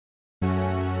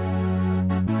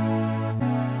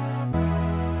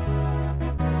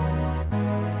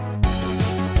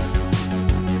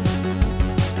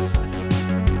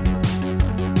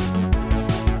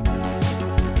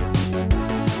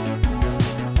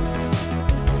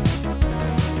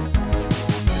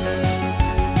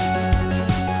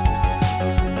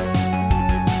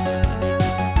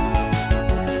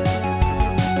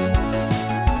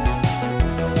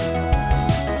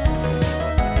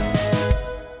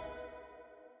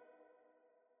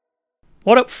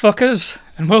What up, fuckers,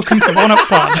 and welcome to One Up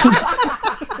Pod.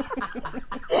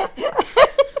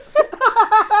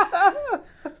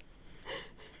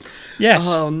 Yes.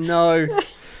 Oh no.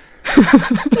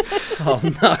 Oh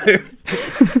no.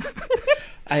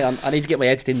 Hang on, I need to get my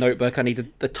editing notebook. I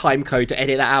need the time code to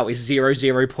edit that out is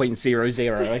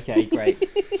 00.00. Okay, great.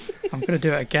 I'm going to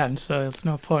do it again, so there's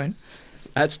no point.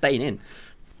 That's staying in.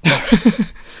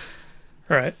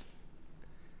 Right.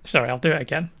 Sorry, I'll do it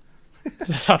again.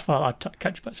 I thought I'd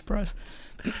catch you by surprise.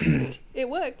 It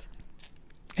worked.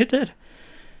 It did.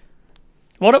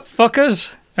 What up,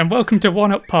 fuckers, and welcome to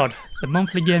One Up Pod, the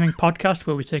monthly gaming podcast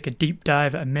where we take a deep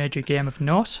dive at a major game of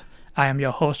note. I am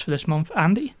your host for this month,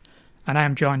 Andy, and I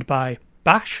am joined by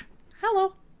Bash.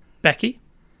 Hello. Becky.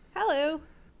 Hello.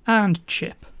 And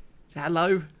Chip.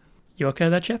 Hello. You okay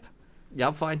there, Chip? Yeah,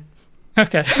 I'm fine.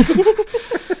 Okay.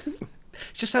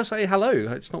 It's just how I say hello.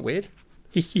 It's not weird.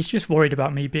 He's just worried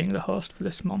about me being the host for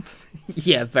this month.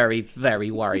 Yeah, very,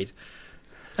 very worried.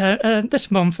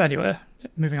 This month, anyway,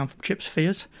 moving on from Chip's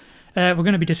fears, we're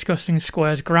going to be discussing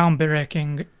Square's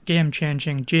groundbreaking,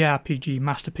 game-changing JRPG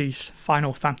masterpiece,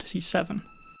 Final Fantasy VII.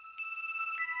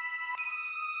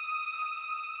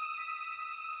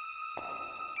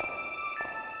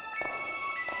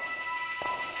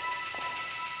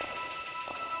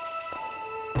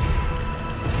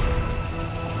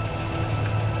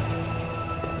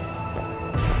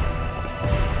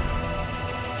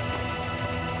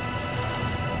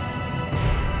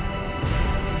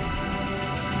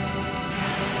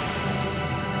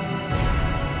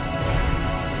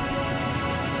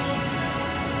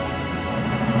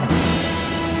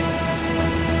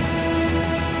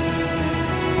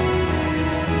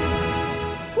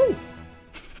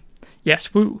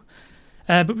 Yes, woo.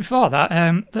 But before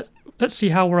that, let's see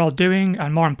how we're all doing,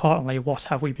 and more importantly, what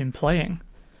have we been playing?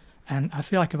 And I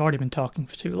feel like I've already been talking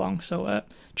for too long, so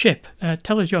Chip,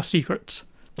 tell us your secrets.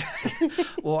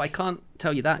 Well, I can't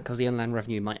tell you that because the Inland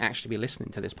Revenue might actually be listening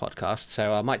to this podcast,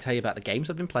 so I might tell you about the games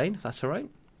I've been playing, if that's all right.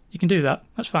 You can do that,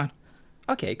 that's fine.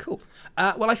 Okay, cool.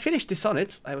 Well, I finished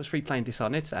Dishonored. I was free playing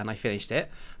Dishonored, and I finished it.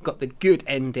 Got the good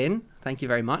ending, thank you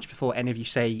very much, before any of you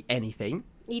say anything.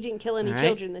 You didn't kill any All right.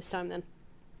 children this time, then?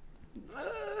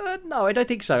 No, I don't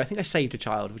think so. I think I saved a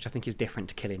child, which I think is different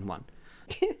to killing one.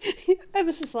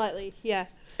 Ever so slightly, yeah.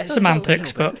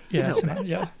 Semantics, little but bit.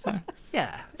 yeah, fine.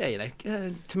 Yeah, you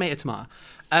know, tomato.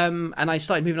 And I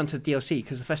started moving on to the DLC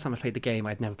because the first time I played the game,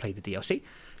 I'd never played the DLC.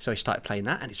 So I started playing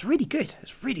that, and it's really good.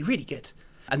 It's really, really good.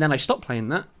 And then I stopped playing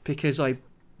that because I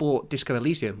bought Disco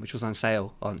Elysium, which was on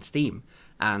sale on Steam.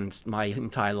 And my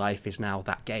entire life is now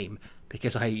that game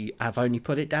because I have only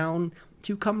put it down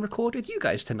to come record with you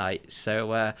guys tonight.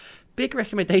 So big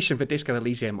recommendation for Disco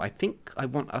Elysium. I think I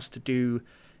want us to do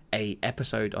a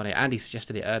episode on it. Andy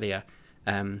suggested it earlier.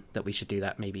 That we should do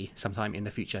that maybe sometime in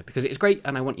the future because it's great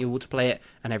and I want you all to play it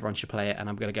and everyone should play it and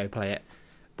I'm going to go play it.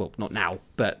 Well, not now,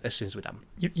 but as soon as we're done.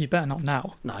 You better not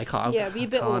now. No, I can't. Yeah, be a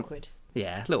bit awkward.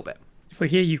 Yeah, a little bit. If we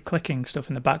hear you clicking stuff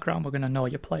in the background, we're going to know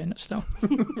you're playing it still.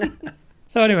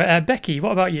 So anyway, Becky,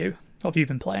 what about you? What have you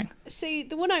been playing? So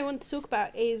the one I want to talk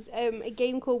about is a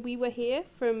game called We Were Here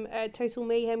from Total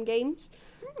Mayhem Games.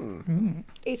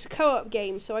 It's a co-op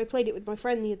game, so I played it with my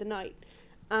friend the other night.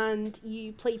 And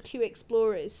you play two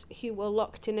explorers who were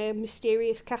locked in a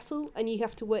mysterious castle, and you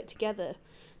have to work together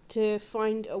to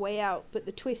find a way out. But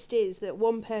the twist is that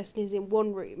one person is in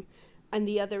one room, and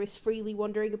the other is freely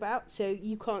wandering about, so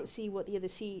you can't see what the other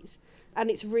sees. And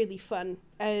it's really fun.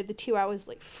 The 2 hours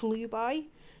flew by,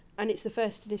 and it's the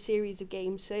first in a series of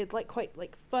games, so it's quite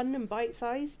fun and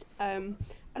bite-sized,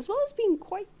 as well as being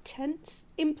quite tense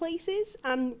in places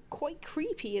and quite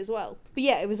creepy as well. But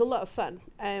yeah, it was a lot of fun.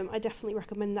 I definitely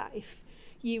recommend that if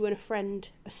you and a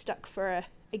friend are stuck for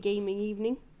a gaming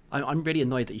evening. I'm really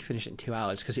annoyed that you finished it in 2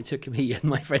 hours because it took me and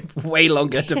my friend way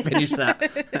longer to finish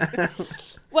that.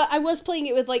 Well, I was playing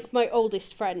it with my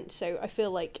oldest friend, so I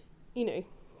feel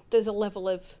there's a level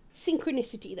of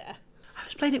synchronicity there. I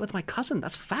was playing it with my cousin.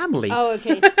 That's family. Oh,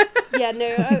 okay. Yeah,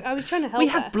 no, I was trying to help we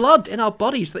her. have blood in our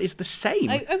bodies that is the same.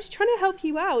 I was trying to help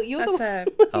you out. You're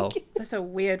That's a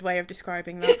weird way of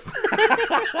describing that.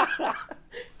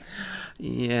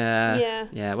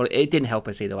 Yeah. Well, it didn't help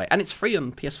us either way, and it's free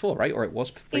on PS4, right? Or it was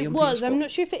free on PS4. It was. I'm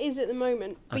not sure if it is at the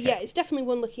moment, but Okay. yeah, it's definitely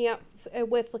one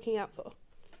worth looking out for.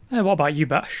 What about you,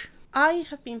 Bash? I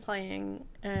have been playing,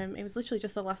 it was literally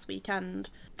just the last weekend,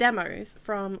 demos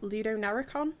from Ludo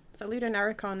Narracon. So Ludo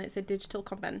Narracon is a digital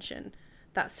convention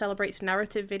that celebrates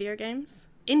narrative video games,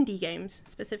 indie games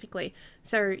specifically.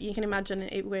 So you can imagine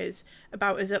it was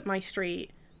about as up my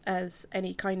street as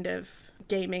any kind of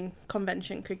gaming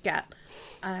convention could get.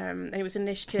 And it was an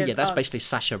initiative. Yeah, that's basically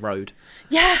Sasha Road.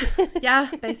 Yeah,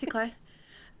 basically.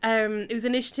 It was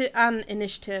an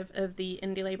initiative of the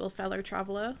indie label Fellow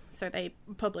Traveller, so they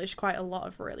published quite a lot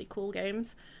of really cool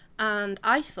games. And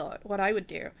I thought what I would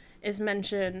do is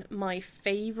mention my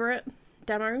favourite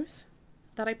demos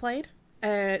that I played.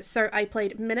 So I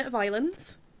played Minute of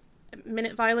Islands.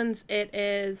 Minute of Islands, it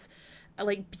is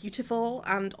like beautiful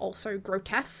and also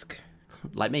grotesque.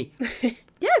 Like me.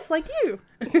 Yes, like you.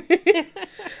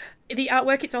 The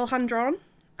artwork, it's all hand-drawn,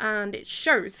 and it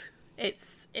shows.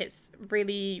 It's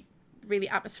really, really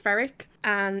atmospheric,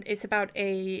 and it's about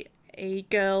a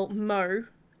girl, Mo,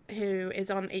 who is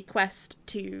on a quest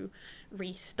to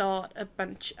restart a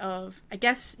bunch of, I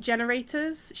guess,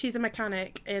 generators. She's a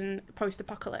mechanic in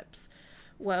post-apocalypse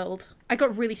world. I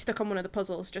got really stuck on one of the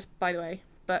puzzles, just by the way,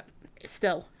 but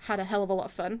still had a hell of a lot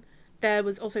of fun. There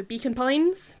was also Beacon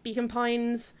Pines. Beacon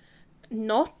Pines,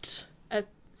 not a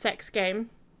sex game.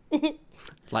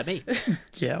 Like me.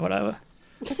 Yeah, whatever.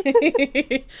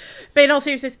 But in all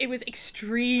seriousness, it was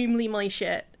extremely my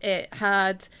shit. It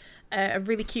had a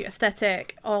really cute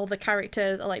aesthetic. All the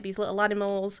characters are like these little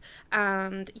animals,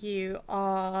 and the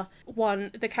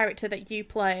character that you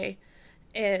play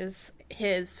is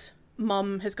his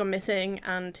mum has gone missing,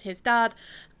 and his dad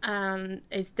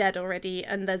is dead already,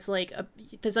 and there's like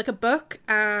a book,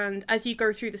 and as you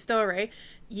go through the story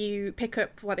you pick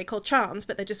up what they call charms,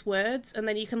 but they're just words, and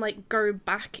then you can like go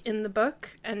back in the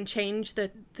book and change the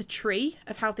tree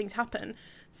of how things happen.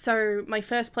 So my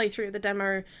first playthrough of the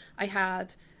demo, I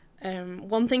had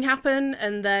one thing happen,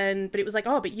 but it was like,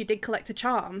 oh, but you did collect a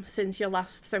charm since your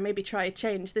last, so maybe try to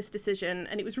change this decision.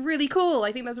 And it was really cool.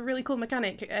 I think that's a really cool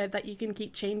mechanic, that you can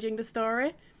keep changing the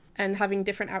story and having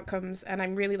different outcomes, and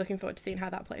I'm really looking forward to seeing how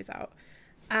that plays out.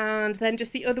 And then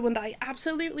just the other one that I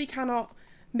absolutely cannot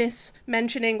miss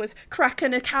mentioning was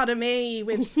Kraken Academy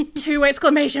with 2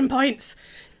 exclamation points.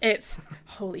 It's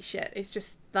holy shit. It's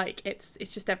just like it's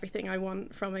just everything I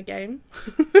want from a game.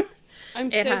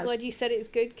 I'm so glad you said it's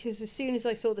good, because as soon as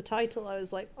I saw the title I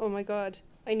was like, oh my god,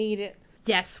 I need it.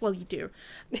 Yes, well you do.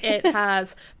 It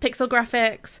has pixel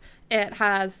graphics, it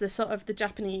has the sort of the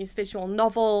Japanese visual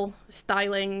novel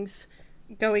stylings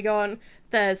going on.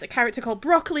 There's a character called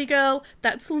Broccoli Girl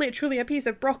that's literally a piece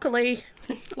of broccoli.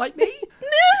 Like me?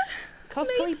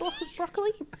 Cosplay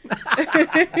broccoli?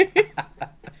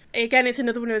 Again, it's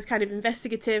another one of those kind of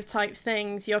investigative type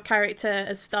things. Your character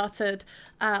has started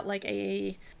at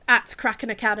Kraken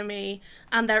Academy,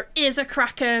 and there is a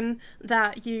Kraken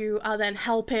that you are then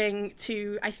helping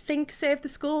to, I think, save the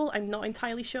school. I'm not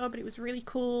entirely sure, but it was really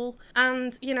cool.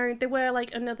 And, there were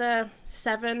like another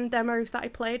 7 demos that I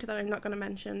played that I'm not going to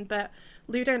mention, but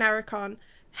Ludo Naricon,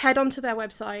 head onto their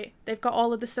website. They've got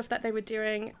all of the stuff that they were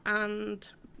doing, and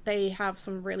they have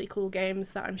some really cool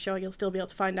games that I'm sure you'll still be able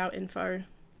to find out info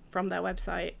from their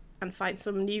website and find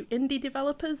some new indie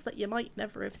developers that you might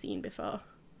never have seen before.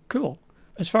 Cool.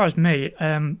 As far as me,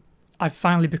 I've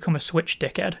finally become a Switch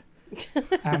dickhead,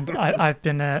 and I've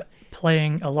been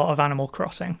playing a lot of Animal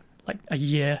Crossing, like a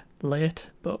year late,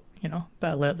 but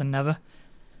better late than never.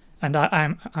 And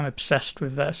I'm obsessed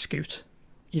with Scoot.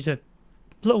 He's a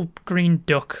little green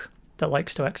duck that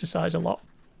likes to exercise a lot,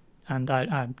 and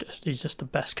he's just the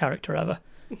best character ever.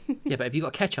 Yeah, but have you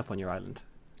got ketchup on your island?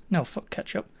 No, fuck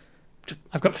ketchup.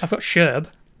 I've got Sherb.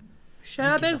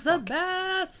 Sherb is the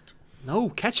best. No,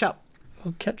 ketchup.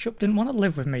 Well, ketchup didn't want to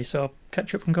live with me, so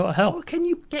ketchup can go to hell. Well, can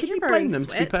you blame them,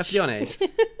 to be perfectly honest?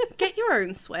 Get your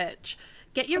own Switch.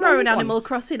 Get your own Animal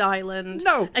Crossing island.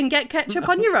 No. And get ketchup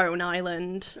on your own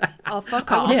island. Oh,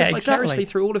 fuck off. Yeah, vicariously exactly.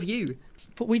 through all of you.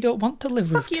 But we don't want to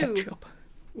live with Fuck you. ketchup.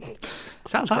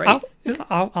 Sounds great.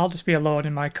 I'll just be alone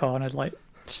in my corner, like,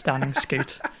 standing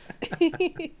Scoot.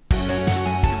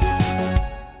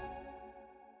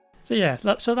 So yeah,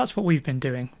 that's what we've been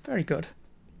doing. Very good.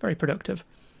 Very productive.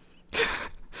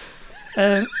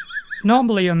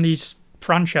 Normally on these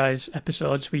franchise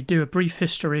episodes, we do a brief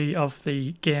history of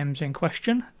the games in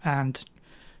question, and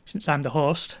since I'm the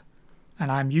host,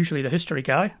 and I'm usually the history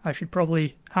guy, I should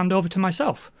probably hand over to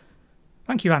myself.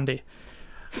 Thank you, Andy.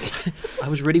 I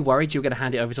was really worried you were going to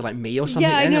hand it over to like me or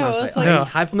something. Yeah, I then, know, And I was it's like,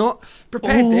 like- I have not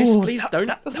prepared this. Please don't.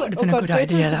 That I was would have like, been a good don't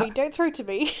idea. throw to me, don't throw to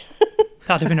me.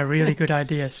 That'd have been a really good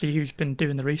idea. See who's been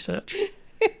doing the research.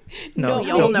 No,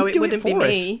 You all know you it do it wouldn't be for us.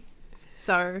 me.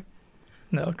 So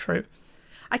no, true.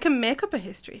 I can make up a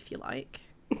history if you like.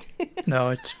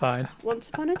 No, it's fine. Once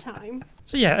upon a time.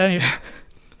 So yeah, anyway,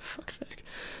 fuck's sake.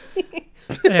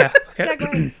 Yeah, okay.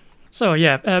 Segue. So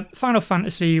yeah, Final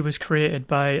Fantasy was created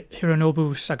by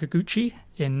Hironobu Sakaguchi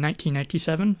in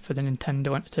 1997 for the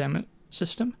Nintendo Entertainment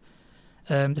System,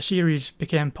 The series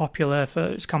became popular for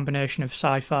its combination of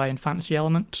sci-fi and fantasy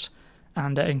elements,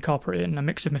 and incorporating a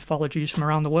mix of mythologies from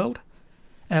around the world.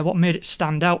 What made it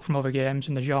stand out from other games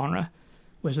in the genre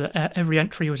was that every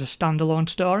entry was a standalone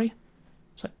story.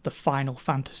 It's like the final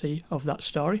fantasy of that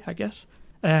story, I guess.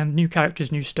 New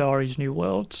characters, new stories, new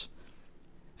worlds.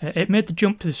 It made the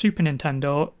jump to the Super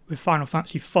Nintendo with Final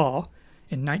Fantasy IV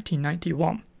in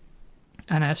 1991,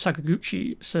 and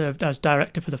Sakaguchi served as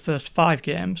director for the first 5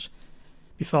 games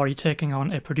before he taking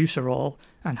on a producer role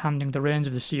and handing the reins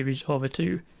of the series over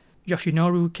to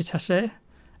Yoshinori Kitase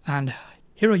and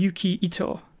Hiroyuki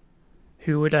Ito,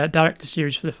 who would direct the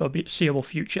series for the foreseeable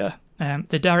future.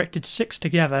 They directed 6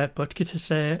 together, but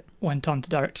Kitase went on to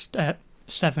direct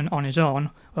 7 on his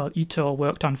own, while Ito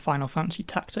worked on Final Fantasy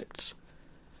Tactics.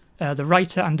 The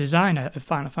writer and designer of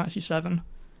Final Fantasy VII,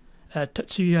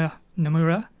 Tetsuya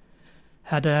Nomura,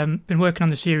 had been working on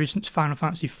the series since Final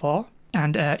Fantasy IV,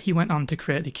 and he went on to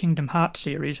create the Kingdom Hearts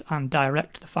series and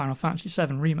direct the Final Fantasy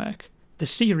VII remake. The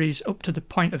series, up to the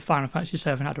point of Final Fantasy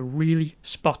VII, had a really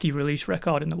spotty release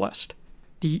record in the West.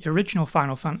 The original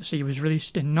Final Fantasy was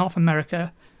released in North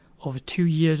America over 2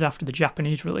 years after the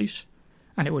Japanese release,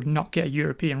 and it would not get a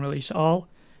European release at all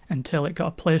until it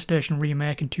got a PlayStation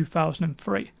remake in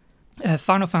 2003.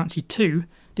 Final Fantasy II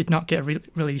did not get a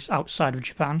release outside of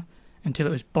Japan until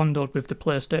it was bundled with the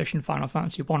PlayStation Final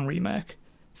Fantasy I remake.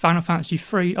 Final Fantasy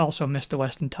III also missed the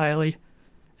West entirely.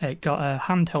 It got a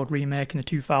handheld remake in the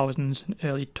 2000s and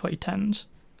early 2010s.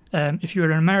 If you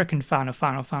were an American fan of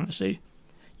Final Fantasy,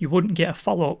 you wouldn't get a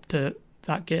follow-up to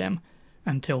that game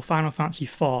until Final Fantasy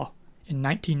IV in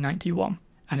 1991,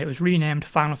 and it was renamed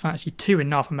Final Fantasy II in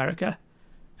North America,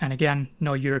 and again,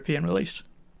 no European release.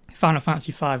 Final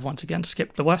Fantasy V once again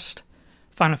skipped the West.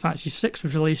 Final Fantasy VI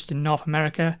was released in North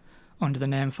America under the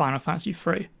name Final Fantasy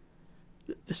III.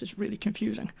 This is really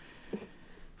confusing.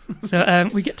 So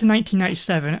we get to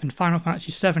 1997 and Final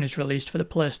Fantasy VII is released for the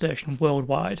PlayStation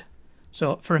worldwide.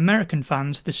 So for American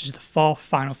fans, this is the 4th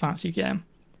Final Fantasy game,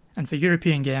 and for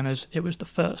European gamers, it was the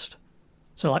 1st.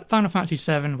 So like Final Fantasy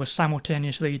VII was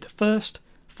simultaneously the 1st,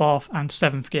 4th and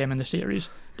 7th game in the series,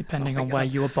 depending on where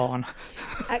you were born.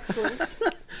 Excellent.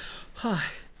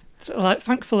 So, like,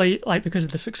 thankfully, like, because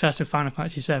of the success of Final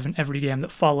Fantasy VII, every game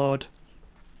that followed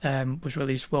was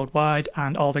released worldwide,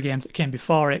 and all the games that came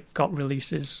before it got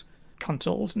releases,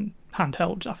 consoles and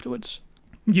handhelds afterwards.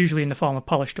 Usually in the form of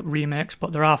polished-up remakes,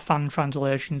 but there are fan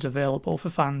translations available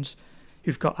for fans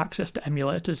who've got access to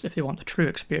emulators if they want the true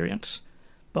experience.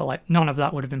 But, like, none of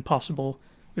that would have been possible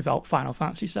without Final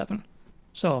Fantasy VII.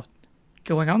 So,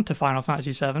 going on to Final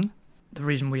Fantasy VII, the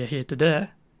reason we are here today,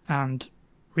 and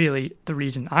really the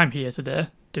reason I'm here today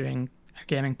doing a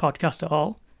gaming podcast at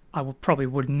all, I probably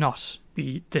would not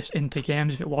be this into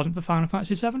games if it wasn't for Final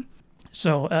Fantasy VII.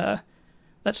 So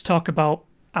let's talk about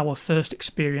our first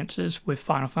experiences with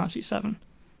Final Fantasy VII,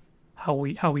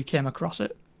 how we came across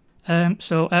it.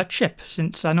 So Chip,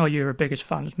 since I know you're a biggest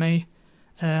fan as me,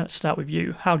 let's start with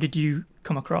you. How did you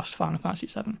come across Final Fantasy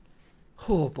VII?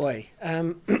 Oh boy.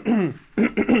 Clearing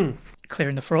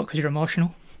the throat because you're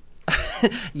emotional.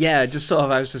 Yeah, just sort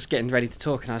of. I was just getting ready to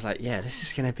talk, and I was like, "Yeah, this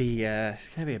is gonna be a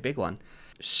big one."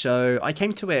 So I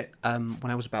came to it when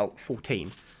I was about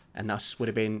 14, and that would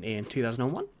have been in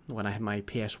 2001 when I had my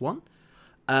PS1.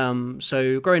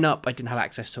 So growing up, I didn't have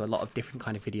access to a lot of different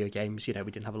kind of video games. You know,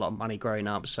 we didn't have a lot of money growing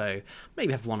up, so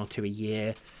maybe have 1 or 2 a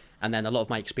year. And then a lot of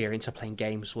my experience of playing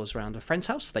games was around a friend's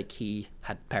house. Like, he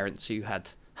had parents who had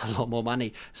a lot more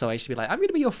money, so I used to be like, I'm going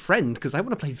to be your friend because I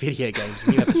want to play video games,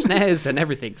 and you have a SNES and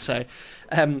everything. So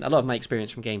a lot of my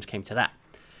experience from games came to that.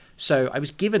 So I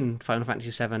was given Final Fantasy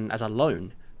VII as a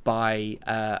loan by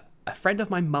a friend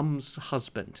of my mum's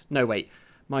husband. No, wait,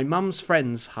 my mum's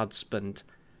friend's husband.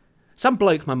 Some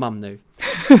bloke my mum knew.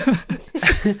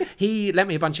 He lent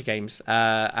me a bunch of games,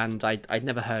 and I'd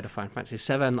never heard of Final Fantasy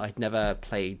VII. I'd never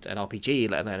played an RPG,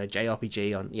 let alone a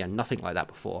JRPG, on nothing like that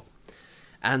before.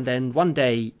 And then one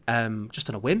day, just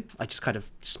on a whim, I just kind of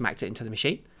smacked it into the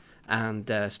machine and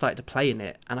started to play in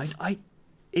it. And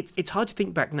it's hard to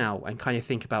think back now and kind of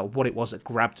think about what it was that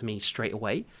grabbed me straight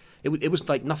away. It was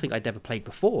like nothing I'd ever played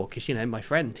before, because, you know, my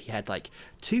friend, he had like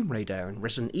Tomb Raider and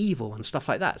Resident Evil and stuff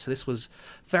like that. So this was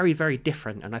very, very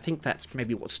different. And I think that's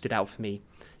maybe what stood out for me,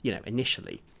 you know,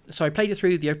 initially. So I played it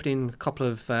through the opening couple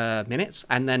of minutes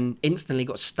and then instantly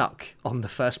got stuck on the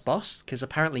first boss, because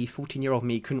apparently 14-year-old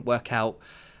me couldn't work out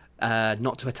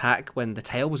not to attack when the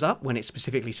tail was up, when it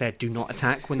specifically said do not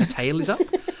attack when the tail is up.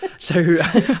 So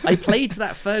I played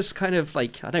that first kind of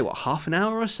like, I don't know, half an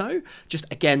hour or so,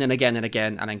 just again and again and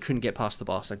again, and then couldn't get past the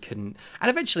boss. And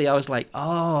eventually I was like,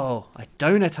 oh, I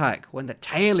don't attack when the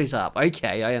tail is up.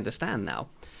 Okay, I understand now.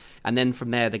 And then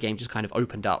from there, the game just kind of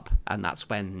opened up, and that's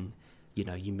when, you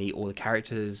know, you meet all the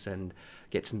characters and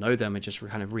get to know them and just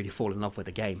kind of really fall in love with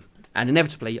the game. And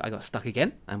inevitably, I got stuck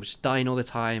again and was just dying all the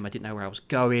time. I didn't know where I was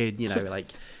going. You know, like,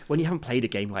 when you haven't played a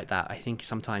game like that, I think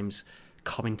sometimes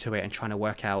coming to it and trying to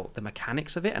work out the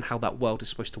mechanics of it and how that world is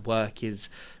supposed to work is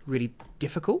really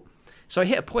difficult. So I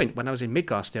hit a point when I was in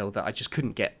Midgar still that I just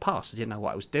couldn't get past. I didn't know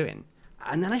what I was doing.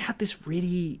 And then I had this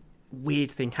really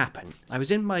weird thing happen. I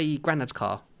was in my granddad's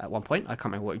car at one point. I can't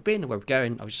remember where we'd been or where we were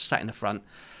going. I was just sat in the front,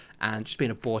 and just being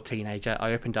a bored teenager,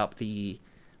 I opened up the,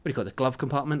 what do you call it, the glove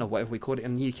compartment or whatever we called it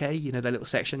in the UK, you know, the little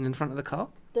section in front of the car?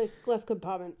 The glove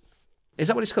compartment. Is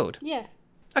that what it's called? Yeah.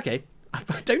 Okay. I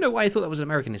don't know why I thought that was an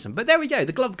Americanism, but there we go,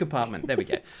 the glove compartment, there we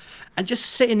go. And just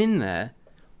sitting in there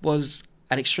was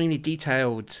an extremely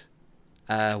detailed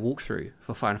walkthrough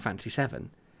for Final Fantasy VII.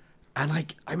 And,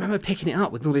 like, I remember picking it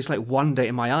up with all this, like, wonder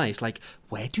in my eyes, like,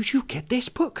 where did you get this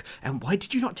book? And why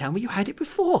did you not tell me you had it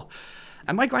before?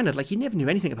 And my granddad, like, he never knew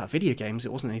anything about video games.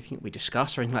 It wasn't anything we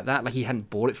discussed or anything like that. Like, he hadn't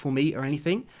bought it for me or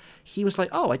anything. He was like,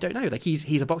 oh, I don't know. Like,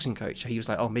 he's a boxing coach. He was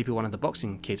like, oh, maybe one of the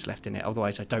boxing kids left in it.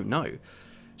 Otherwise, I don't know.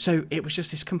 So it was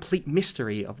just this complete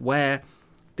mystery of where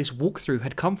this walkthrough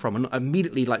had come from, and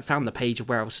immediately, like, found the page of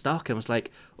where I was stuck and was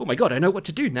like, oh my god, I know what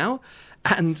to do now.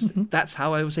 And that's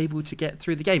how I was able to get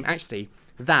through the game. Actually,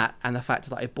 that and the fact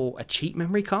that I bought a cheat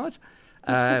memory card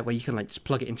where you can, like, just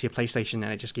plug it into your PlayStation and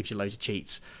it just gives you loads of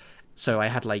cheats. So I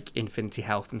had, like, infinity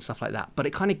health and stuff like that. But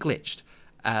it kind of glitched.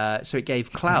 So it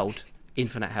gave Cloud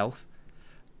infinite health,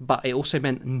 but it also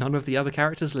meant none of the other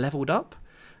characters leveled up.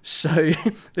 So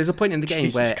there's a point in the game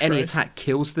Jesus where any Christ. attack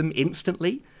kills them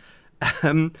instantly.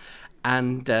 And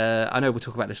I know we'll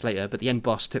talk about this later, but the end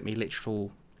boss took me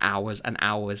literal hours and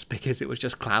hours because it was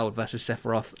just Cloud versus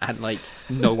Sephiroth and, like,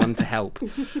 no one to help.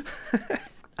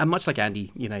 And much like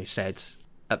Andy, you know, said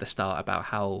at the start about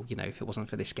how, you know, if it wasn't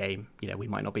for this game, you know, we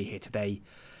might not be here today.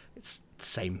 It's the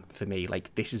same for me.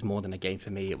 Like, this is more than a game for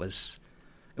me. It was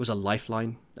a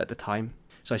lifeline at the time.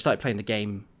 So I started playing the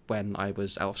game when I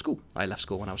was out of school. I left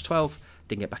school when I was 12,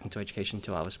 didn't get back into education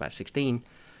until I was about 16.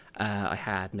 I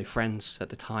had no friends at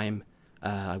the time.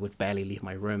 I would barely leave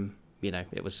my room. You know,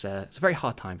 it's a very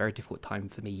hard time, very difficult time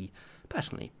for me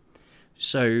personally.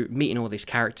 So meeting all these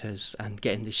characters and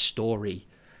getting this story,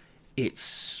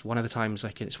 it's one of the times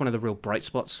it's one of the real bright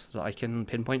spots that I can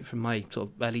pinpoint from my sort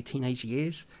of early teenage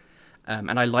years.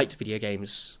 And I liked video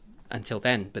games until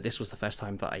then, but this was the first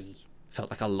time that I felt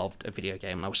like I loved a video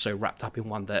game, and I was so wrapped up in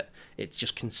one that it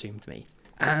just consumed me.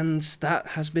 And that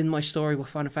has been my story with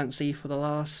Final Fantasy for the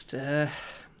last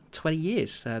 20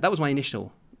 years. That was my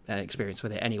initial experience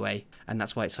with it anyway, and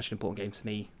that's why it's such an important game for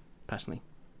me personally.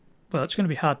 Well, it's going to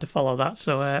be hard to follow that.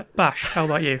 So, Bash, how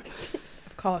about you?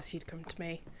 Of course, you'd come to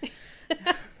me.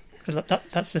 Because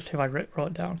that's just who I wrote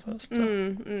it down first.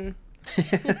 So.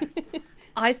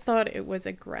 I thought it was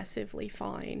aggressively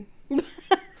fine.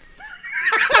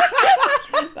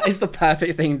 That is the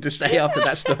perfect thing to say after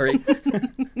that story.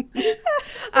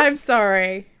 I'm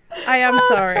sorry. I am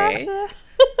sorry. Sasha.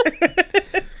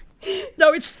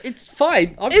 No, it's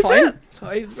fine. I'm Is fine.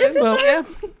 Well,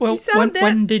 well, sound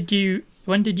it.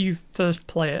 when did you first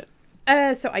play it?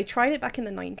 So I tried it back in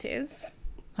the 90s,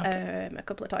 Okay. a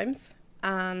couple of times,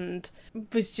 and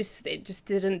it just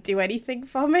didn't do anything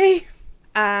for me.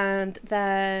 And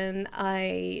then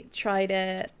I tried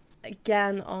it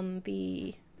again on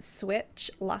the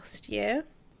Switch last year,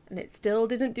 and it still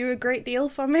didn't do a great deal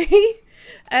for me.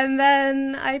 And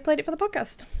then I played it for the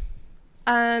podcast,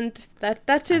 and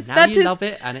that is And now that you is love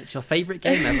it, and it's your favourite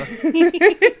game ever.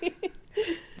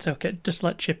 It's okay. Just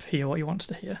let Chip hear what he wants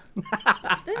to hear.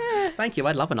 Thank you.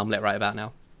 I'd love an omelette right about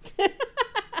now.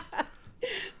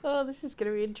 Oh, this is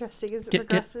going to be interesting as it Get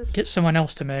progresses. someone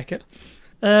else to make it.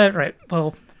 Right.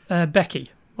 Well, Becky,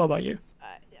 what about you?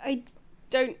 I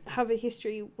don't have a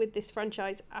history with this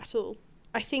franchise at all.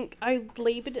 I think I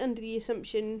laboured under the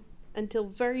assumption until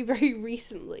very, very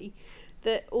recently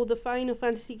that all the Final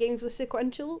Fantasy games were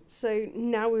sequential. So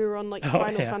now we were on like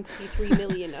Final Fantasy 3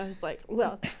 million. I was like,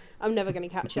 well, I'm never going to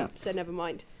catch up, so never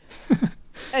mind.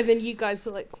 And then you guys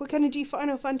were like, we're going to do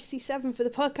Final Fantasy 7 for the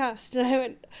podcast. And I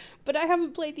went, but I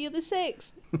haven't played the other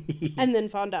 6. And then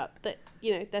found out that,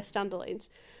 you know, they're standalones.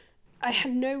 I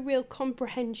had no real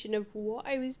comprehension of what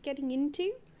I was getting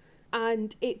into.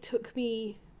 And it took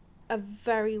me a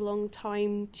very long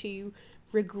time to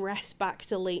regress back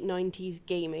to late 90s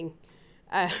gaming.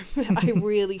 I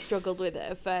really struggled with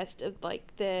it at first, of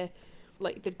like the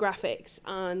graphics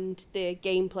and the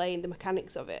gameplay and the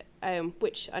mechanics of it,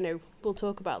 which I know we'll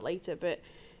talk about later. But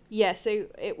yeah, so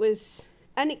it was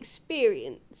an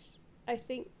experience, I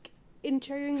think,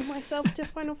 introing myself to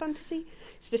Final Fantasy,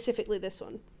 specifically this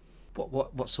one.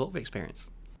 What sort of experience?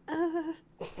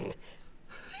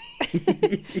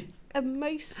 A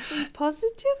mostly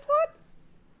positive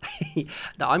one?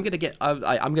 No, I'm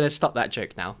gonna stop that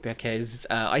joke now because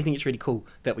I think it's really cool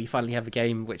that we finally have a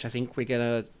game which I think we're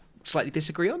gonna slightly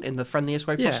disagree on in the friendliest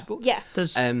way Yeah. possible. Yeah.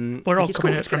 There's, I we're all think it's coming cool.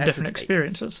 at it It's from gonna add to different the debate.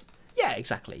 experiences. Yeah,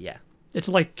 exactly. Yeah. It's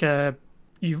like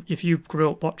if you grew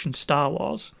up watching Star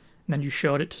Wars and then you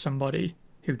showed it to somebody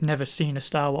who'd never seen a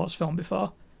Star Wars film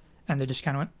before, and they just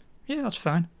kind of went, "Yeah, that's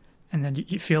fine," and then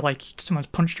you feel like someone's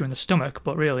punched you in the stomach,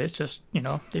 but really it's just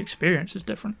the experience is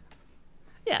different.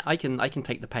 Yeah, I can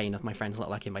take the pain of my friends not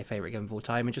liking my favourite game of all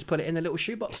time and just put it in a little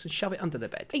shoebox and shove it under the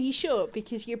bed. Are you sure?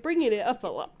 Because you're bringing it up a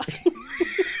lot.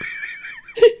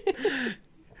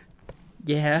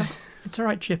 Yeah, It's all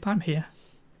right, Chip. I'm here.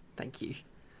 thank you.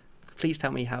 Please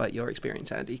tell me how your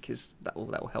experience, Andy, because that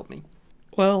will help me.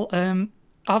 Well,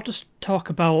 I'll just talk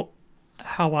about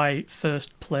how I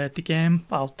first played the game.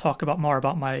 I'll talk more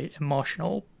about my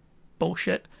emotional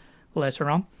bullshit later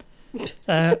on.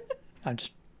 I'm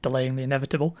just delaying the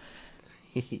inevitable.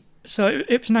 So it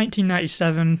was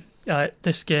 1997.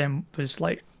 This game was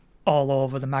like all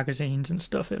over the magazines and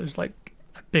stuff. It was like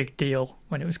a big deal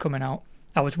when it was coming out.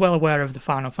 I was well aware of the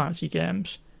Final Fantasy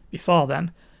games before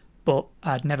then, but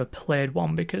I'd never played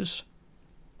one because,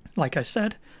 like I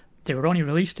said, they were only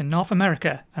released in North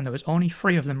America and there was only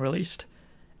 3 of them released.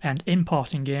 And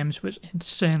importing games was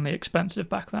insanely expensive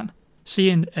back then.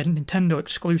 Seeing a Nintendo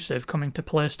exclusive coming to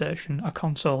PlayStation, a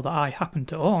console that I happened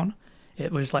to own,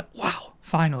 it was like, wow,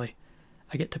 finally,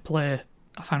 I get to play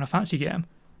a Final Fantasy game.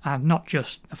 And not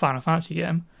just a Final Fantasy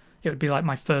game, it would be like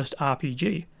my first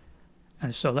RPG.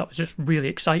 And so that was just really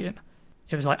exciting.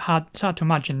 It was like it's hard to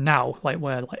imagine now, like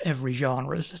where like every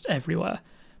genre is just everywhere.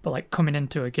 But like coming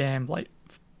into a game like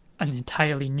an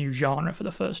entirely new genre for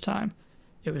the first time,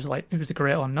 it was the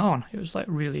great unknown. It was like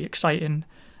really exciting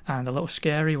and a little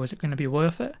scary. Was it going to be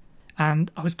worth it?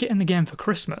 And I was getting the game for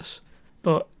Christmas,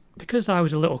 but because I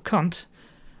was a little cunt,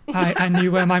 I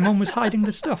knew where my mum was hiding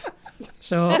the stuff.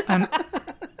 So, and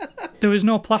there was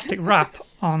no plastic wrap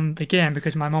on the game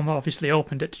because my mum obviously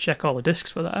opened it to check all the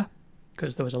discs were there,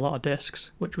 because there was a lot of discs,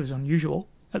 which was unusual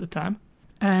at the time.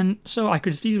 And so I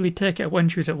could just easily take it when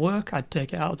she was at work. I'd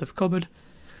take it out of the cupboard,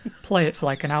 play it for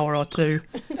like an hour or two,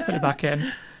 put it back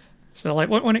in. So like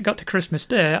when it got to Christmas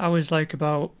Day, I was like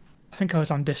I think I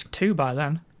was on disc 2 by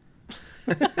then.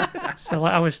 So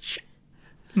like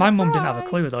my mum didn't have a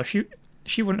clue though.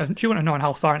 She wouldn't have known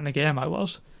how far in the game I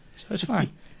was. So it's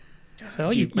fine. So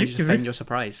Did you manage to defend your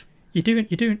surprise? You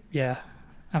do, yeah.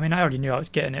 I mean, I already knew I was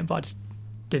getting it, but I just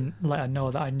didn't let her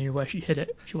know that I knew where she hid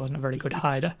it. She wasn't a very good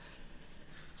hider.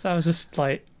 So I was just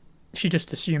like, she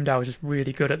just assumed I was just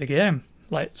really good at the game,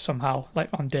 like somehow, like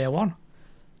on day one.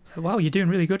 So, wow, you're doing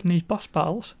really good in these boss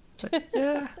battles. It's like,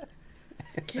 yeah.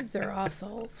 Kids are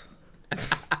arseholes.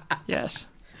 Yes.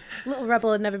 Little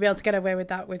Rebel would never be able to get away with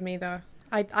that with me, though.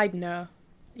 I'd know.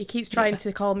 He keeps trying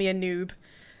to call me a noob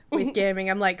with gaming.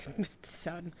 I'm like,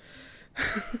 son.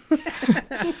 To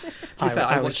be fair,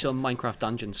 I was- watched your Minecraft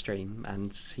Dungeon stream,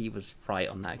 and he was right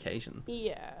on that occasion.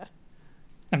 Yeah.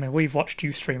 I mean, we've watched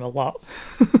you stream a lot.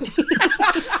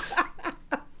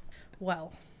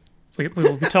 Well, We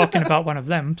will be talking about one of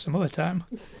them some other time.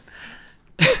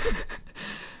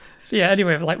 So yeah,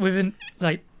 anyway, within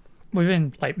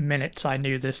minutes, I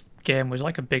knew this game was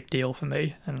like a big deal for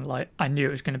me, and like I knew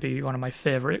it was going to be one of my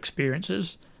favorite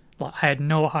experiences. Like I had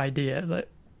no idea that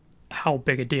how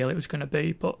big a deal it was going to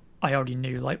be, but I already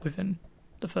knew like within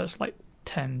the first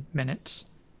 10 minutes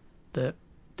that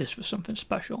this was something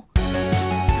special.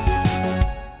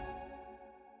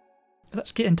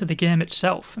 Let's get into the game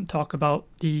itself and talk about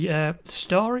the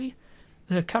story,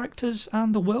 the characters,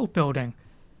 and the world building.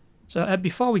 So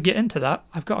before we get into that,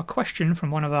 I've got a question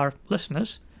from one of our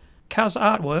listeners, Kaz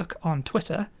Artwork on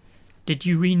Twitter. Did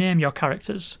you rename your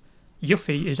characters?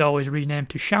 Yuffie is always renamed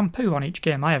to Shampoo on each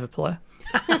game I ever play.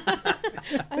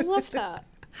 I love that.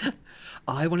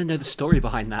 I want to know the story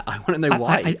behind that. I want to know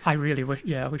why. I really wish,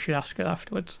 we should ask it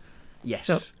afterwards.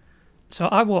 Yes. So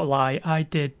I won't lie, I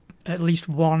did at least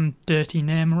one dirty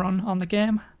name run on the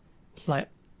game, like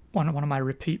one of my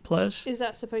repeat plays. Is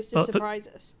that supposed to But- surprise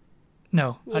us?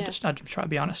 No, Yeah. I just try to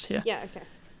be honest here. Yeah, okay.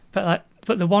 But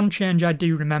the one change I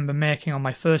do remember making on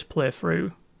my first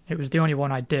playthrough, it was the only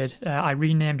one I did. I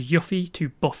renamed Yuffie to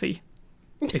Buffy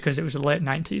because it was the late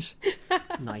 90s.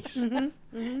 Nice.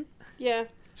 Yeah.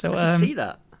 So I can see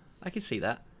that. I can see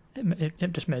that.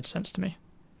 it just made sense to me.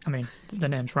 I mean, the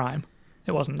names rhyme.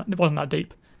 It wasn't that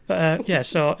deep. But yeah.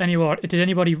 So anyway, did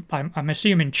anybody? I'm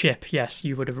assuming Chip. Yes,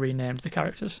 you would have renamed the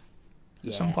characters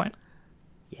at some point.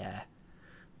 Yeah.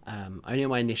 Only on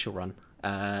my initial run.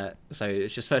 So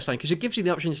it's just first time, because it gives you the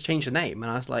option to change the name.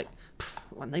 And I was like,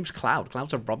 my name's Cloud.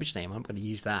 Cloud's a rubbish name. I'm not going to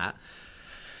use that.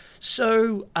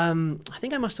 So I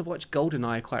think I must have watched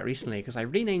GoldenEye quite recently, because I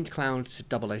renamed Cloud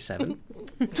to 007.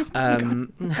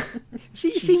 So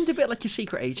you seemed a bit like a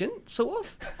secret agent, sort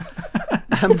of.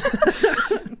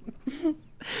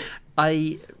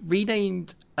 I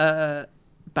renamed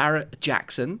Barrett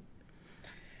Jackson,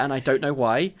 and I don't know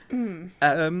why. And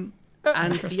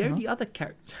the only other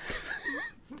character...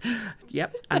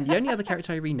 Yep, and the only other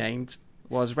character I renamed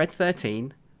was Red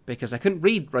 13, because I couldn't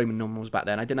read Roman numerals back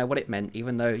then. I didn't know what it meant,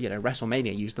 even though,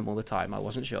 WrestleMania used them all the time. I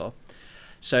wasn't sure.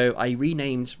 So I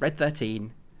renamed Red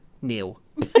 13 Neil.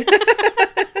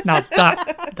 Now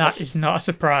that is not a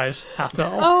surprise at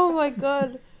all. Oh my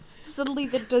god. Suddenly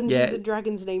the Dungeons and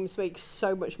Dragons names make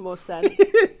so much more sense.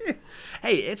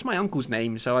 Hey, it's my uncle's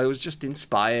name, so I was just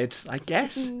inspired, I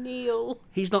guess. Neil.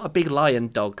 He's not a big lion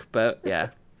dog, but yeah.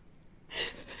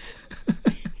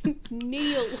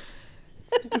 Neil.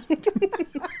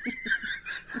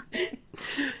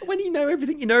 When you know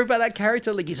everything you know about that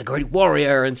character, like he's a great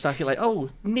warrior and stuff, you're like, oh,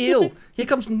 Neil. Here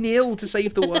comes Neil to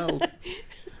save the world.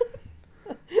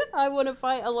 I want to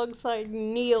fight alongside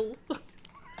Neil.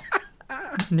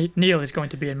 Neil is going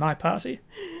to be in my party.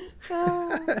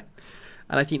 And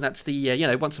I think that's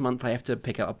the, once a month I have to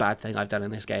pick out a bad thing I've done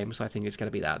in this game, so I think it's going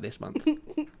to be that this month.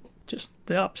 Just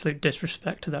the absolute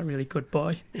disrespect to that really good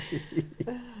boy.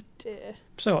 Oh dear.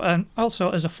 So,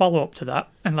 also as a follow-up to that,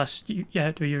 unless do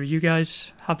you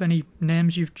guys have any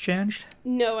names you've changed?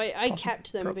 No, I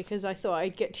kept them because I thought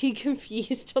I'd get too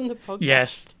confused on the podcast.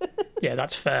 Yes. Yeah,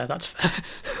 that's fair. That's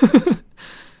fair.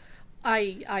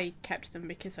 I kept them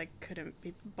because I couldn't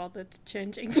be bothered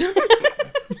changing them.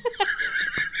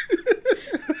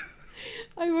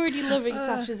 I'm already loving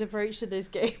Sasha's approach to this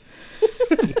game.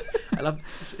 I love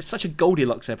it's such a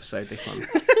Goldilocks episode, this one.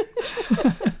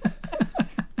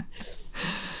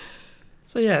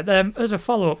 So yeah, there's a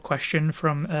follow-up question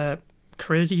from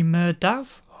Crazy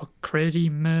Merdav or Crazy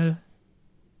Merde.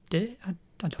 I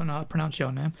don't know how to pronounce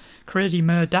your name. Crazy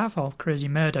Merdav or Crazy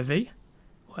Merdavi,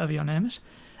 whatever your name is.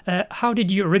 How did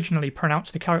you originally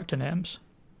pronounce the character names?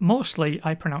 Mostly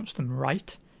I pronounced them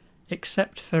right,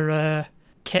 except for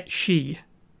Ket She,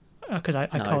 because I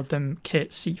called them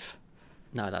Kate Seif.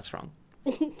 No, that's wrong.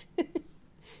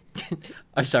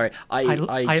 I'm sorry. I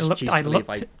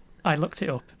looked it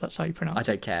up. That's how you pronounce it. I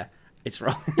don't care. It's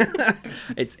wrong.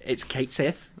 It's Kate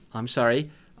Sith. I'm sorry.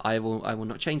 I will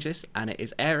not change this. And it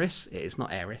is Aerith. It is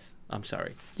not Aerith. I'm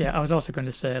sorry. Yeah, I was also going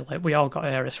to say, like, we all got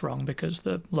Aerith wrong because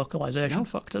the localization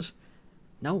fucked us.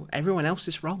 No, everyone else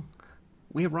is wrong.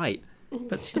 We're right.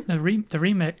 But the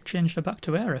remake changed her back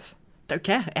to Aerith. Don't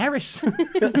care. Aerith.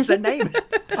 That's her name.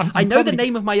 I know the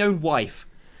name of my own wife.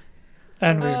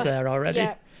 And was there already.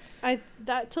 Yeah,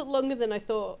 that took longer than I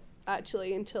thought,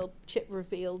 actually, until Chip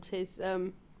revealed his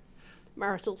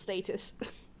marital status.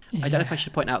 I don't know if I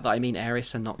should point out that I mean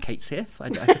Aerith and not Kate Sith. I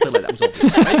feel like that was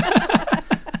obvious, right?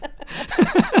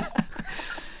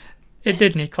 It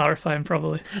did need clarifying,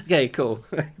 probably. Okay, cool.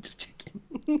 Just checking.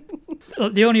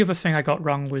 The only other thing I got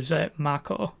wrong was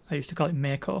Mako. I used to call it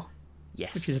Mako.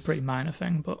 Yes. Which is a pretty minor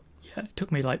thing, but yeah, it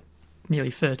took me like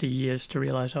nearly 30 years to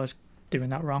realise I was doing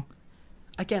that wrong.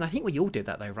 Again, I think we all did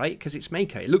that though, right? Because it's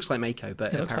Mako. It looks like Mako,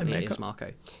 but apparently it is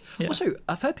Mako. Yeah. Also,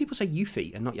 I've heard people say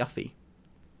Yuffie and not Yuffie.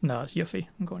 No, it's Yuffie.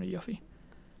 I'm going to Yuffie.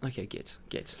 Okay, good.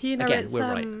 Do you know Again,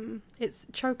 we're right. It's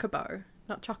Chocobo,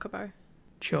 not Chocobo.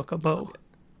 Chocobo.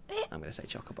 I'm going to say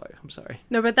Chocobo. I'm sorry.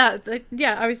 No, but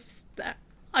I was...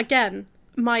 Again,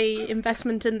 my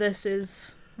investment in this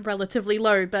is relatively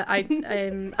low, but I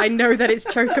know that it's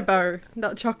Chocobo,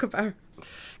 not Chocobo.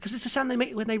 Because it's the sound they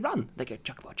make when they run. They go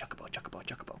Chocobo, Chocobo, Chocobo,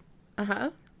 Chocobo. Uh-huh.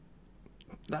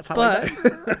 That's how I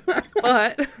know.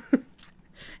 But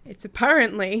it's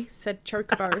apparently said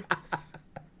Chocobo.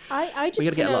 I just we're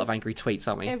going to get a lot of angry tweets,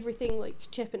 aren't we? Everything like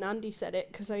Chip and Andy said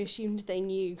it because I assumed they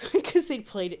knew because they'd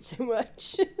played it so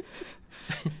much.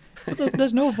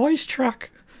 There's no voice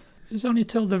track. It's only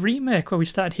till the remake where we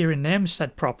started hearing names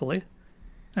said properly.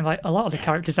 And like a lot of the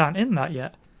characters aren't in that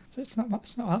yet. So it's not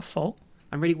our fault.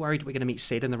 I'm really worried we're going to meet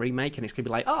Sid in the remake and it's going to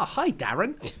be like, oh, hi,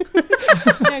 Darren.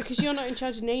 No, because you're not in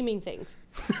charge of naming things.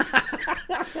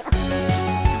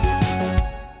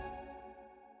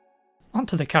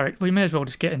 Onto the character. We may as well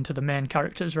just get into the main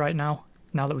characters right now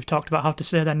that we've talked about how to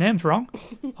say their names wrong,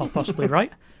 or possibly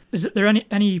right. Is there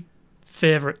any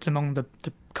favourites among the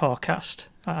core cast?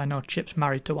 I know Chip's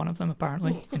married to one of them,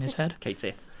 apparently, in his head. Kate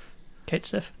Sith. Kate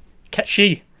Sith. Ket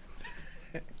She.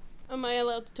 Am I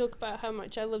allowed to talk about how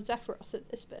much I love Sephiroth at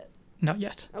this bit? Not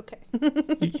yet. Okay.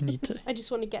 You need to. I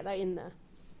just want to get that in there.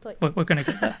 Like, We're going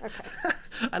to get there.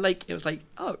 okay. It was like,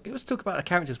 oh, let's talk about the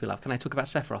characters we love. Can I talk about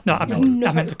Sephiroth? No, No.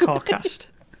 I meant the core cast.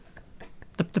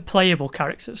 The playable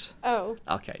characters. Oh,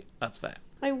 Okay, that's fair.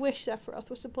 I wish Sephiroth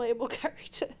was a playable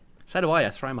character. So do I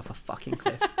throw him off a fucking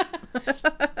cliff.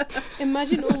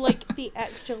 Imagine all like the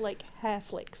extra like hair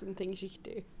flicks and things you could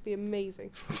do. Be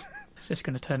amazing. Is this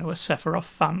going to turn into a Sephiroth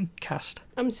fan cast?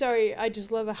 I'm sorry, I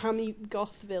just love a hammy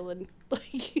goth villain.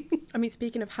 Like, I mean,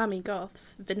 speaking of hammy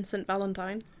goths, Vincent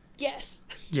Valentine. yes,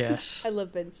 Yes. I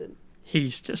love Vincent.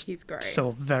 He's just He's great.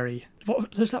 so very...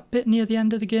 There's that bit near the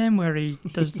end of the game where he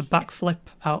does the backflip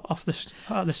out of the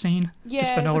scene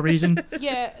just for no reason.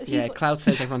 Yeah, he's Yeah, like, Cloud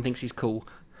says everyone thinks he's cool.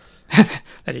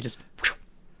 Then he just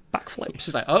backflips.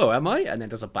 She's like, oh, am I? And then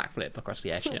does a backflip across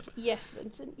the airship. yes,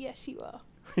 Vincent, yes, you are.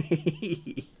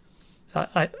 So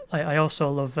I also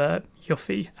love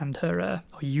Yuffie and her,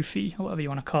 or Yuffie, or whatever you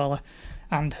want to call her,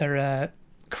 and her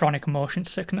chronic motion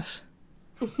sickness.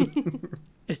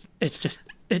 It's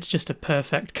just a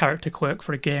perfect character quirk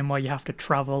for a game where you have to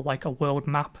travel like a world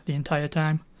map the entire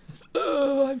time. Just,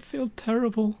 oh, I feel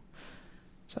terrible.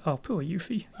 So, oh, poor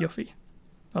Yuffie.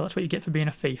 Well, that's what you get for being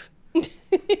a thief.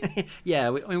 Yeah,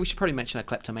 we should probably mention her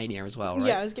kleptomania as well, right?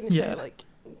 Yeah, I was gonna say Yeah. like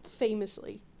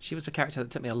famously. She was a character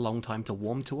that took me a long time to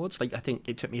warm towards. Like, I think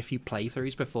it took me a few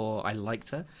playthroughs before I liked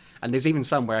her. And there's even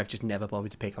some where I've just never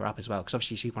bothered to pick her up as well, because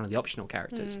obviously she's one of the optional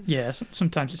characters. Yeah,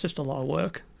 sometimes it's just a lot of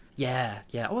work. Yeah.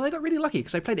 Well, I got really lucky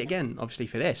because I played it again, obviously,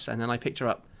 for this, and then I picked her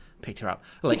up.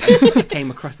 Like, I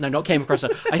came across... No, not came across her.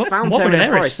 I found what her would in a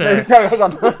Eris forest. say? No, hold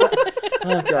on.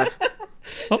 Oh, God.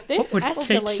 What This would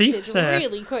Kate Seath escalated say?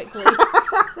 really quickly.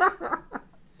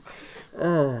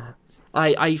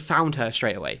 I found her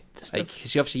straight away. Just Like,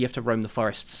 because obviously you have to roam the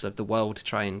forests of the world to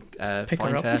try and Pick her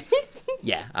find up. her.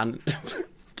 Yeah, and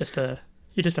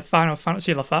You're just a Final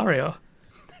Fantasy Lothario.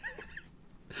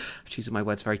 choosing my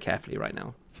words very carefully right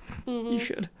now. You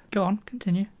should. Go on,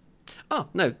 continue. Oh,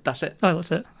 no, that's it. Oh,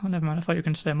 that's it. Oh, never mind. I thought you were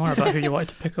going to say more about who you wanted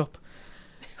to pick up.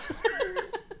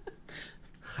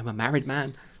 I'm a married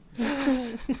man.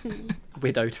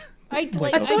 Widowed. I'd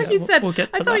Wait, like. oh, I thought you we'll- said. we'll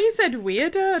get to I thought that. you said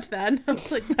weirdoed. Then I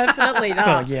was like, definitely Oh,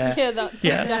 not. yeah. Yeah, that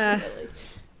Yes. definitely.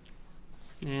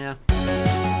 Yeah.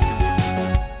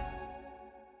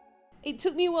 It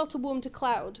took me a while to warm to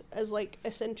Cloud as like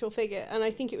a central figure, and I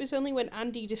think it was only when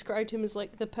Andy described him as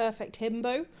like the perfect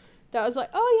himbo that I was like,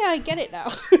 oh yeah, I get it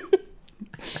now.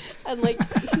 And like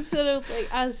sort of like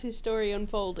as his story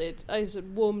unfolded, I sort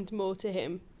of warmed more to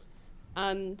him,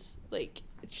 and like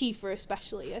Tifa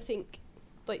especially. I think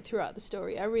like throughout the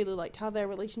story, I really liked how their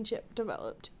relationship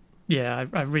developed. Yeah,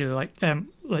 I really like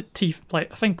Tifa.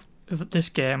 Like, I think with this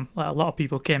game, like a lot of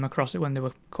people came across it when they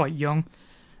were quite young,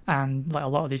 and like a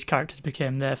lot of these characters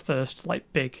became their first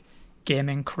like big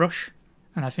gaming crush,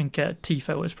 and I think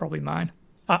Tifa was probably mine.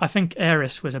 I think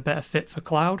Aeris was a better fit for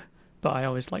Cloud, but I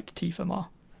always liked Tifa more.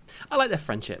 I like their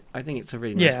friendship. I think it's a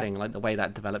really nice Yeah. thing, like the way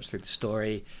that develops through the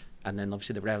story, and then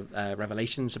obviously the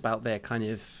revelations about their kind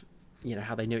of, you know,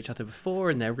 how they knew each other before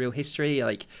and their real history.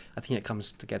 Like, I think it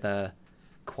comes together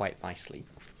quite nicely.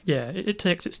 Yeah, it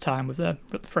takes its time with the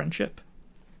friendship.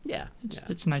 Yeah.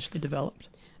 It's nicely developed.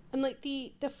 And like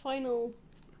the final,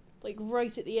 like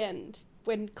right at the end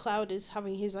when Cloud is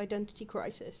having his identity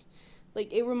crisis,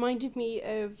 like it reminded me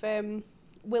of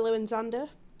Willow and Xander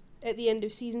at the end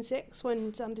of season 6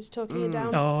 when Xander's talking her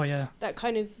down. Oh yeah, That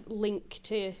kind of link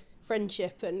to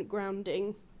friendship and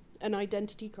grounding an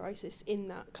identity crisis in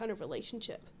that kind of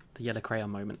relationship. The yellow crayon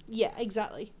moment. Yeah,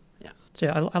 exactly. so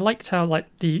yeah. I liked how like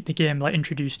the game like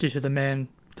introduced you to the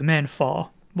main four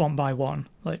one by one.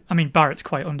 Like, I mean, Barrett's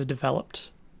quite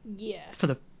underdeveloped Yeah. for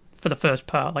the first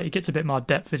part. Like, he gets a bit more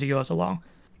depth as he goes along.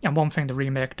 And one thing the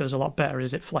remake does a lot better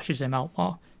is it fleshes him out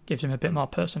more, gives him a bit more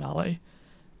personality.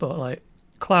 But like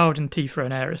Cloud and Tifa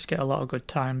and Aeris get a lot of good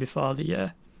time before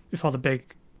the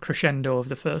big crescendo of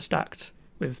the first act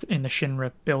in the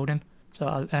Shinra building.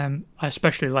 So I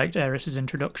especially liked Aeris's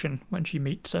introduction when she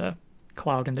meets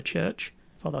Cloud in the church.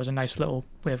 I thought that was a nice little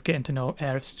way of getting to know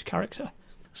Aeris's character.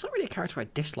 It's not really a character I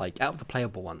dislike out of the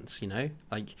playable ones, you know?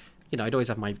 Like, you know, I'd always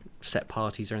have my set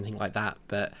parties or anything like that,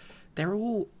 but they're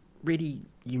all really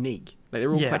unique. Like,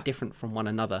 they're all Yeah. quite different from one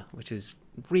another, which is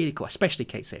really cool, especially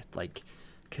Kate Sith, like,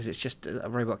 because it's just a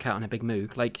robot cat and a big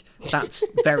moog. Like, that's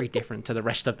very different to the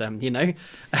rest of them, you know?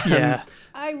 Yeah.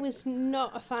 I was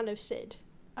not a fan of Sid.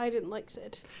 I didn't like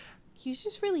Sid. He was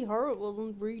just really horrible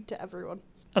and rude to everyone.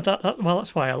 Well,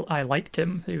 that's why I liked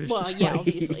him. He was Well, just yeah, like,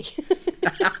 obviously.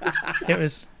 it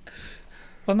was,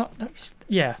 well, not just,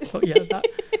 yeah, but yeah,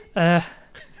 that,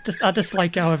 I just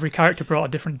like how every character brought a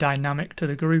different dynamic to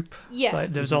the group. Yeah.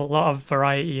 Like, there's a lot of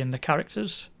variety in the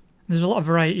characters. There's a lot of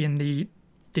variety in the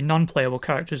the non-playable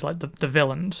characters, like the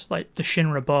villains, like the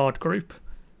Shinra board group,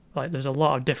 like there's a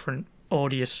lot of different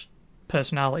odious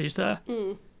personalities there.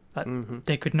 Like,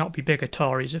 they could not be bigger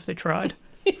Tories if they tried.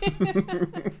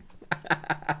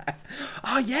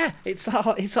 Oh yeah, it's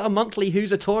our monthly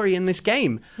Who's a Tory in this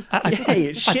game. Yay,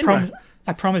 it's Shinra.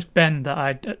 I promised Ben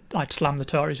that I'd slam the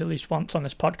Tories at least once on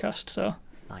this podcast, so...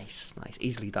 Nice,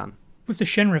 easily done. With the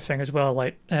Shinra thing as well,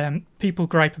 like, people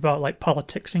gripe about, like,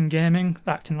 politics in gaming,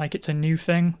 acting like it's a new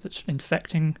thing that's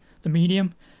infecting the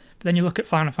medium. But then you look at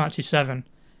Final Fantasy VII,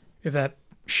 with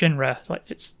Shinra, like,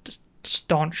 it's just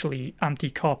staunchly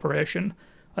anti-corporation.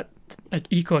 Like,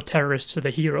 eco-terrorists are the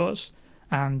heroes,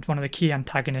 and one of the key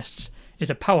antagonists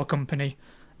is a power company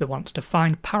that wants to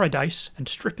find paradise and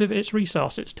strip of its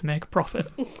resources to make a profit.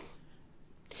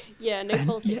 Yeah, no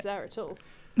politics there at all.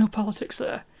 No politics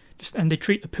there. And they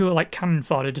treat the poor like cannon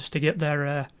fodder just to get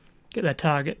their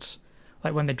targets.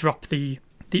 Like when they drop the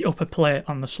upper plate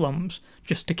on the slums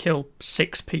just to kill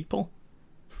 6 people.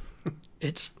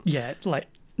 It's like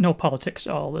no politics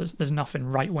at all. There's nothing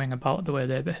right wing about the way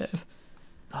they behave.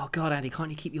 Oh God, Andy,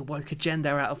 can't you keep your woke agenda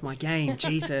out of my game?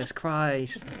 Jesus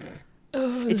Christ.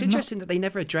 It's interesting that they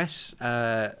never address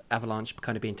Avalanche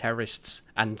kind of being terrorists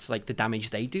and like the damage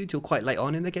they do till quite late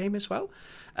on in the game as well,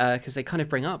 because they kind of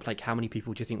bring up like how many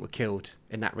people do you think were killed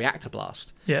in that reactor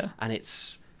blast? Yeah, and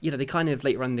it's they kind of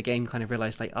later on in the game kind of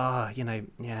realize like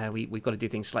we've got to do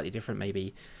things slightly different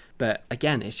maybe, but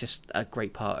again it's just a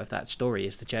great part of that story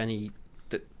is the journey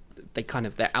that they kind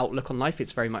of their outlook on life.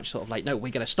 It's very much sort of like no,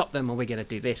 we're going to stop them or we're going to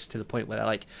do this to the point where they're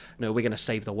like no, we're going to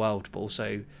save the world, but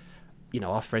also.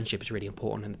 Our friendship is really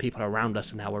important and the people around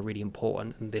us now are really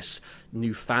important and this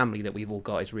new family that we've all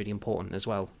got is really important as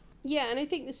well. Yeah, and I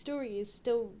think the story is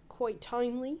still quite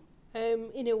timely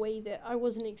in a way that I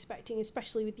wasn't expecting,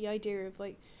 especially with the idea of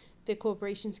like the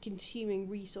corporations consuming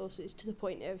resources to the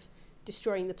point of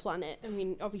destroying the planet. I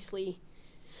mean, obviously,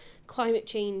 climate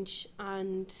change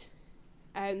and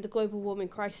the global warming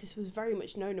crisis was very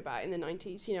much known about in the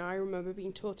 90s. I remember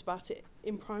being taught about it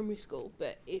in primary school,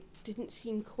 but it didn't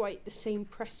seem quite the same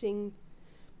pressing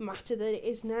matter that it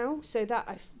is now. So that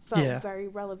I felt very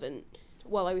relevant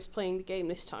while I was playing the game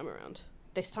this time around.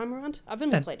 I've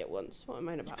only played it once. What am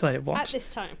I about? Played it once. At this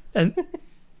time. And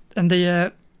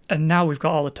now we've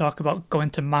got all the talk about going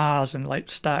to Mars and like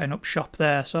starting up shop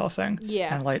there sort of thing.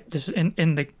 Yeah. And like this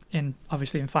in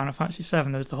obviously in Final Fantasy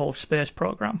VII there was the whole space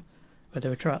program where they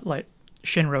were trying like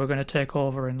Shinra were going to take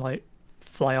over and like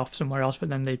fly off somewhere else, but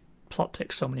then they plot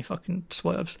take so many fucking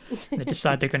swerves. And they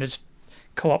decide they're going to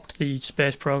co-opt the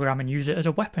space program and use it as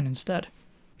a weapon instead,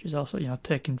 which is also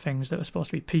taking things that are supposed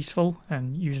to be peaceful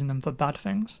and using them for bad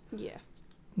things. Yeah.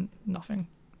 Nothing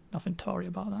Tory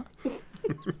about that.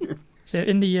 So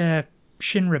in the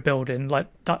Shinra building, like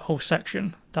that whole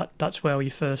section, that's where we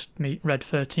first meet Red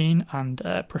 13 and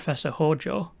Professor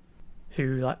Hojo,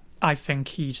 who like I think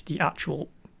he's the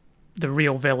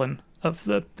real villain of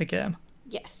the game.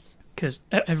 Yes. Because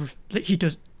he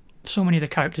does so many of the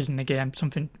characters in the game,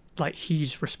 something like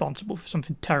he's responsible for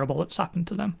something terrible that's happened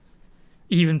to them.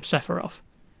 Even Sephiroth.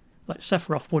 Like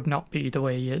Sephiroth would not be the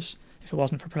way he is if it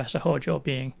wasn't for Professor Hojo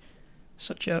being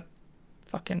such a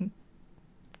fucking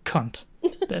cunt,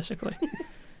 basically.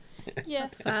 Yeah.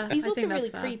 That's fair. He's I also think really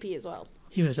that's fair. creepy as well.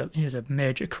 He was a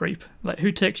major creep. Like,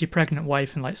 who takes your pregnant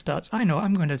wife and like starts, I know,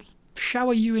 I'm going to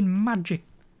shower you in magic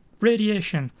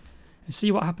radiation and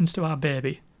see what happens to our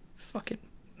baby. Fucking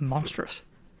monstrous.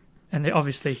 And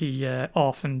obviously he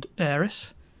orphaned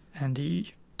Aeris and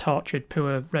he tortured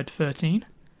poor Red 13.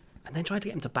 And then tried to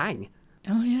get him to bang.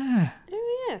 Oh yeah.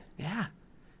 Oh Yeah.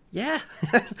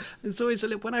 It's always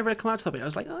when I read come out to it, I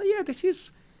was like, oh yeah,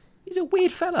 he's a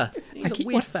weird fella.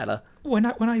 Fella. When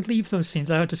I leave those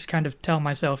scenes, I just kind of tell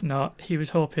myself, no, he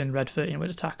was hoping Red 13 would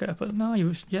attack her, but no, he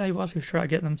was trying to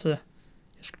get them to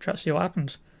just try to see what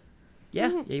happens.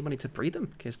 Yeah, he wanted to breed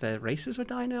them because their races were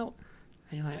dying out.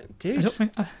 And you're like, dude, I don't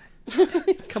think I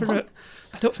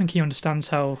don't think he understands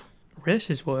how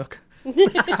races work.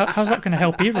 How's that going to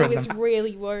help either I of was them?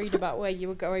 really worried about where you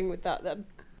were going with that then.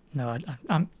 No,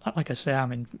 I'm like I say,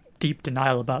 I'm in deep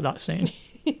denial about that scene.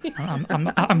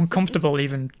 I'm comfortable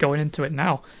even going into it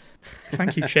now.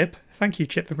 Thank you, Chip. Thank you,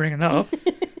 Chip, for bringing that up.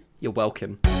 You're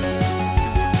welcome.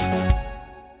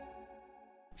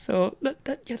 So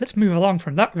let's move along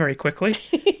from that very quickly.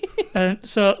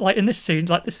 So, like in this scene,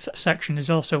 like this section is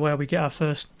also where we get our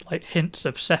first like hints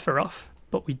of Sephiroth,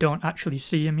 but we don't actually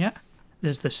see him yet.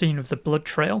 There's the scene of the blood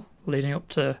trail leading up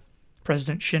to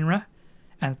President Shinra,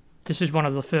 and this is one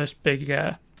of the first big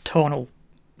tonal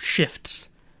shifts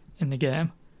in the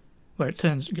game, where it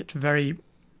gets very,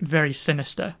 very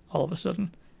sinister all of a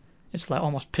sudden. It's like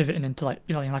almost pivoting into like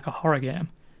like a horror game.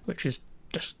 which is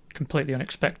just completely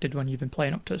unexpected when you've been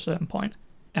playing up to a certain point.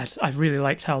 And I really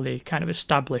liked how they kind of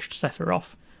established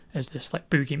Sephiroth as this like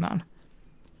boogeyman,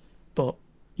 but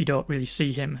you don't really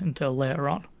see him until later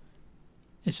on.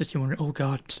 It's just you wonder, oh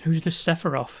god, who's this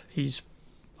Sephiroth? He's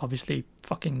obviously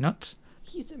fucking nuts.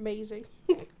 He's amazing.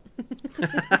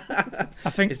 I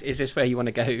think Is this where you want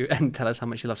to go and tell us how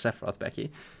much you love Sephiroth,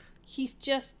 Becky? He's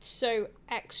just so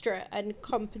extra and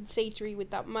compensatory with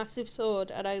that massive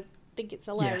sword, and I think it's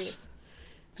hilarious.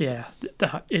 yeah,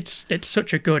 it's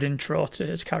such a good intro to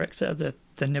his character.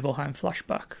 The Nibelheim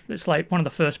flashback. It's like one of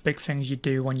the first big things you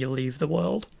do when you leave the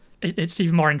world. It's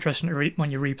even more interesting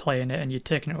when you're replaying it and you're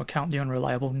taking into account the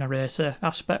unreliable narrator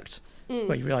aspect,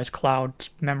 where you realise Cloud's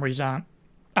memories aren't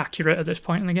accurate at this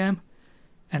point in the game,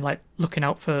 and like looking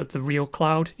out for the real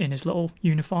Cloud in his little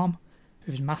uniform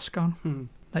with his mask on,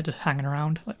 like just hanging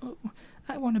around, like, oh,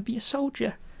 I want to be a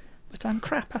soldier, but I'm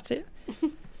crap at it.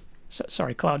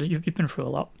 Sorry, Cloud, you've been through a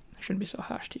lot. I shouldn't be so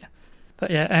harsh to you.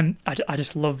 But yeah, I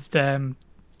just loved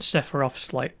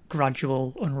Sephiroth's like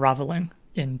gradual unraveling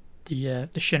in the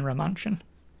Shinra mansion.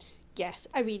 Yes,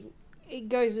 I mean, it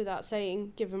goes without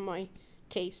saying, given my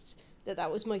tastes, that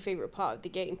was my favourite part of the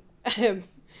game.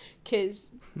 Because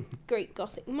great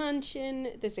gothic mansion,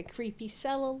 there's a creepy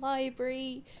cellar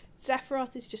library,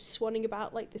 Sephiroth is just swanning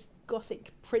about like this gothic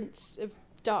prince of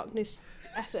darkness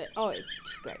effort. Oh, it's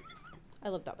just great. I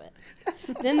love that bit.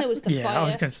 Then there was the fire. I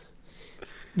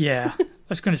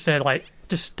was going to say, like,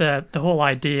 just the whole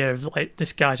idea of, like,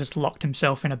 this guy just locked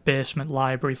himself in a basement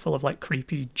library full of, like,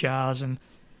 creepy jars and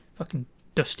fucking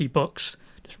dusty books,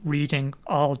 just reading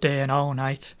all day and all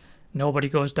night. Nobody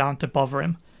goes down to bother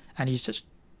him, and he's just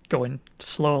going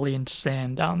slowly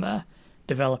insane down there,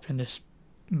 developing this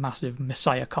massive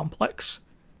messiah complex.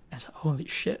 And it's like, holy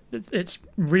shit. It's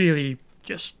really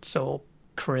just so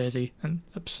crazy and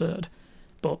absurd,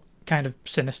 but kind of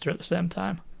sinister at the same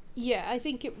time. Yeah, I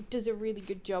think it does a really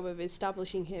good job of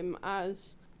establishing him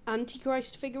as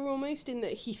Antichrist figure almost, in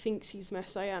that he thinks he's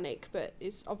messianic, but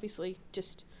is obviously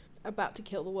just about to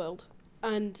kill the world.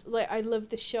 And like, I love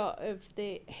the shot of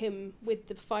him with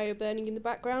the fire burning in the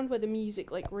background, where the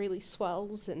music like really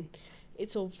swells and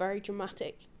it's all very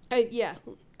dramatic. Yeah,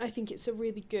 I think it's a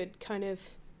really good kind of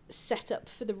setup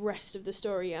for the rest of the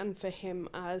story and for him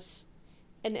as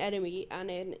an enemy and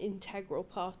an integral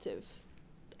part of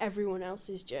everyone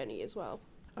else's journey as well.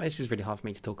 This is really hard for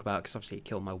me to talk about because obviously it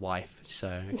killed my wife,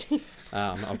 so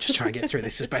I'll just try and get through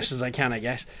this as best as I can, I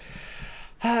guess.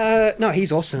 No,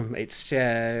 he's awesome. It's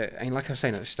I mean, like I was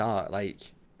saying at the start,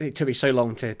 like, it took me so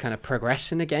long to kind of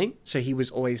progress in the game, so he was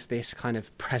always this kind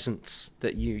of presence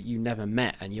that you never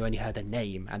met, and you only heard the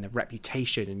name and the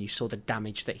reputation, and you saw the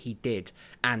damage that he did,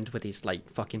 and with his like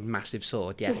fucking massive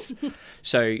sword, yes.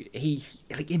 So he,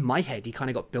 like, in my head, he kind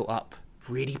of got built up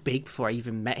really big before I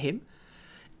even met him,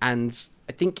 and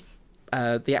I think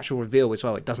the actual reveal as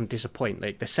well, it doesn't disappoint.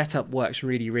 Like, the setup works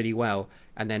really, really well,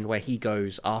 and then where he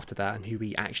goes after that and who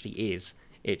he actually is,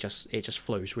 it just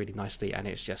flows really nicely, and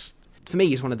it's just, for me,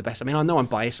 he's one of the best. I mean, I know I'm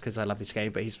biased because I love this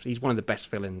game, but he's one of the best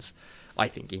villains, I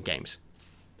think, in games.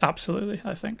 Absolutely,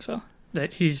 I think so.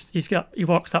 That he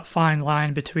walks that fine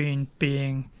line between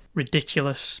being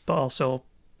ridiculous but also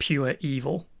pure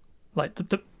evil. Like,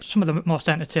 some of the most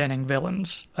entertaining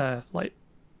villains are like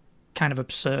kind of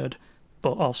absurd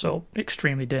but also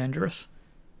extremely dangerous.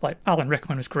 Like, Alan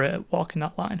Rickman was great at walking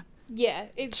that line. Yeah,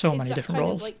 it's many that different kind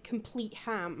roles. of like complete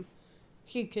ham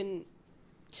who can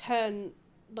turn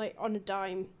like on a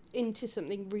dime into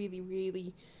something really,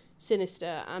 really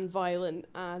sinister and violent,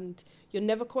 and you're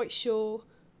never quite sure,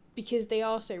 because they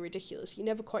are so ridiculous, you're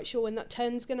never quite sure when that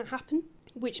turn's going to happen,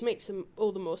 which makes them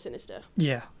all the more sinister.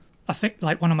 Yeah. I think,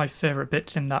 like, one of my favourite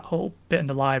bits in that whole bit in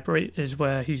the library is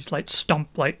where he's, like,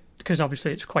 because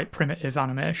obviously it's quite primitive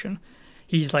animation,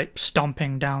 he's, like,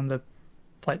 stomping down the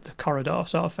corridor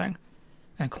sort of thing,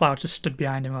 and Cloud just stood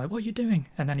behind him like, what are you doing?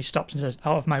 And then he stops and says,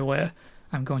 out of my way,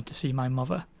 I'm going to see my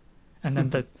mother. And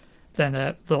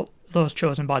then those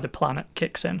chosen by the planet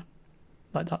kicks in.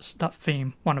 Like, that's that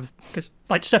theme, because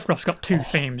like Sephiroth's got two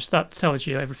themes. That tells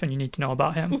you everything you need to know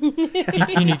about him.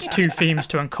 he needs two themes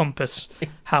to encompass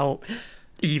how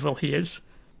evil he is,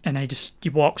 and then he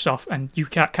walks off, and you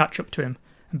can't catch up to him.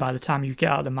 And by the time you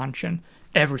get out of the mansion,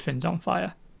 everything's on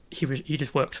fire. He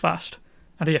just works fast.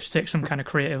 I know you have to take some kind of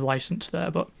creative license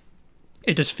there, but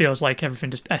it just feels like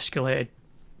everything just escalated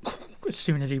as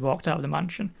soon as he walked out of the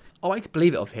mansion. Oh, I could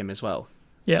believe it of him as well.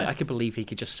 Yeah, I could believe he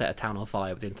could just set a town on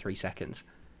fire within 3 seconds.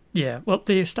 Yeah, well,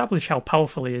 they establish how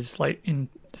powerful he is, like,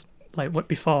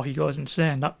 before he goes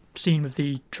insane. That scene with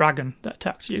the dragon that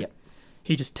attacks you, Yep.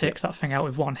 he just takes that thing out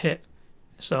with one hit.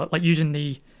 So, like, using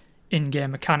the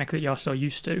in-game mechanic that you're so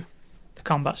used to, the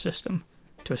combat system,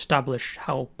 to establish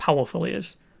how powerful he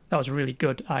is. That was a really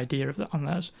good idea of that on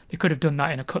theirs. They could have done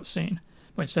that in a cutscene,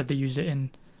 but instead they used it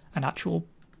in an actual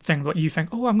thing that you think,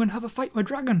 oh, I'm going to have a fight with a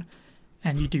dragon,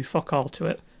 and you do fuck all to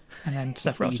it, and then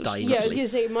Sephiroth You just die Yeah, I was going to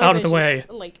say, my out of the version,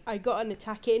 way. like, I got an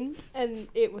attack in, and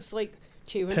it was like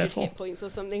 200 Pitiful. hit points or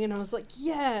something, and I was like,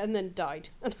 yeah, and then died.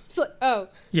 And I was like, oh,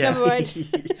 Yeah. never mind.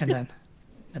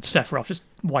 and Sephiroth just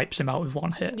wipes him out with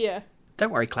one hit. Yeah,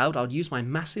 Don't worry, Cloud. I'll use my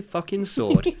massive fucking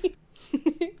sword.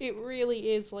 it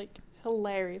really is, like,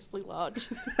 hilariously large.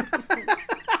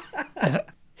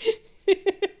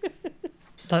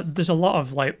 There's a lot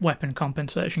of like weapon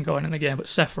compensation going in the game, but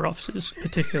Sephiroth's is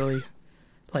particularly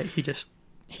like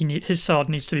his sword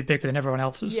needs to be bigger than everyone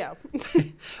else's. Yeah.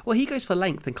 Well, he goes for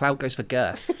length and Cloud goes for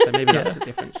girth, so maybe that's the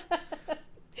difference.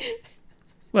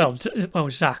 Well,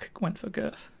 Zack went for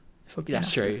girth. if we're being That's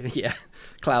accurate. true. Yeah,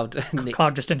 Cloud. nicked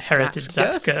Cloud just inherited Zack's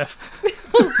Zack's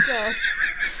girth. Oh, gosh.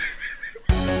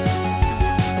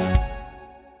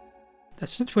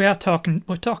 Since we're talking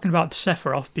about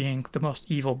Sephiroth being the most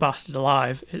evil bastard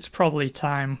alive, it's probably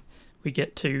time we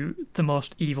get to the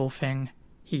most evil thing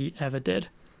he ever did.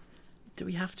 Do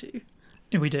we have to?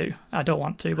 We do. I don't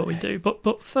want to, but we do.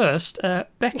 But first,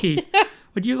 Becky,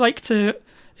 would you like to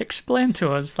explain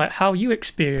to us like how you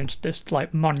experienced this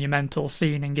like monumental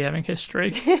scene in gaming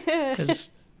history? Because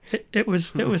it was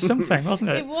something, wasn't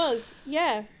it? It was,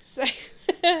 yeah.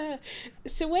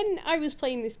 So when I was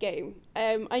playing this game,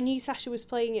 I knew Sasha was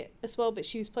playing it as well, but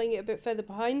she was playing it a bit further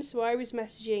behind, so I was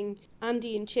messaging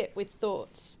Andy and Chip with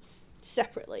thoughts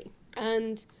separately.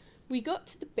 And we got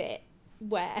to the bit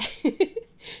where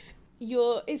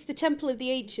it's the Temple of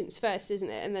the Ancients first, isn't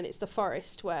it? And then it's the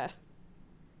forest where...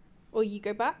 Or you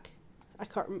go back? I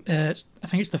can't remember. I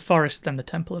think it's the forest, then the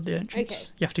Temple of the Ancients. Okay.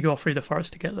 You have to go through the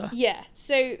forest to get there. Yeah,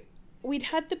 so we'd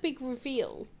had the big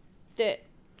reveal that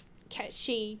Cait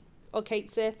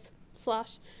Sith /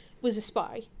 was a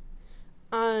spy,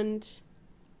 and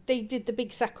they did the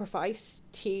big sacrifice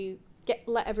to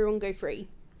let everyone go free.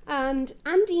 And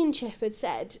Andy and Chip had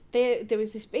said there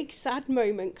was this big sad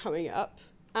moment coming up,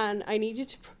 and I needed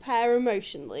to prepare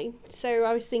emotionally. So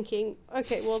I was thinking,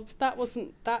 okay, well, that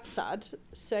wasn't that sad,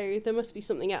 so there must be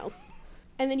something else.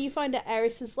 And then you find out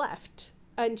Eris has left,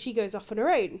 and she goes off on her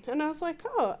own. And I was like,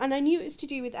 oh, and I knew it was to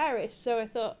do with Eris, so I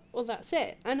thought, well, that's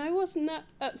it. And I wasn't that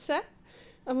upset.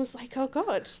 I was like, oh,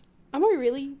 God, am I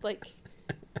really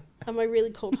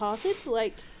cold-hearted?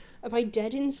 Like, am I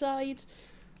dead inside?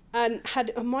 And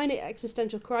had a minor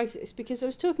existential crisis, because I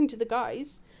was talking to the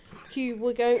guys who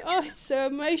were going, oh, it's so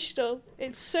emotional.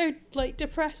 It's so, like,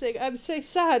 depressing. I'm so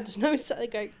sad. And I was sat there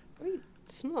going, I mean,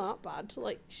 it's not that bad.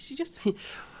 Like, she just...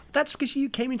 That's because you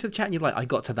came into the chat and you're like, I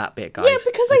got to that bit, guys. Yeah,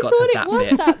 because I thought it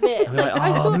was that bit. And we're like, I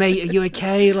oh, thought... mate, are you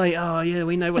okay? Like, oh, yeah,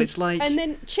 we know what it's like. And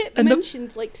then Chip And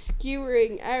mentioned, like,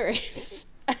 skewering Eris.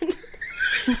 And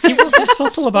He wasn't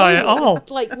subtle about it at all.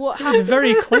 like, what It was happened.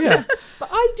 very clear. But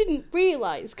I didn't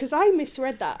realise, because I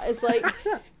misread that as, like,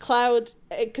 Cloud...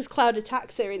 Because Cloud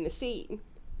attacks her in the scene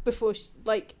before,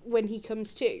 when he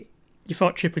comes to. You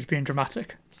thought Chip was being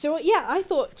dramatic. So, yeah, I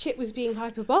thought Chip was being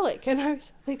hyperbolic, and I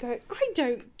was like going, I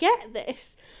don't get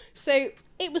this. So,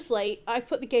 it was late. I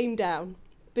put the game down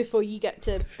before you get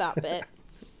to that bit.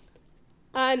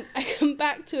 And I come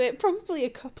back to it probably a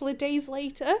couple of days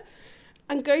later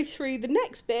and go through the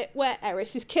next bit where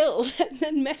Eris is killed, and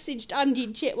then messaged Andy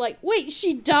and Chip like, wait,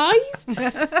 she dies?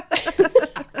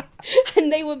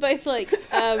 And they were both like,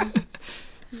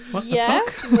 What yeah,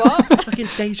 the fuck? what? Fucking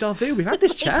deja vu. We've had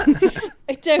this chat.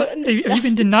 I don't Have you understand. been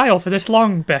in denial for this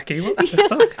long, Becky? What the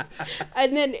fuck?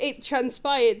 And then it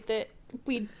transpired that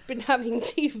we'd been having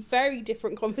two very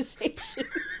different conversations.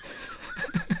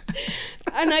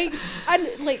 and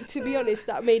to be honest,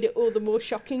 that made it all the more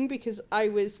shocking because I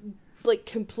was like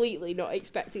completely not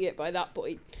expecting it by that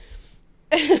point.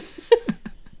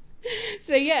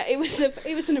 So yeah, it was an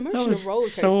That emotional was roller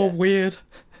coaster. so weird.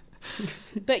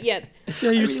 But yeah,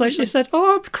 Yeah, you said,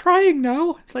 "Oh, I'm crying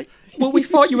now." It's like, well, we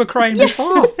thought you were crying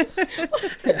before.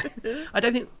 I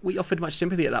don't think we offered much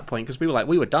sympathy at that point because we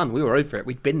were done. We were over it.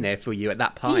 We'd been there for you at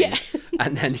that time. Yeah.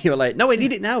 And then you were like, no, I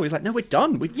need it now. We was like, no, we're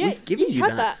done. We've given you you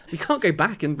had that. We can't go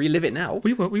back and relive it now.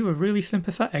 We were really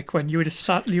sympathetic when you were just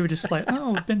sat. You were just like,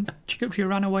 "Oh, you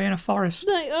ran away in a forest."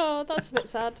 like, oh, that's a bit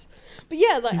sad. But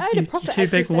yeah, like I had a You proper two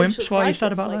big existential wimps, what are you crisis.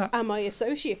 sad about like, that? am I a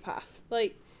sociopath?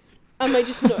 Like, am I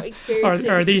just not experiencing?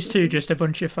 Or are these two just a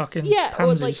bunch of fucking pansies?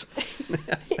 Or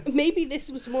like maybe this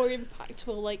was more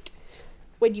impactful like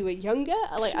when you were younger.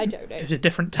 Like I don't know. It was a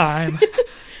different time.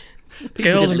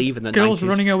 People didn't leave in the girls 90s.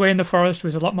 running away in the forest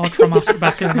was a lot more traumatic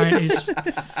back in the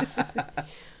 90s.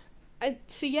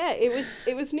 So yeah,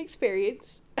 it was an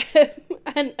experience,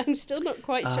 and I'm still not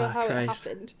quite sure how it Christ.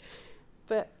 happened.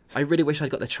 But I really wish I'd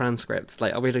got the transcript.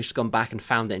 Like, I would have just gone back and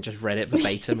found it and just read it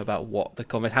verbatim about what the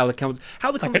how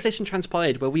the conversation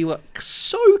transpired, where we were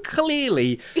so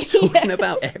clearly talking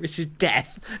about Aerys's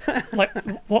death. Like,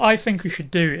 what I think we should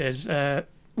do is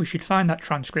we should find that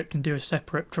transcript and do a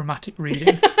separate dramatic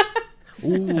reading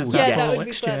Ooh, of Yeah, that that whole would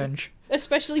be fun. exchange.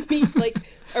 especially me like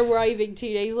arriving 2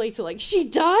 days later, like she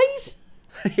dies.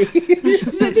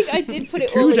 Because I think I did put it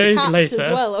 2 all in days caps later. as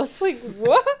well. I was like,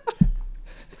 what?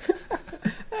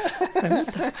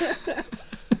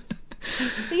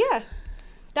 So yeah,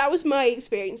 that was my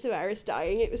experience of Aerys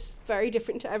dying. It was very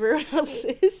different to everyone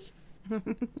else's.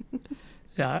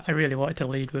 Yeah, I really wanted to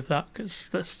lead with that because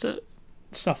that's to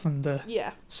soften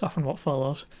Yeah. what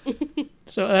follows.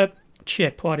 So,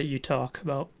 Chip, why don't you talk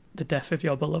about the death of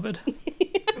your beloved?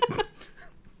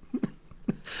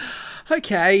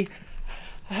 Okay.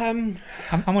 I'm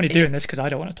only doing this because I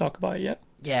don't want to talk about it yet.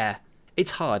 Yeah,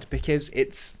 it's hard because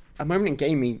it's a moment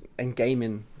in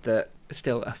gaming that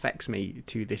still affects me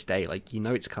to this day. Like, you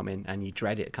know it's coming and you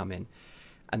dread it coming,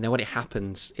 and then when it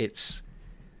happens, it's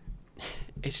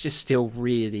just still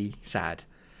really sad.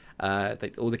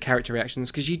 Like all the character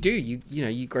reactions, because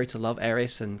you grow to love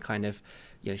Aerys, and kind of,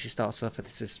 she starts off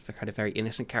with this kind of very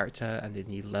innocent character, and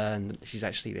then you learn that she's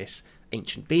actually this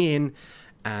ancient being,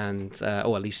 and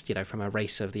or at least from a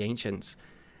race of the ancients,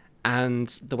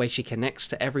 and the way she connects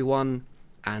to everyone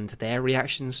and their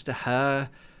reactions to her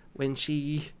when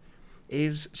she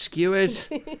is skewered.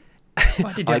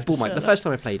 Why did you have to say the that? first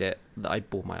time I played it, I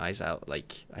bawled my eyes out.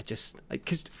 Like, because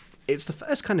it's the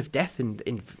first kind of death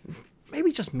in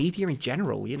maybe just media in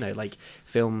general, like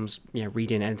films,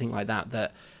 reading, anything like that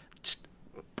just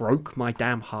broke my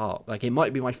damn heart. Like, it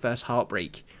might be my first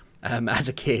heartbreak as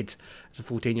a kid, as a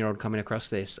 14-year-old coming across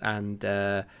this, and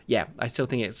I still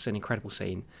think it's an incredible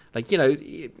scene. Like,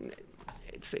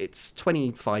 it's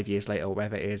 25 years later or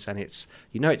whatever it is, and it's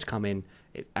coming,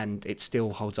 and it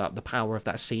still holds up. The power of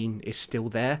that scene is still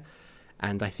there,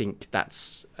 and I think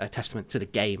that's a testament to the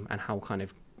game and how kind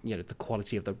of the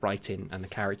quality of the writing and the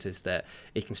characters, that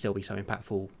it can still be so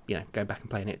impactful. Going back and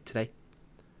playing it today.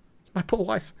 My poor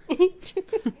wife.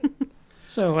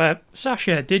 So,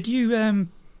 Sasha, did you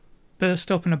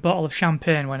burst open a bottle of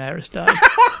champagne when Aerys died?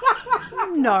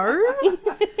 No.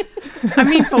 I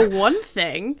mean, for one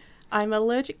thing, I'm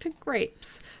allergic to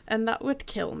grapes, and that would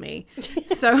kill me.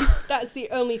 So That's the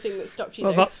only thing that stopped you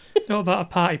What though. about a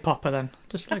party popper then?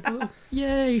 Just like, oh,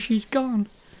 yay, she's gone.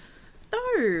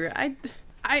 no, I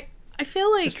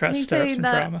feel like Just try to me stir up saying some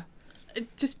that drama.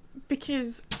 just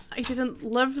because I didn't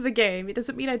love the game, it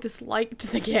doesn't mean I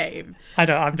disliked the game.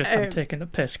 I'm taking the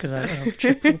piss because I know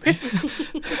Chip will be.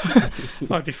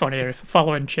 It'd be funnier if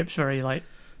following Chip's very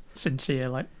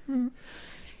sincere,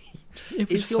 it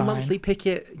was Is your fine. monthly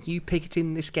picket you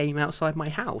picketing this game outside my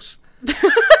house?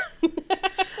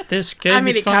 This game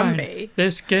is it fine. can be.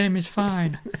 This game is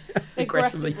fine.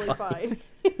 Aggressively Aggressively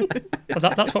fine.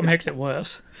 But that's what makes it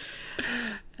worse.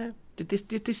 Did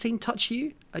this scene touch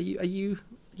you? Are you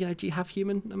do you have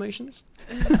human emotions?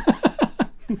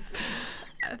 I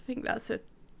think that's a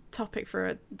topic for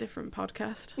a different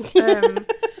podcast.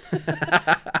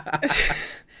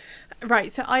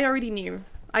 Right, so I already knew.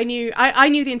 I knew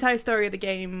the entire story of the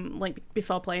game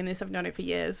before playing this. I've known it for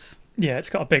years. Yeah, it's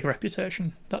got a big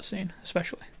reputation, that scene,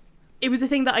 especially. It was a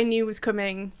thing that I knew was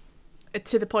coming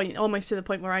almost to the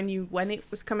point where I knew when it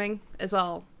was coming as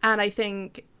well. And I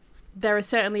think there are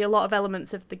certainly a lot of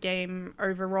elements of the game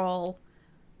overall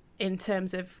in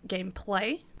terms of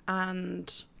gameplay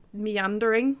and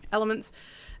meandering elements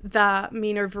that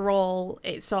mean overall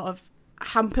it sort of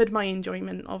hampered my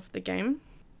enjoyment of the game.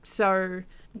 So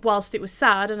whilst it was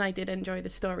sad and I did enjoy the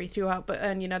story throughout, but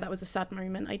that was a sad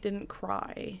moment, I didn't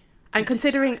cry. And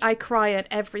considering I cry at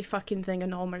every fucking thing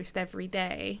and almost every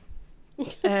day,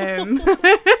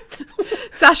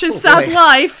 Sasha's sad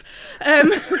life.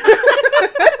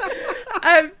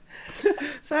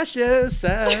 Sasha's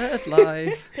sad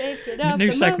life. Pick it up. New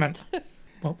and segment.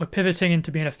 Well, we're pivoting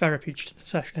into being a therapy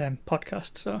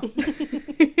podcast, so...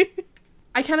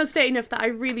 I cannot state enough that I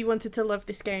really wanted to love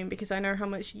this game because I know how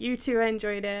much you two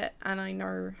enjoyed it, and I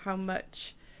know how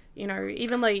much,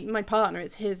 even my partner,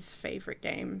 it's his favourite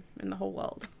game in the whole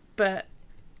world. But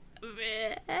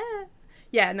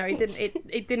yeah, no,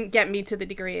 it didn't get me to the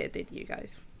degree it did you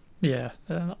guys. Yeah,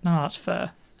 no, that's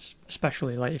fair.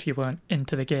 Especially if you weren't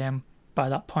into the game by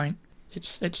that point.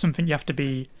 It's something you have to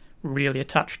be really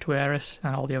attached to Aerys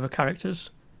and all the other characters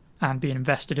and be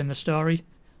invested in the story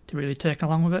to really take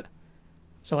along with it.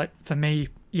 So for me,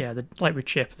 yeah, with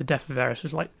Chip, the death of Aerys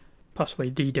was possibly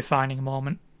the defining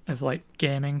moment of like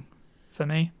gaming for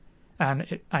me,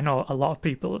 and I know a lot of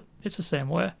people it's the same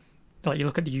way. Like you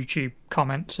look at the YouTube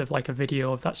comments of like a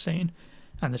video of that scene,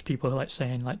 and there's people who like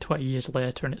saying like 20 years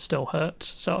later and it still hurts,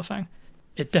 sort of thing.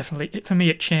 It definitely, for me,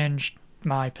 it changed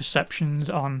my perceptions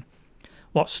on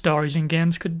what stories in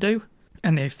games could do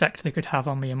and the effect they could have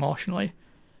on me emotionally.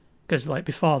 Because like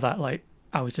before that, like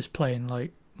I was just playing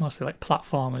like mostly like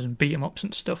platformers and beat 'em ups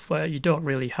and stuff where you don't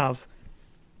really have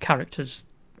characters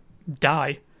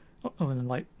die other than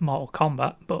like Mortal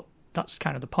Kombat, but that's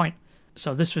kind of the point.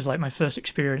 So this was like my first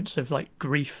experience of like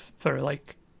grief for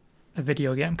like a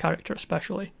video game character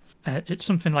especially. It's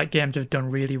something like games have done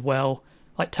really well,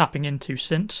 like tapping into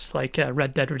since, like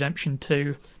Red Dead Redemption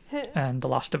 2 and The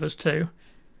Last of Us 2.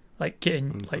 Like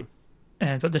getting like,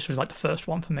 but this was like the first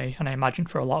one for me, and I imagine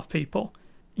for a lot of people.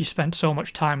 You spend so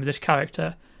much time with this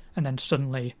character, and then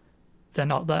suddenly they're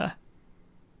not there,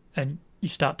 and you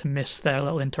start to miss their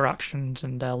little interactions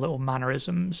and their little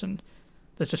mannerisms, and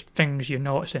there's just things you're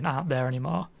noticing aren't there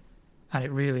anymore, and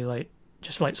it really like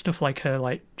just like stuff like her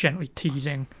like gently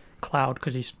teasing Cloud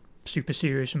because he's super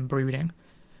serious and brooding,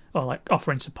 or like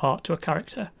offering support to a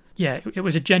character. Yeah, it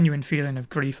was a genuine feeling of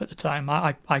grief at the time.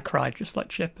 I cried just like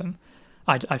Chip, and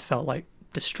I felt like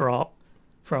distraught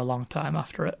for a long time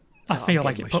after it. I feel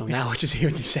like it put me now just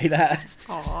hearing you say that.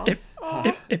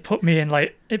 It put me in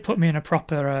like a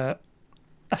proper.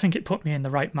 I think it put me in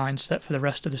the right mindset for the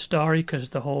rest of the story, because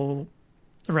the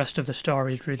rest of the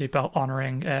story is really about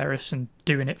honouring Aeris and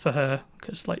doing it for her,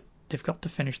 because like they've got to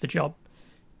finish the job,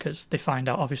 because they find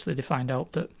out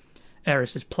that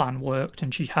Aeris's plan worked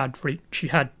and she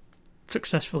had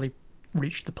successfully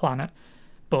reached the planet,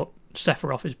 but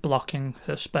Sephiroth is blocking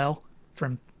her spell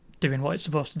from doing what it's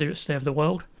supposed to do to save the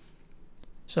world.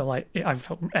 So like I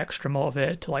felt extra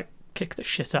motivated to like kick the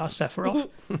shit out of Sephiroth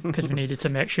because we needed to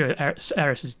make sure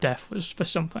Aeris's death was for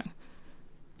something.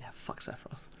 Yeah, fuck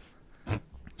Sephiroth.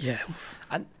 Yeah.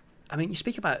 And I mean, you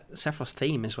speak about Sephiroth's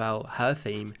theme as well. Her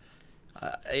theme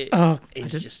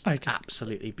is just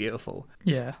absolutely beautiful.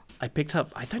 Yeah. I picked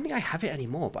up, I don't think I have it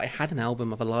anymore, but I had an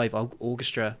album of a live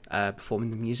orchestra performing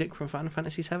the music from Final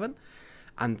Fantasy VII,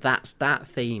 and that's that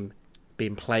theme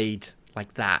being played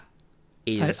like that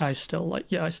is... I still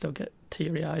get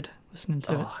teary-eyed listening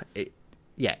to it.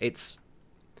 It's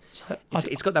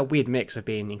got that weird mix of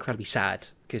being incredibly sad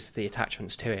because of the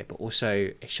attachments to it, but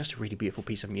also it's just a really beautiful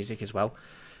piece of music as well.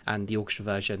 And the orchestra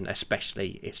version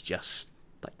especially is just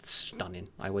like stunning.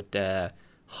 I would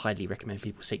highly recommend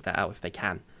people seek that out if they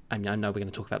can. I mean, I know we're going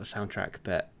to talk about the soundtrack,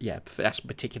 but yeah, that's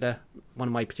one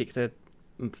of my particular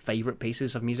favourite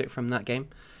pieces of music from that game.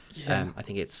 Yeah. I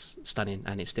think it's stunning,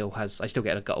 and I still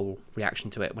get a guttural reaction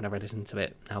to it whenever I listen to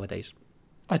it nowadays.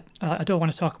 I don't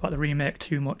want to talk about the remake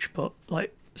too much, but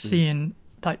like seeing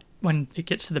that when it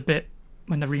gets to the bit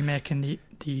when they're remaking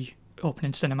the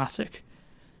opening cinematic,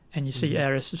 and you see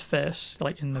Aeris's face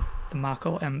like in the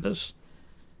Mako embers,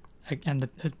 and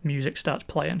the music starts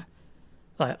playing,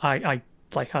 like I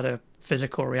like had a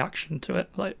physical reaction to it.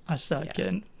 Like I started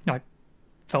getting, I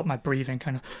felt my breathing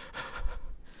kind of.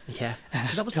 Yeah,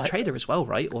 because that was the trailer as well,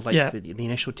 right? Or like the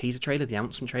initial teaser trailer, the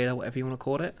announcement trailer, whatever you want to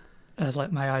call it. I was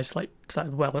like, my eyes like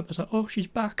started welling. I was like, oh, she's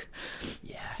back.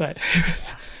 Yeah. Like,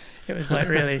 it was like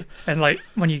really, and like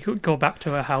when you go back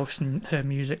to her house and her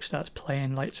music starts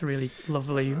playing, like it's a really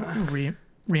lovely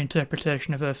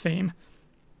reinterpretation of her theme.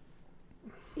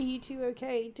 Are you two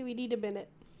okay? Do we need a minute?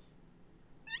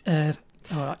 All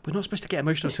right. We're not supposed to get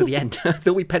emotional until the end. I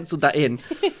thought we penciled that in.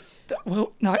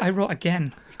 Well, no, I wrote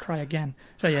again. We cry again.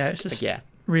 So yeah, it's just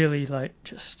really like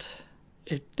just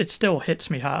it still hits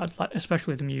me hard, like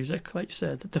especially the music, like you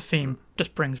said, that the theme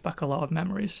just brings back a lot of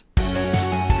memories.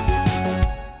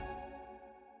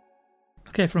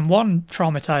 Okay, from one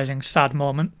traumatizing, sad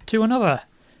moment to another.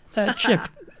 Chip,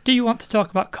 do you want to talk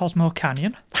about Cosmo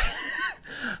Canyon?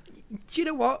 Do you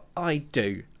know what? I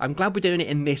do. I'm glad we're doing it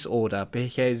in this order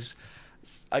because,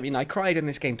 I mean, I cried in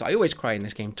this game. I always cry in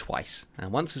this game twice.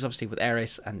 And once is obviously with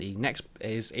Aeris, and the next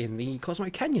is in the Cosmo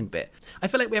Canyon bit. I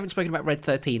feel like we haven't spoken about Red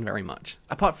 13 very much.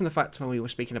 Apart from the fact when we were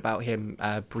speaking about him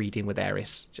breeding with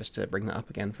Aeris, just to bring that up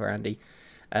again for Andy.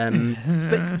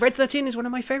 But Red 13 is one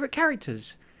of my favourite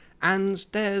characters. And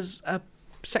there's a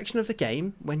section of the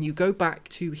game when you go back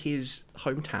to his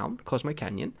hometown, Cosmo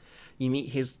Canyon, you meet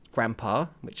his grandpa,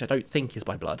 which I don't think is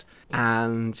by blood,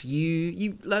 and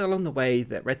you learn along the way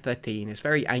that Red 13 is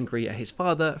very angry at his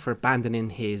father for abandoning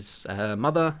his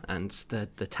mother and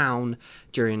the town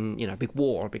during a big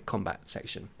war or a big combat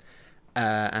section.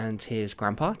 And his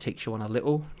grandpa takes you on a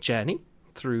little journey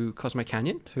through Cosmo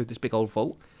Canyon, through this big old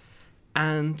vault,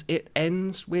 And it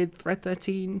ends with Red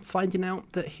 13 finding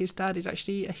out that his dad is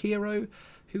actually a hero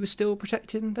who is still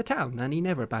protecting the town, and he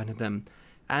never abandoned them.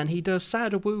 And he does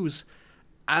Sada Woos,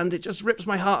 and it just rips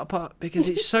my heart apart because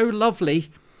it's so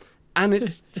lovely, and It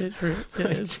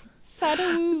is.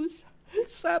 Saddles.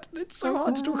 it's sad and it's so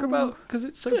hard to talk about because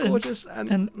it's so gorgeous.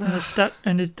 And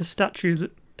the statue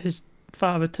that his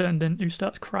father turned into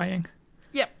starts crying.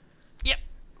 Yep,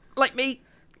 like me.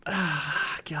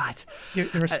 Ah, God.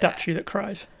 You're a statue that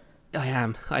cries. I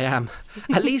am.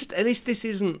 At least this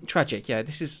isn't tragic. Yeah,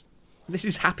 this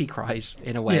is happy cries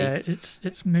in a way. Yeah,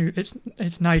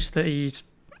 it's nice that he's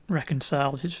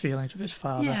reconciled his feelings with his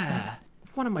father. Yeah.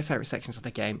 One of my favourite sections of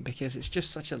the game because it's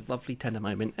just such a lovely, tender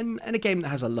moment. And a game that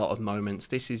has a lot of moments.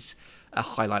 This is a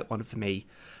highlight one for me.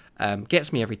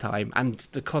 Gets me every time. And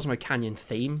the Cosmo Canyon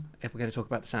theme, if we're going to talk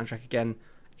about the soundtrack again,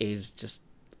 is just,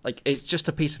 like, it's just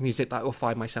a piece of music that I will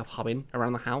find myself humming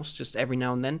around the house just every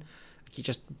now and then. It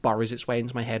just burrows its way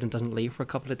into my head and doesn't leave for a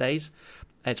couple of days.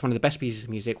 It's one of the best pieces of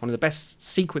music, one of the best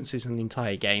sequences in the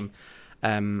entire game.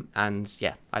 And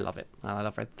yeah, I love it. I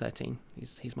love Red 13.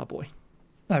 He's my boy.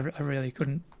 I really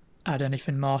couldn't add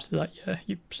anything more to that. Yeah,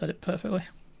 you said it perfectly.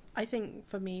 I think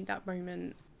for me that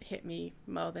moment hit me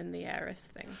more than the Aeris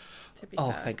thing, to be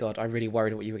Oh, fair. thank God. I really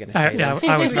worried what you were going to say. Yeah,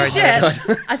 I was very Shit.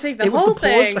 nervous. I think the It was whole the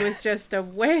pause. thing was just a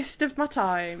waste of my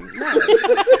time. No.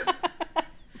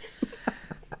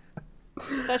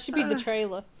 That should be the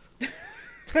trailer.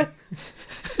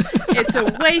 It's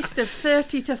a waste of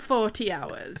 30 to 40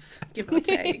 hours, give or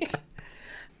take.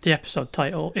 The episode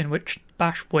title in which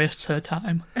Bash wastes her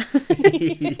time.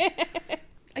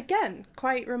 Again,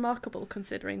 quite remarkable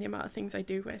considering the amount of things I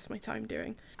do waste my time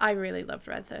doing. I really loved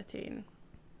Red 13.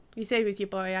 You say he was your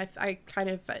boy. I kind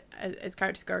of, as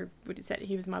character score would have said,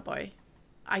 he was my boy.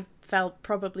 I felt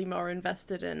probably more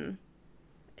invested in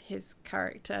his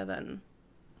character than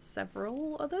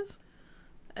several others.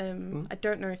 I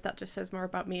don't know if that just says more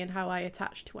about me and how I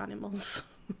attach to animals.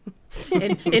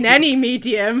 in any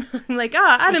medium. I'm like,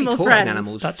 animal talking friends.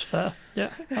 animals. That's fair.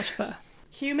 Yeah, that's fair.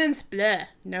 Humans, bleh,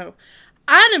 no.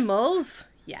 Animals,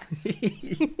 yes.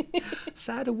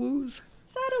 Sada Woos.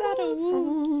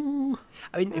 Saddles.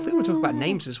 I mean, if we want to talk about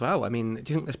names as well, I mean, do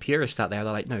you think there's purists out there that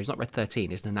are like, no, he's not Red 13,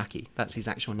 he's Nanaki. That's his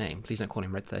actual name. Please don't call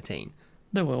him Red 13.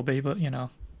 There will be, but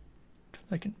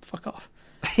they can fuck off.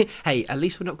 Hey, at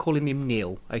least we're not calling him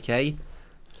Neil, okay?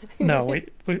 No,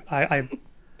 I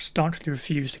staunchly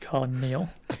refuse to call him Neil.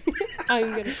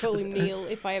 I'm going to call him Neil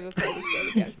if I ever play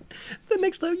this game again. The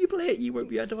next time you play it, you won't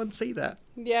be able to unsee that.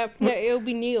 Yeah, no, it'll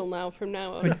be Neil now from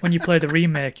now on. When you play the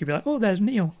remake, you'll be like, oh, there's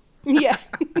Neil. Yeah.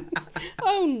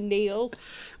 Oh, Neil.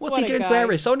 What's What he a doing to guy.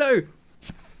 Eris? Oh no!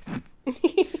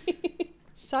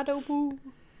 Saddle.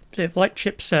 Like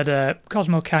Chip said,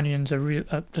 Cosmo Canyon's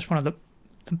just one of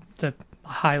the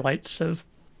highlights of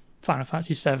Final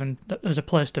Fantasy VII. There's a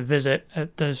place to visit.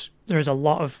 There is a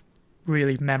lot of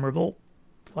really memorable,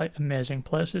 like amazing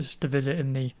places to visit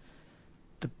in the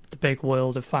big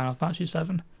world of Final Fantasy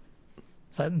VII.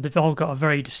 It's like they've all got a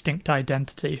very distinct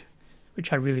identity,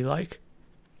 which I really like.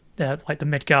 They're like the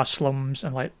Midgar slums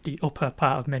and like the upper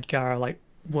part of Midgar are like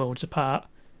worlds apart,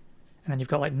 and then you've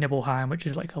got like Nibelheim, which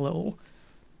is like a little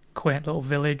quaint little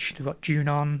village. They've got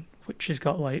Junon, which has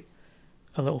got like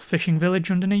a little fishing village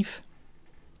underneath,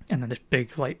 and then this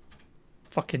big like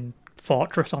fucking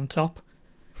fortress on top.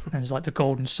 And there's like the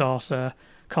Golden Saucer,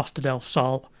 Costa del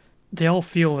Sol. They all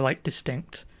feel like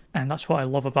distinct, and that's what I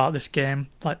love about this game.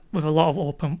 Like with a lot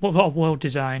of world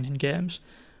design in games,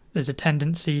 there's a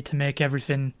tendency to make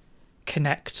everything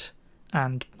connect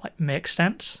and like make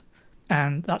sense,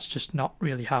 and that's just not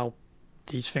really how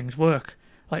these things work.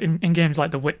 Like in games like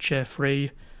The Witcher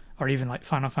 3 or even like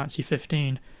Final Fantasy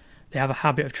 15, they have a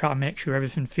habit of trying to make sure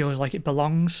everything feels like it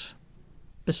belongs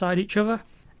beside each other,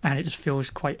 and it just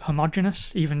feels quite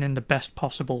homogenous. Even in the best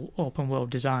possible open world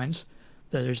designs,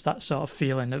 there's that sort of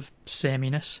feeling of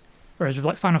sameness. Whereas with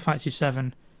like Final Fantasy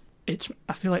 7,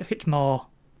 I feel like it's more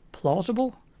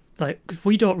plausible. Like, 'cause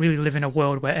we don't really live in a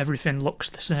world where everything looks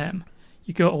the same.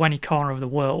 You go to any corner of the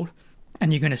world,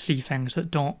 and you're going to see things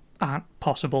that aren't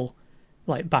possible,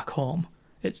 like back home.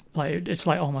 It's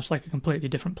like almost like a completely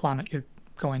different planet you're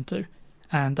going to,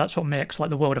 and that's what makes like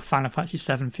the world of Final Fantasy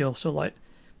 7 feel so like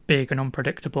big and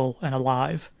unpredictable and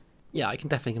alive. Yeah, I can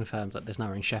definitely confirm that there's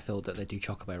nowhere in Sheffield that they do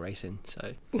chocobo racing,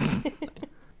 so...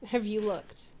 Have you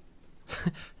looked?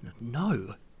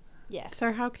 No. Yes.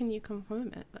 So how can you confirm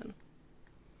it then?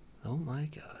 Oh my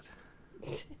God.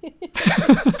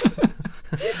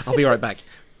 I'll be right back.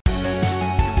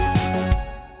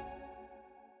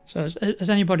 So has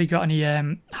anybody got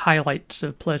any highlights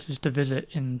of places to visit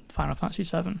in Final Fantasy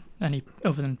VII? Any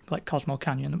other than like Cosmo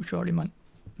Canyon that was already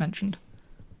mentioned?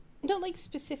 Not like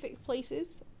specific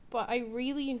places, but I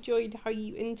really enjoyed how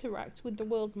you interact with the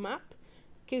world map.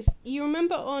 Because you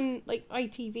remember on like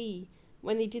ITV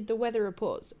when they did the weather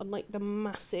reports on like the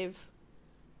massive,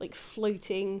 like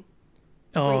floating.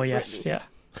 Oh Great yes, Britain,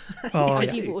 yeah. Oh and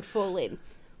yeah. people would fall in.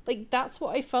 Like that's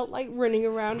what I felt like running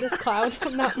around as Cloud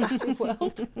on that massive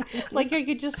world. Like I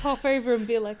could just hop over and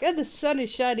be like, "Oh, the sun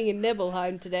is shining in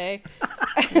Nibelheim today."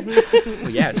 Well,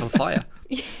 yeah, it's on fire.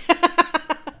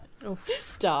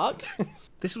 Dark.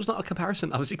 This was not a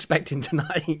comparison I was expecting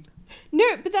tonight.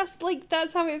 No, but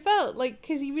that's how it felt. Like,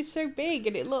 because he was so big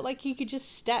and it looked like he could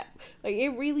just step. Like, it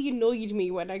really annoyed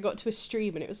me when I got to a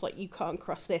stream and it was like, you can't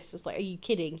cross this. It's like, are you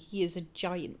kidding? He is a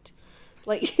giant.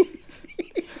 Like,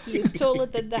 he is taller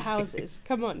than the houses.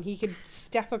 Come on, he can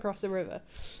step across the river.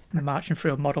 Marching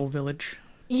through a model village.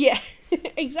 Yeah,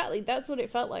 exactly. That's what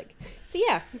it felt like. So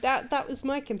yeah, that was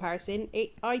my comparison.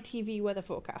 ITV weather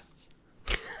forecasts.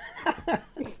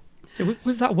 So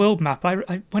with that world map,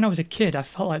 I when I was a kid, I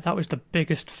felt like that was the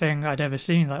biggest thing I'd ever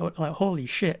seen. Like holy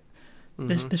shit,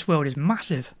 this world is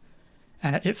massive,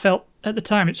 and it felt at the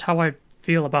time. It's how I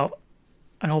feel about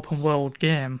an open world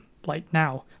game. Like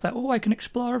now, like I can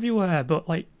explore everywhere, but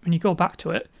like when you go back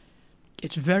to it,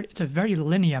 it's a very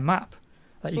linear map.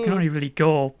 Like you can only really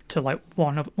go to like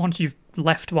once you've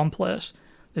left one place.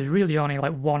 There's really only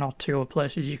like one or two other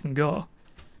places you can go.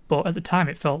 But at the time,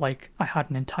 it felt like I had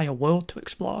an entire world to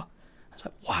explore. I was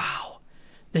like, wow,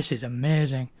 this is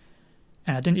amazing.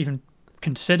 And I didn't even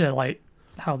consider like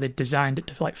how they designed it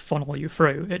to like funnel you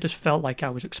through. It just felt like I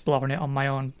was exploring it on my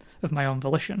own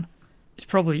volition. It's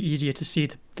probably easier to see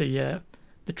the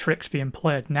tricks being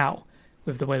played now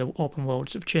with the way the open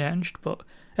worlds have changed. But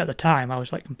at the time, I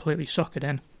was like completely suckered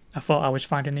in. I thought I was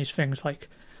finding these things like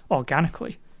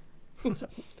organically.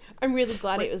 I'm really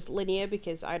glad it was linear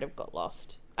because I'd have got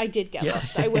lost. I did get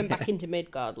lost. I went back into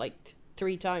Midgard like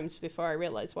 3 times before I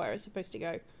realised where I was supposed to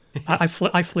go. I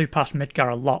flew past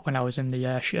Midgar a lot when I was in the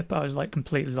airship. I was like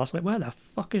completely lost. Like, where the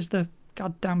fuck is the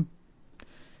goddamn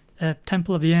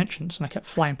Temple of the Ancients? And I kept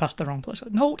flying past the wrong place.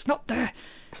 Like, no, it's not there.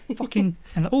 Fucking.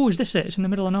 And oh, is this it? It's in the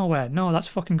middle of nowhere. No, that's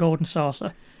fucking Golden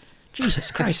Saucer.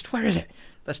 Jesus Christ, where is it?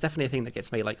 That's definitely a thing that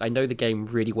gets me. Like, I know the game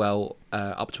really well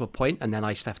up to a point, and then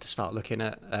I just have to start looking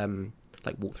at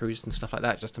like walkthroughs and stuff like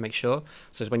that just to make sure.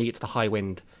 So it's when you get to the high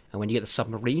wind and when you get the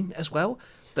submarine as well.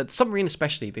 But the submarine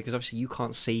especially, because obviously you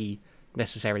can't see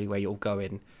necessarily where you're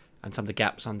going, and some of the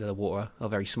gaps under the water are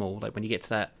very small. Like when you get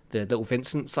to the little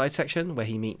Vincent side section where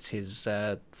he meets his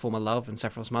former love and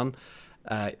Sephiroth's mum,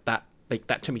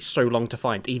 that took me so long to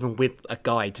find, even with a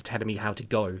guide to telling me how to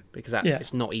go, because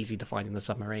it's not easy to find in the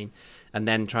submarine. And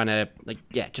then trying to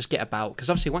just get about, because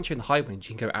obviously once you're in the high winds,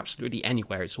 you can go absolutely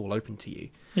anywhere. It's all open to you.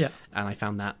 Yeah. And I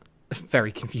found that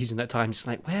very confusing at times. It's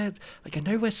like, where? Like I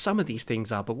know where some of these things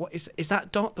are, but what is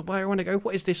that dot the where I want to go?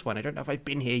 What is this one? I don't know if I've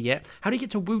been here yet. How do you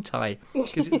get to Wutai?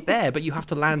 Because it's there, but you have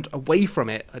to land away from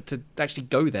it to actually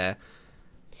go there.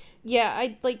 Yeah,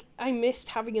 I missed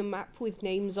having a map with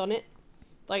names on it.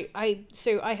 I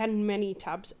had many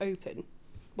tabs open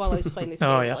while I was playing this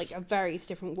game, yes. like various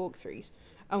different walkthroughs,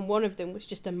 and one of them was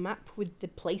just a map with the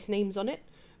place names on it,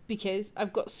 because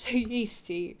I've got so used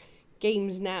to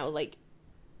games now, like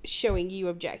showing you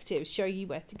objectives, showing you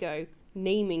where to go,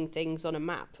 naming things on a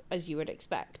map as you would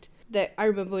expect, that I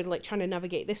remember like trying to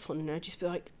navigate this one, and I'd just be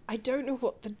like, I don't know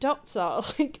what the dots are.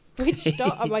 Like, which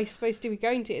dot am I supposed to be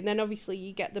going to? And then obviously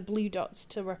you get the blue dots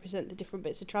to represent the different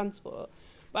bits of transport.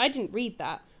 But I didn't read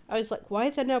that. I was like, why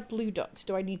are there now blue dots?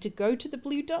 Do I need to go to the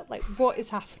blue dot? Like, what is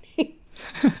happening?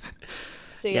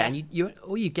 So yeah, and you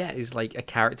all you get is like a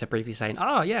character briefly saying,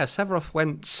 "Oh yeah, Sephiroth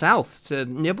went south to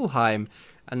Nibelheim,"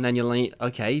 and then you're like,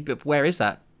 "Okay, but where is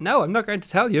that?" No, I'm not going to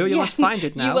tell you. You must find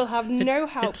it now. You will have no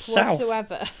help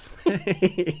whatsoever.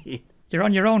 You're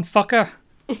on your own, fucker.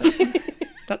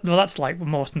 That's like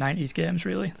most 90s games,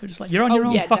 really. They're just like, you're on your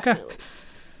own, fucker. Definitely.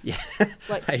 Yeah.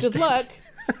 Like, good luck.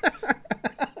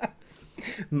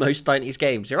 Most 90s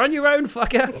games. You're on your own,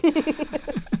 fucker.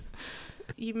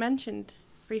 You mentioned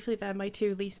briefly there my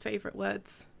 2 least favourite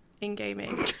words in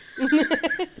gaming.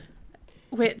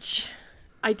 Which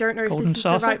I don't know if this is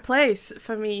the right place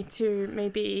for me to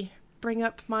maybe bring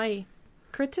up my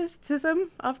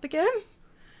criticism of the game.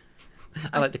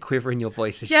 I like the quiver in your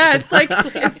voice. It's like,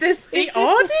 is this the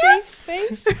audience?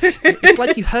 Space? It's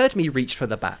like you heard me reach for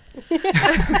the bat.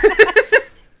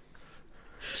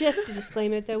 Just a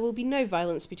disclaimer, there will be no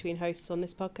violence between hosts on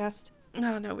this podcast.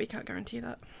 No, we can't guarantee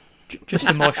that. Just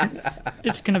emotion.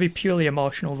 It's going to be purely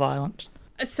emotional violence.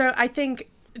 So I think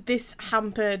this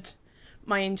hampered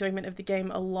my enjoyment of the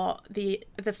game a lot. The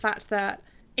fact that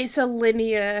it's a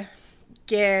linear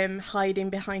game hiding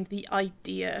behind the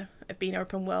idea of being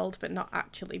open world but not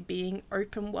actually being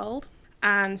open world.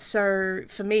 And so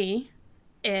for me,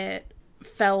 it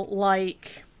felt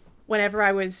like whenever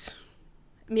I was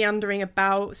meandering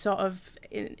about, sort of,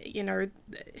 you know,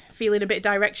 feeling a bit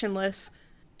directionless,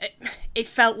 it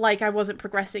felt like I wasn't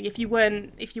progressing. If you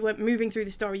weren't moving through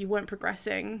the story, you weren't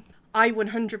progressing. I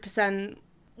 100%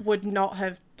 would not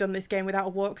have done this game without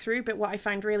a walkthrough, but what I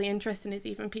find really interesting is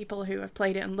even people who have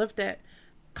played it and loved it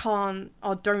can't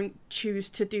or don't choose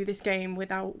to do this game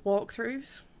without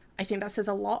walkthroughs. I think that says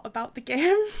a lot about the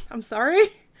game. I'm sorry.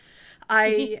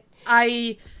 I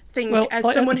think, well,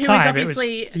 as someone who is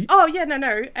obviously... Oh, yeah,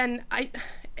 no. And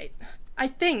I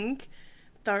think,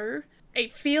 though,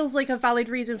 it feels like a valid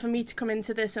reason for me to come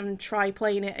into this and try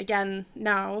playing it again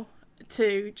now,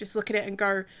 to just look at it and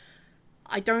go,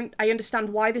 I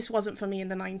understand why this wasn't for me in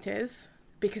the 90s,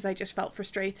 because I just felt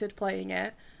frustrated playing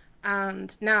it.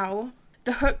 And now,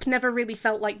 the hook never really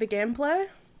felt like the gameplay.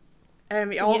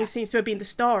 It always seems to have been the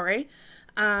story.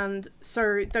 And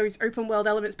so those open world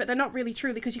elements, but they're not really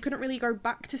truly, because you couldn't really go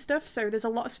back to stuff. So there's a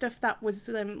lot of stuff that was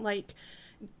like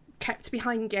kept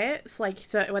behind gates, like,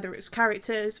 so whether it was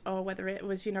characters or whether it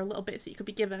was, you know, little bits that you could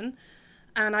be given.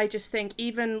 And I just think,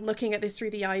 even looking at this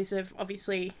through the eyes of,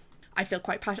 obviously, I feel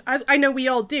quite passionate. I know we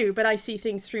all do, but I see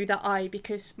things through that eye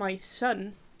because my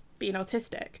son, being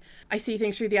autistic, I see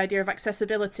things through the idea of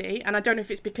accessibility. And I don't know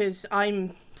if it's because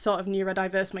I'm sort of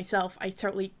neurodiverse myself. I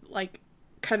totally, like,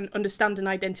 can understand and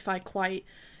identify quite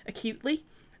acutely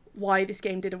why this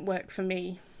game didn't work for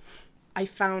me. I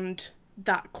found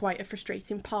that quite a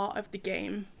frustrating part of the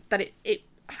game, that it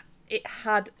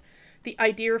had the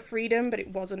idea of freedom, but it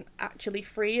wasn't actually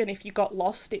free. And if you got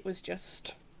lost, it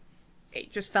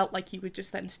just felt like you were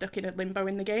just then stuck in a limbo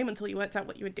in the game until you worked out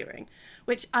what you were doing,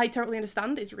 which I totally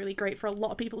understand is really great for a lot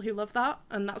of people who love that,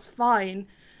 and that's fine.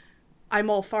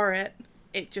 I'm all for it.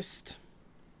 It just,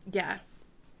 yeah.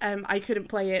 I couldn't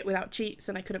play it without cheats,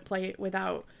 and I couldn't play it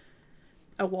without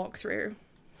a walkthrough.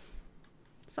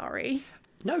 Sorry.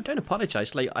 No, don't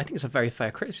apologise. Like, I think it's a very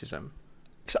fair criticism.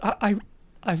 I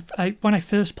when I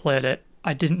first played it,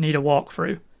 I didn't need a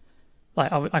walkthrough.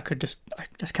 Like, I just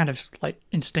kind of like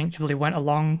instinctively went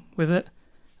along with it.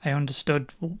 I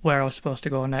understood where I was supposed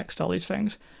to go next, all these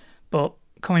things. But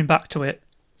coming back to it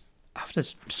after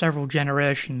several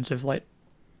generations of like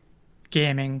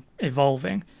gaming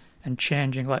evolving and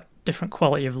changing, like different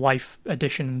quality of life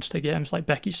additions to games, like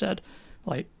Becky said,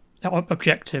 like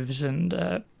objectives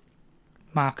and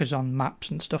markers on maps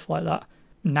and stuff like that.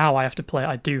 Now I have to play.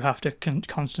 I do have to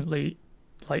constantly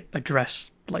like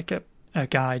address like a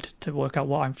guide to work out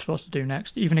what I'm supposed to do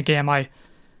next. Even a game I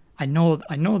know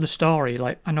the story,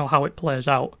 like I know how it plays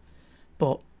out,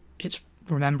 but it's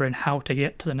remembering how to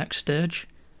get to the next stage.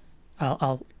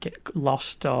 I'll get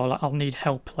lost, or I'll need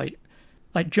help, like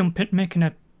making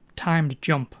a timed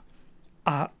jump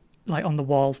like on the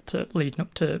wall to leading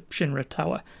up to Shinra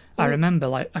Tower. I remember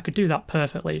like I could do that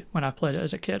perfectly when I played it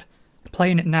as a kid.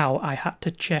 Playing it now, I had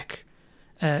to check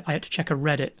a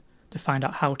Reddit to find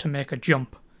out how to make a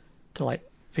jump, to like,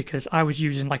 because I was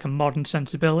using like a modern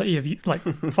sensibility of like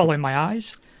following my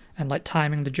eyes and like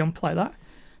timing the jump like that.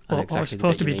 But what I was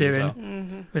supposed to be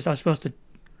doing was I was supposed to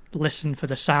listen for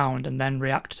the sound and then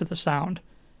react to the sound.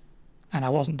 And I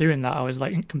wasn't doing that. I was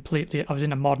like I was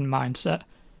in a modern mindset,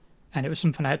 and it was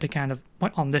something I had to kind of,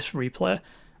 on this replay, I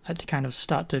had to kind of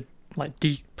start to like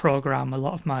deprogram a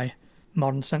lot of my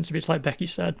modern sensibilities, like Becky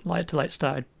said, like to like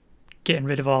start getting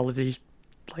rid of all of these,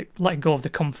 like letting go of the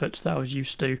comforts that I was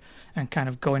used to, and kind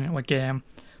of going into a game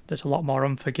that's a lot more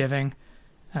unforgiving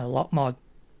and a lot more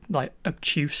like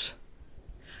obtuse.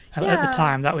 Yeah. At the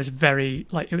time, that was very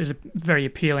like, it was a very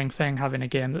appealing thing, having a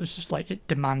game that was just like, it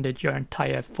demanded your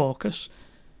entire focus,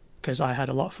 because I had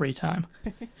a lot of free time.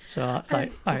 So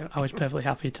like I was perfectly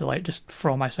happy to like just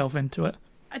throw myself into it.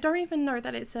 I don't even know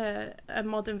that it's a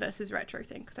modern versus retro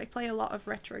thing, because I play a lot of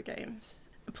retro games.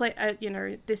 I play,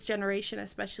 this generation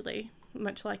especially,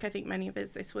 much like I think many of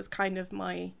us, this was kind of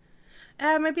my,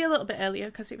 maybe a little bit earlier,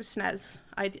 because it was SNES,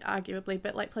 arguably,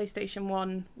 but like PlayStation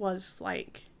 1 was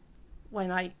like when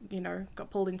I, got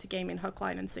pulled into gaming hook,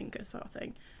 line and sinker sort of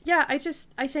thing. Yeah,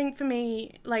 I think for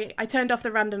me, like, I turned off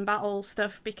the random battle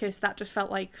stuff because that just felt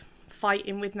like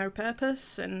fighting with no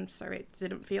purpose, and so it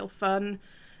didn't feel fun.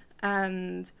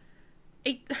 And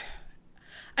I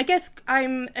guess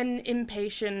I'm an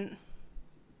impatient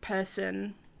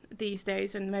person these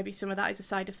days, and maybe some of that is a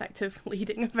side effect of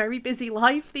leading a very busy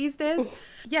life these days.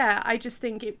 Yeah, I just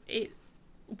think it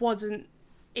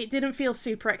didn't feel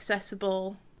super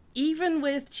accessible even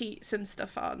with cheats and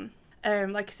stuff on,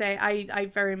 like I say, I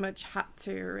very much had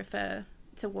to refer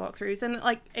to walkthroughs, and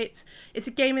like it's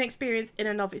a gaming experience in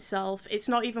and of itself. It's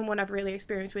not even one I've really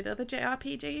experienced with other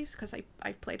JRPGs, because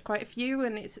I've played quite a few,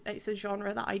 and it's a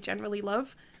genre that I generally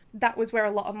love. That was where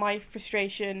a lot of my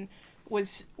frustration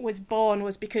was born,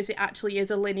 was because it actually is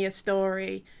a linear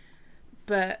story,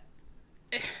 but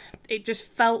it just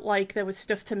felt like there was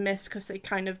stuff to miss because they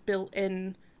kind of built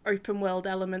in open world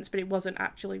elements, but it wasn't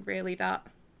actually really that.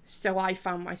 So I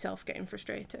found myself getting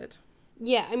frustrated.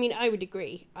 Yeah, I mean, I would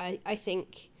agree. I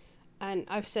think, and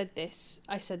I said this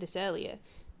earlier,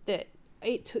 that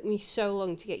it took me so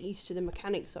long to get used to the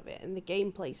mechanics of it and the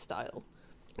gameplay style,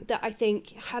 that I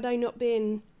think had I not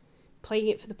been playing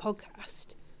it for the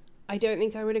podcast, I don't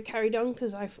think I would have carried on,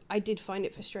 because I did find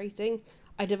it frustrating.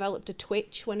 I developed a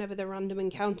twitch whenever the random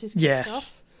encounters kicked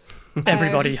off.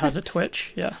 Everybody has a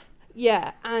twitch, yeah.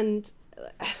 Yeah, and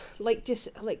just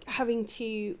having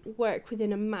to work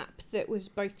within a map that was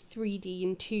both 3D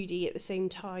and 2D at the same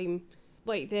time.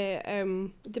 Like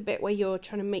the bit where you're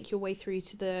trying to make your way through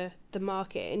to the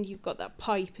market, and you've got that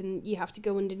pipe, and you have to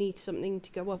go underneath something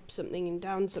to go up something and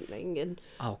down something, and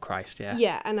oh Christ, yeah.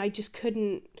 Yeah, and I just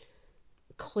couldn't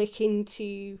click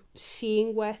into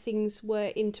seeing where things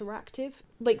were interactive.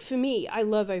 Like, for me, I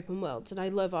love open worlds and I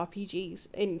love RPGs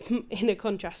in a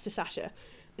contrast to Sasha.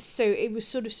 So it was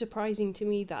sort of surprising to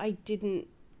me that I didn't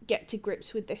get to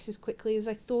grips with this as quickly as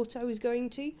I thought I was going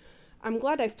to. I'm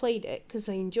glad I've played it because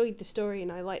I enjoyed the story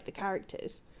and I liked the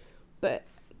characters, but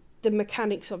the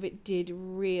mechanics of it did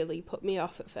really put me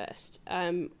off at first.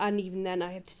 And even then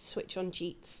I had to switch on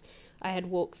cheats. I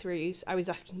had walkthroughs. I was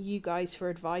asking you guys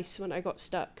for advice when I got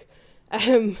stuck.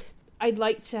 I'd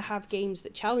like to have games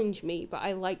that challenge me, but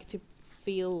I like to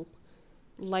feel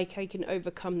like I can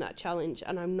overcome that challenge,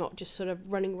 and I'm not just sort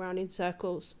of running around in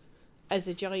circles as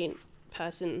a giant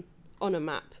person on a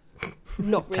map,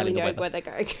 not really knowing where they're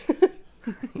going.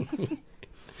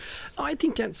 I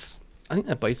think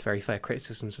they're both very fair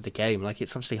criticisms of the game. Like,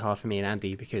 it's obviously hard for me and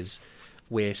Andy because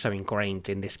we're so ingrained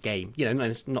in this game. You know, and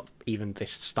it's not even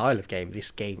this style of game,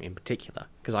 this game in particular.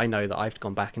 Because I know that I've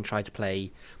gone back and tried to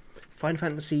play Final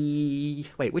Fantasy...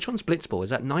 Wait, which one's Blitzball? Is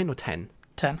that 9 or 10?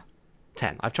 10.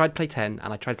 10. I've tried to play 10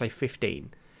 and I tried to play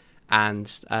 15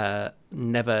 and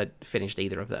never finished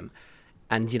either of them.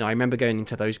 And, you know, I remember going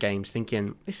into those games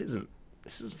thinking, this isn't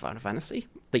Final Fantasy.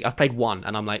 Like, I've played 1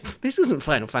 and I'm like, this isn't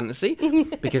Final Fantasy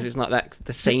because it's not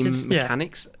the same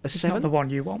mechanics as 7. It's not the one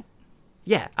you want.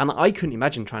 Yeah, and I couldn't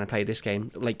imagine trying to play this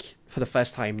game like for the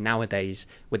first time nowadays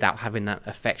without having that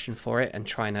affection for it and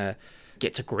trying to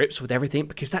get to grips with everything,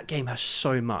 because that game has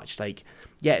so much. Like,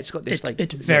 yeah, it's got this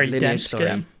it's very linear dense story.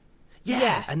 Game.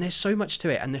 Yeah, and there's so much to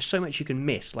it, and there's so much you can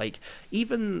miss. Like,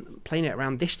 even playing it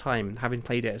around this time, having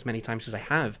played it as many times as I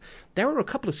have, there were a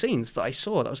couple of scenes that I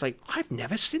saw that I was like, I've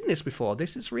never seen this before.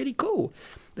 This is really cool.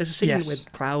 There's a scene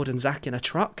with Cloud and Zack in a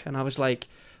truck, and I was like,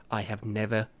 I have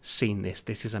never seen this.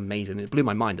 This is amazing. It blew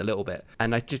my mind a little bit.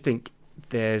 And I just think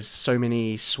there's so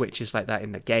many switches like that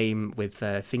in the game with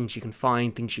things you can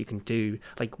find, things you can do.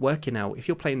 Like, working out, if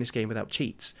you're playing this game without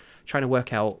cheats, trying to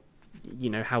work out, you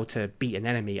know, how to beat an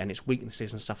enemy and its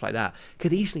weaknesses and stuff like that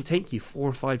could easily take you 4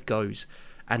 or 5 goes.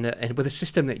 And with a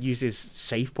system that uses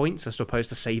save points as opposed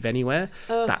to save anywhere,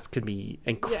 that could be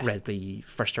incredibly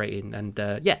frustrating. And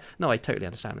I totally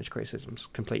understand those criticisms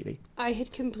completely. I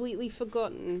had completely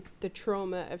forgotten the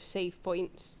trauma of save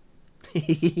points.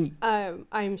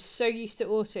 I'm so used to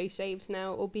auto saves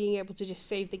now, or being able to just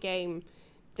save the game,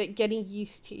 that getting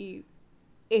used to,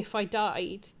 if I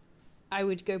died, I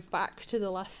would go back to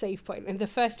the last save point. And the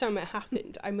first time it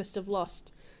happened, I must have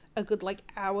lost a good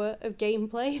hour of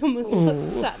gameplay. I must have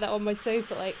sat there on my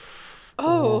sofa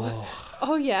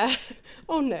oh yeah,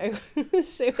 oh no.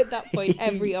 So at that point,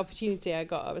 every opportunity I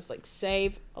got, I was like,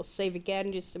 save, I'll save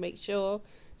again just to make sure,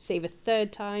 save a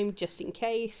third time just in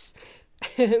case.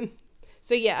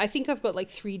 So yeah, I think I've got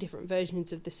 3 different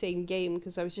versions of the same game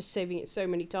because I was just saving it so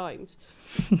many times.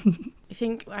 I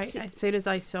think as soon as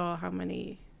I saw how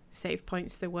many save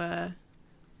points there were,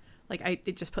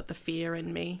 it just put the fear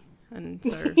in me. And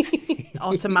so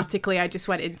automatically I just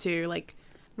went into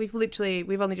we've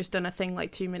only just done a thing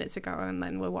 2 minutes ago, and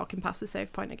then we're walking past the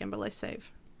save point again, but let's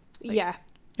save. Yeah.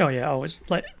 Oh yeah, I was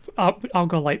I'll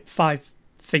go 5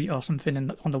 feet or something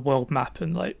on the world map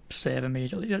and save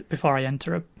immediately before I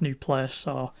enter a new place,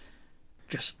 or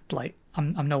just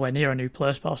I'm nowhere near a new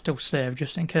place, but I'll still save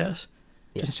just in case.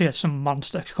 Just in case some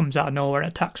monster comes out of nowhere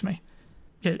and attacks me.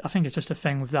 Yeah, I think it's just a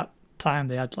thing with that time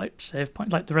they had save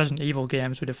points, the Resident Evil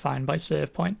games were defined by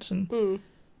save points, and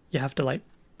you have to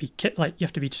you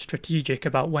have to be strategic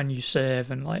about when you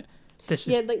save, and this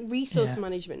Yeah, is like resource yeah.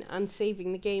 management and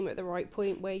saving the game at the right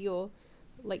point where your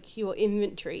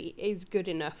inventory is good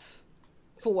enough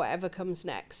for whatever comes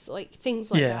next. Like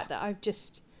things like Yeah. that I've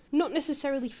just not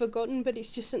necessarily forgotten, but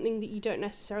it's just something that you don't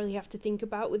necessarily have to think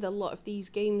about with a lot of these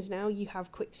games now. You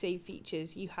have quick save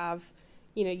features. You have,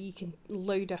 you can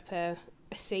load up a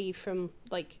save from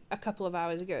like a couple of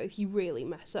hours ago if you really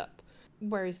mess up.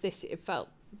 Whereas this, it felt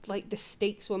like the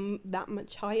stakes were that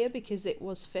much higher because it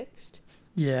was fixed.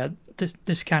 Yeah,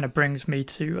 this kind of brings me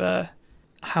to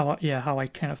how I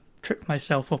kind of tripped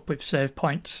myself up with save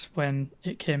points when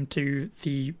it came to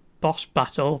the boss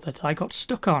battle that I got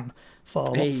stuck on for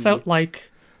what Hey. felt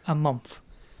like a month.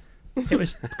 It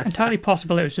was entirely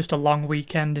possible it was just a long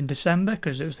weekend in December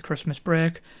because it was the Christmas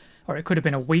break, or it could have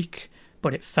been a week,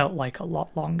 but it felt like a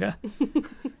lot longer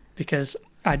because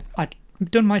I'd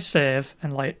done my save,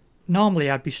 and like normally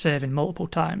I'd be saving multiple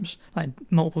times, like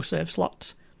multiple save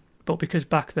slots. But because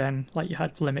back then, like, you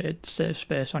had limited save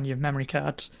space on your memory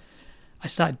cards, I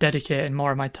started dedicating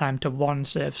more of my time to one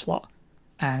save slot,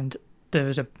 and there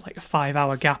was a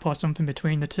 5-hour gap or something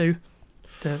between the two,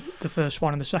 the first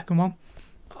one and the second one,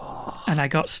 and I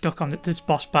got stuck on this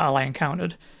boss battle I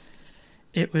encountered.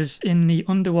 It was in the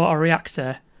underwater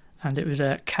reactor, and it was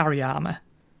a carry armor,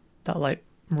 that like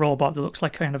robot that looks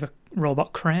like kind of a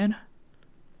robot crane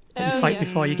that you fight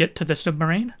before you get to the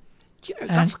submarine.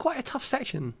 That's quite a tough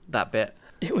section, that bit.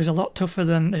 It was a lot tougher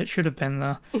than it should have been,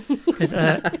 though. 'Cause,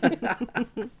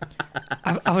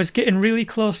 I was getting really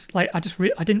close. Like, I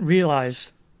didn't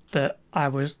realise that I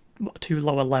was too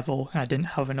low a level and I didn't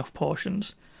have enough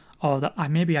potions. Or that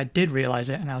maybe I did realise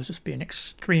it and I was just being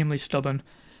extremely stubborn.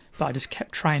 But I just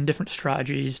kept trying different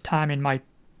strategies, timing my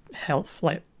health,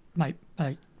 my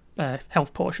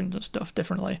health potions and stuff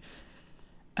differently.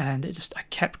 And I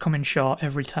kept coming short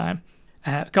every time.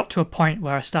 It got to a point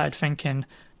where I started thinking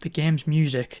the game's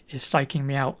music is psyching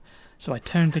me out. So I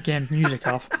turned the game's music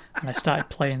off and I started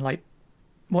playing like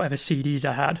whatever CDs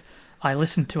I had. I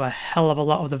listened to a hell of a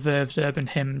lot of the Verve's Urban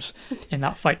Hymns in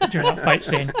that fight during that fight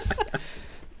scene.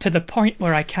 To the point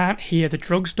where I can't hear The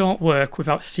Drugs Don't Work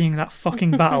without seeing that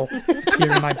fucking battle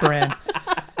appear in my brain.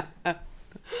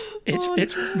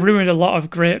 It's ruined a lot of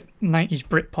great 90s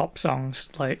Britpop songs,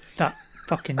 like that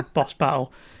fucking boss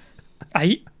battle.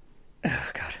 I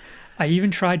even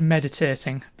tried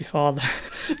meditating before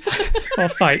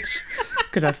fights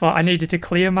because I thought I needed to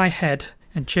clear my head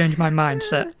and change my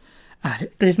mindset, and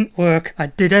it didn't work. I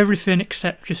did everything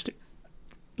except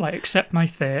accept my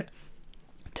fate,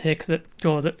 go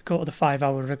to the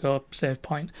 5-hour ago save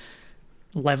point,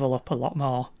 level up a lot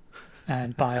more,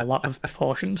 and buy a lot of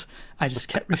potions. I just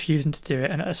kept refusing to do it,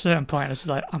 and at a certain point I was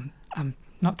like, I'm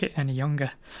not getting any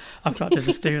younger. I've got to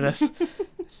just do this.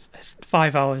 It's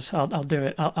 5 hours. I'll do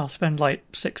it. I'll spend like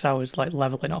 6 hours like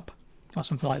leveling up or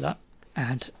something like that.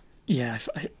 And yeah,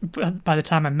 by the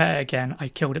time I met it again, I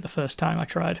killed it the first time I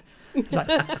tried. I was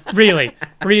like, really?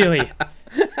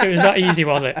 It was that easy,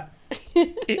 was it?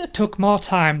 It took more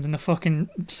time than the fucking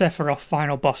Sephiroth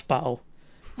final boss battle.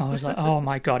 I was like, oh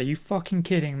my god, are you fucking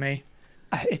kidding me?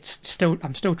 I'm still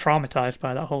traumatized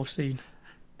by that whole scene.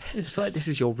 It's like this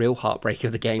is your real heartbreak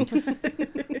of the game.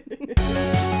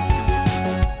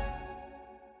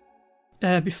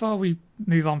 Before we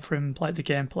move on from like the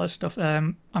gameplay stuff,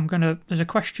 there's a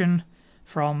question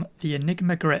from the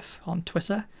Enigma Griff on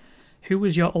Twitter. Who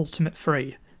was your ultimate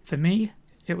three? For me,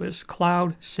 it was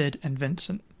Cloud, Sid, and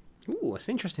Vincent. Ooh, that's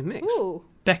an interesting mix. Ooh.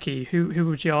 Becky, who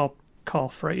was your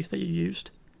core three that you used?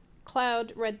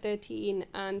 Cloud, Red 13,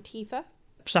 and Tifa.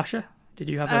 Sasha, did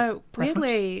you have a preference?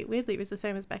 Weirdly, it was the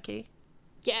same as Becky.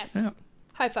 Yes. Yeah.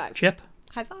 High five. Chip?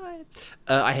 High five.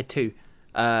 I had two.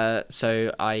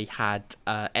 So I had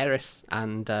Eris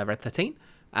and Red 13,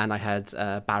 and I had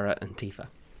Barrett and Tifa.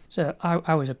 So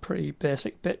I was a pretty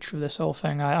basic bitch for this whole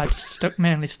thing. I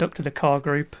mainly stuck to the core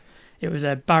group. It was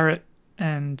Barrett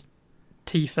and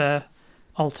Tifa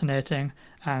alternating,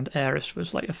 and Eris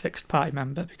was like a fixed party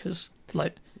member because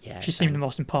she seemed the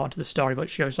most important to the story, but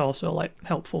she was also like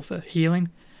helpful for healing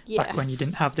back when you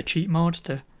didn't have the cheat mode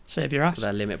to save your ass.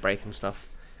 The limit break and stuff.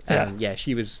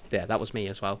 She was. Yeah, that was me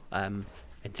as well.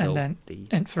 Until and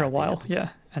then for a while,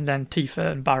 and then Tifa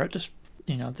and Barrett just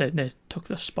they took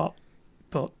the spot.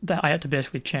 But I had to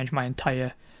basically change my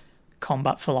entire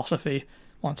combat philosophy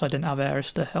once I didn't have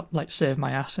Eris to help save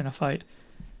my ass in a fight.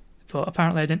 But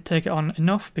apparently I didn't take it on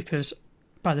enough because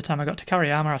by the time I got to carry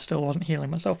armor, I still wasn't healing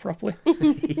myself properly.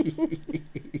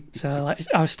 So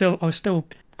I was still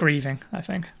grieving, I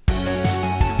think.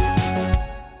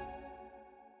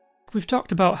 We've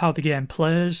talked about how the game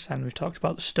plays and we've talked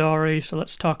about the story, so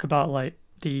let's talk about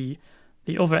the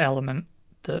other element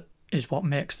that is what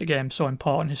makes the game so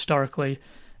important historically.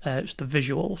 It's the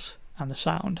visuals and the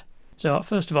sound. So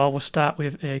first of all, we'll start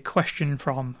with a question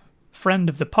from friend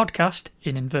of the podcast,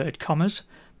 in inverted commas,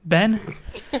 Ben,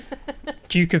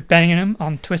 Duke of Bellingham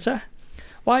on Twitter.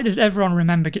 Why does everyone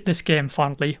remember this game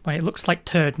fondly when it looks like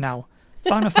turd now?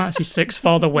 Final Fantasy VI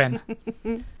for the win.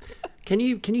 Can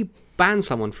you ban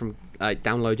someone from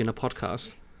downloading a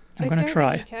podcast? I'm going to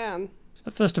try. You can.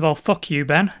 First of all, fuck you,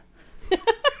 Ben.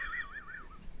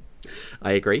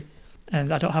 I agree.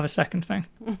 And I don't have a second thing.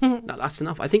 No, that's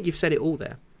enough. I think you've said it all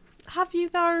there. Have you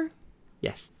though?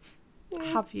 Yes.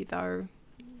 Have you though?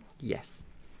 Yes.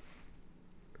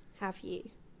 Have you,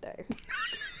 though?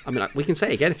 I mean, we can say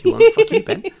it again if you want. Fuck you,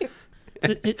 Ben.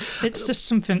 It's just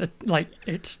something that, like,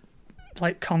 it's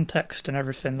like context and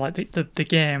everything. Like the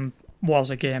game was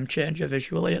a game changer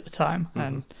visually at the time,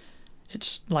 and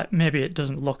it's like maybe it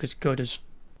doesn't look as good as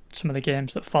some of the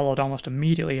games that followed almost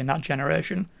immediately in that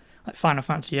generation. Like Final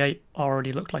Fantasy VIII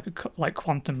already looked like a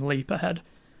quantum leap ahead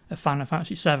of Final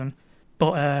Fantasy VII,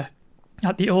 but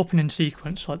at the opening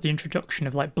sequence, like the introduction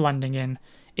of like blending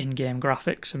in-game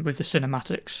graphics and with the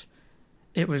cinematics,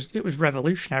 it was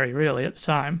revolutionary really at the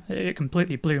time. It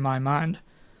completely blew my mind.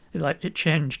 It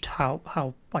changed how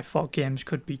I thought games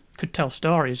could tell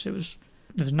stories. There was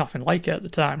nothing like it at the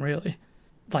time really.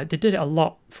 Like they did it a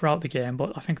lot throughout the game,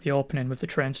 but I think the opening with the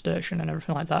train station and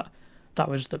everything like that,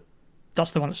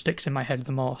 that's the one that sticks in my head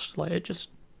the most. Like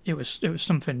it was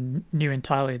something new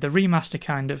entirely. The remaster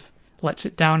kind of lets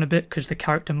it down a bit because the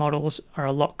character models are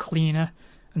a lot cleaner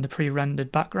and the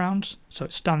pre-rendered backgrounds, so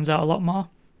it stands out a lot more.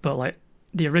 But like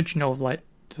the original, like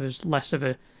there was less of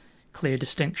a clear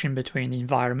distinction between the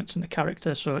environments and the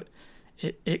character, so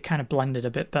it kind of blended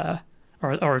a bit better,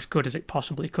 or as good as it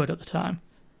possibly could at the time.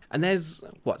 And there's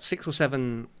 6 or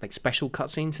 7 like special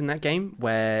cutscenes in that game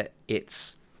where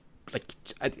it's like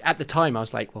at the time I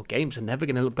was like, well, games are never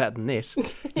going to look better than this.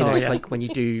 It's like when you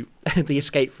do the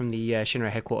escape from the Shinra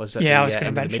headquarters at I was going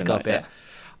to mention Midgar bit.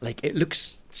 Like it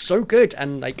looks so good,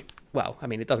 and like, well, I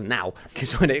mean, it doesn't now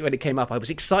because when it came up, I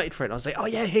was excited for it. I was like, oh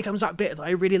yeah, here comes that bit that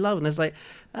I really love, and it's like,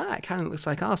 it kind of looks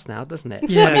like arse now, doesn't it?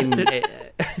 Yeah, I mean,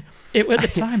 at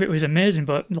the time it was amazing,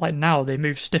 but like now they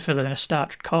move stiffer than a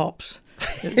starched corpse.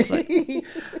 It's like,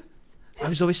 I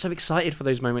was always so excited for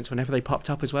those moments whenever they popped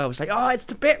up as well. It was like, oh, it's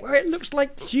the bit where it looks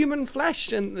like human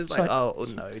flesh, and it's like, oh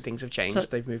no, things have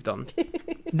changed. They've moved on.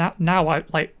 Now, I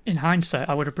like in hindsight,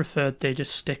 I would have preferred they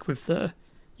just stick with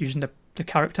using the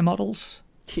character models.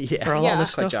 Yeah, for a lot of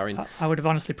this quite stuff. jarring. I would have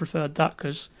honestly preferred that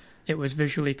because it was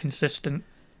visually consistent,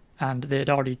 and they'd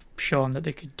already shown that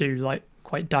they could do like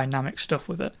quite dynamic stuff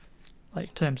with it, like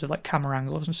in terms of like camera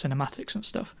angles and cinematics and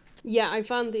stuff. Yeah, I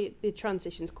found the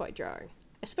transitions quite jarring.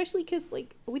 Especially because,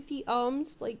 like, with the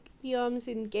arms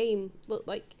in game look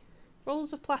like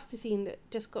rolls of plasticine that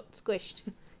just got squished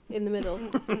in the middle.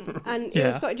 And it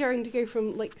was quite jarring to go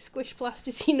from, like, squished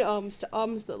plasticine arms to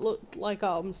arms that looked like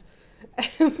arms.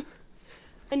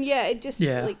 And yeah, it just,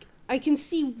 like, I can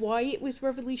see why it was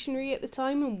revolutionary at the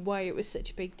time and why it was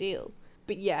such a big deal.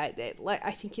 But yeah,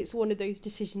 I think it's one of those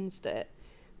decisions that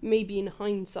maybe in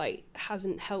hindsight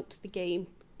hasn't helped the game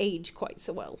age quite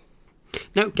so well.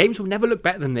 No, games will never look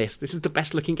better than this. This is the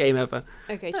best looking game ever.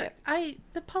 Okay, Look,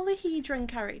 the polyhedron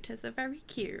characters are very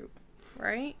cute,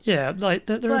 right? Yeah, like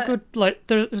they're a good, like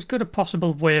there's good a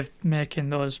possible way of making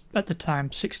those at the time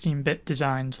 16-bit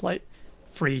designs like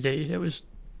 3D. It was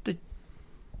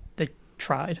they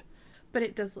tried, but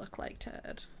it does look like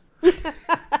turd.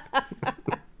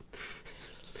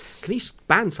 Can you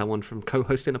ban someone from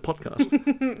co-hosting a podcast?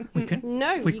 We can.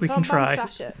 No, we you can can't try. ban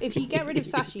Sasha. If you get rid of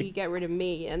Sasha, you get rid of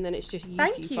me, and then it's just you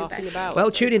Thank two you, farting Becky. about. Well,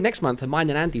 so- tune in next month to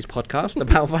mine and Andy's podcast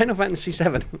about Final Fantasy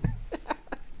VII.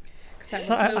 That's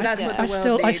So what the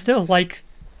world I needs.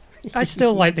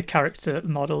 still like the character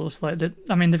models. Like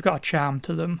I mean, they've got a charm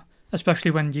to them, especially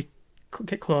when you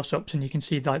get close-ups and you can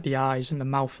see like the eyes and the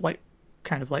mouth, like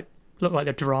kind of like look like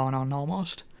they're drawn on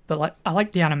almost. But like I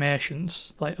like the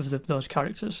animations like of those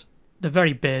characters. They're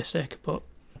very basic, but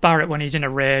Barrett when he's in a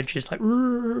rage is like,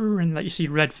 and like you see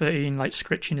Red 13 like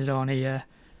scritching his own ear,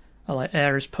 or like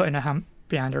Ares putting a hand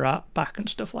behind her back and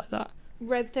stuff like that.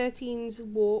 Red 13's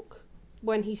walk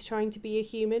when he's trying to be a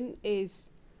human is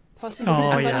possibly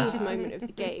Oh, the yeah. funniest moment of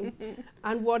the game,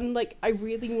 and one like I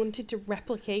really wanted to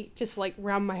replicate, just like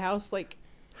round my house, like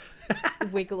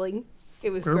wiggling. It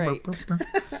was great.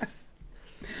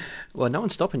 Well, no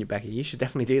one's stopping you, Becky. You should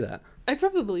definitely do that. I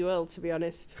probably will, to be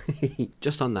honest.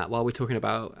 Just on that, while we're talking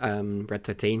about Red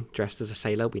 13 dressed as a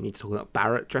sailor, we need to talk about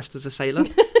Barrett dressed as a sailor.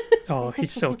 Oh,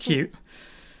 he's so cute.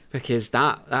 Because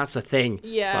that's a thing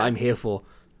Yeah. that I'm here for.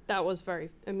 That was very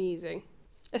amusing.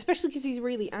 Especially because he's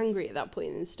really angry at that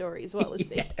point in the story as well,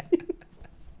 isn't he?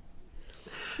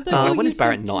 When is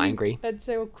Barrett not angry? And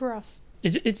so cross.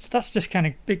 That's just kind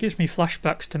of, it gives me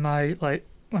flashbacks to my, like,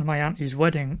 one of my auntie's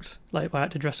weddings, like, where I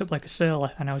had to dress up like a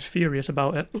sailor, and I was furious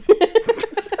about it.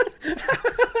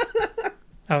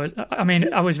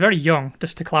 I was very young,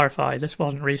 just to clarify, this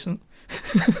wasn't recent.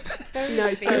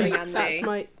 No, sorry,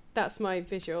 Andy. that's my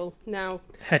visual now.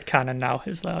 Headcanon now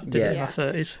is that I did it in my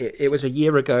 30s. It was a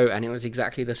year ago, and it was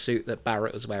exactly the suit that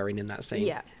Barrett was wearing in that scene.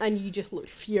 Yeah, and you just looked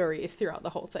furious throughout the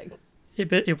whole thing.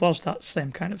 It was that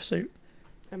same kind of suit.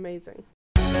 Amazing.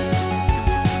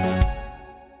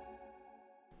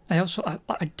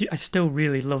 I still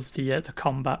really love the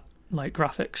combat like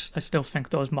graphics. I still think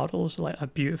those models like are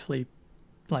beautifully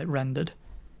like rendered,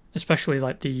 especially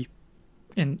like in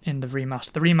the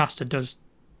remaster. The remaster does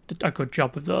a good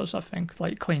job of those. I think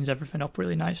like cleans everything up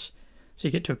really nice, so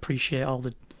you get to appreciate all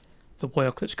the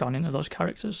work that's gone into those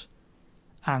characters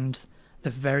and the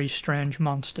very strange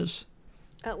monsters.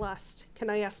 At last, can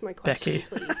I ask my question, Becky.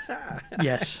 please?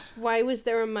 Yes. Why was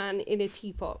there a man in a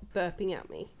teapot burping at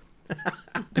me?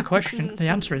 The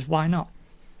answer is why not?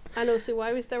 And also,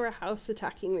 why was there a house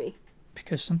attacking me?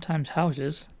 Because sometimes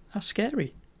houses are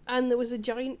scary. And there was a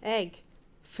giant egg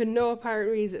for no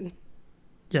apparent reason.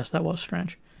 Yes, that was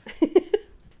strange.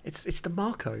 It's the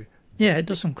Marco. Yeah, it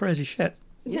does some crazy shit.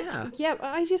 Yeah. Yeah,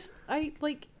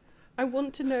 I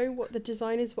want to know what the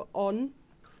designers were on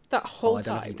that whole I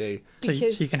don't know time. if you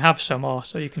do. So you can have some more,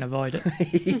 so you can avoid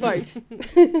it. Both.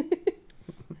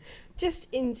 Just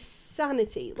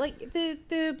insanity. Like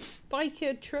the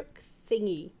biker truck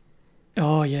thingy.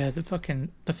 Oh yeah, the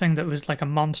thing that was like a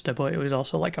monster, but it was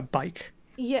also like a bike.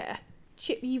 Yeah.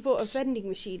 Chip, you bought a vending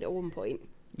machine at one point.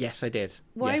 Yes, I did.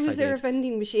 Why Yes, was I there a did.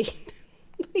 vending machine?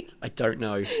 I don't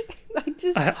know.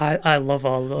 I love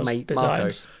all those Mate,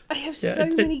 designs. I have Yeah, so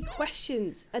many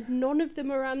questions, and none of them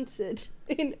are answered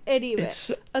in any of it,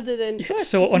 other than It's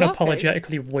so just Marco.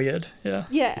 unapologetically weird. Yeah,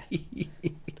 Yeah.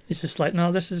 it's just like,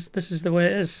 no, this is the way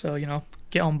it is. So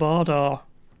get on board or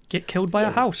get killed by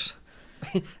a house.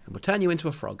 And we'll turn you into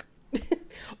a frog.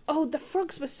 Oh, the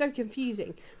frogs were so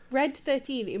confusing. Red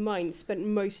 13 in mine spent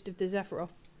most of the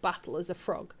Sephiroth battle as a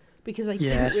frog because I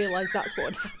Yes. didn't realise that's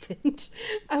what had happened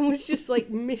and was just like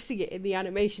missing it in the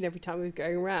animation every time he was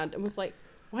going around and was like,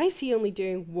 why is he only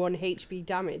doing 1 HP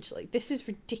damage? Like, this is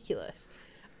ridiculous.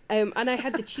 And I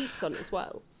had the cheats on as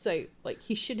well, so like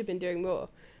he should have been doing more.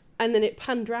 And then it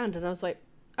panned round and I was like,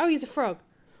 oh, he's a frog.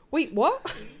 Wait, what?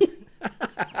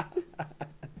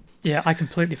 Yeah, I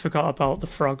completely forgot about the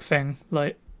frog thing.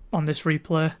 Like on this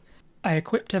replay, I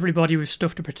equipped everybody with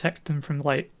stuff to protect them from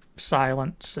like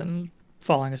silence and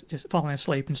falling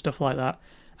asleep and stuff like that.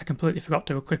 I completely forgot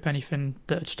to equip anything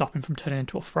that'd stop him from turning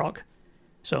into a frog.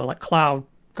 So like Cloud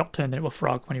got turned into a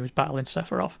frog when he was battling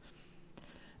Sephiroth.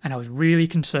 And I was really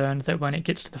concerned that when it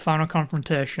gets to the final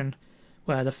confrontation,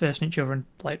 where they're facing each other and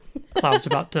like Cloud's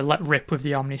about to let rip with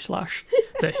the Omni Slash,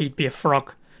 that he'd be a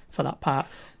frog for that part.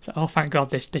 So oh, thank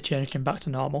God they changed him back to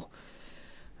normal.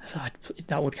 So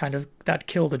that'd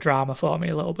kill the drama for me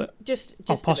a little bit. Just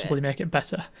Or a possibly bit. make it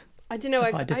better. I don't know.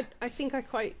 if I did. I think I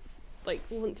quite like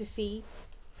want to see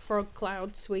Frog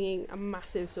Cloud swinging a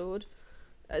massive sword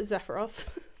at Sephiroth.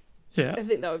 Yeah. I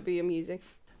think that would be amusing.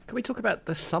 Can we talk about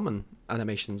the summon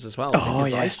animations as well? Oh,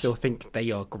 because I yes. still think they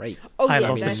are great. Oh I yeah,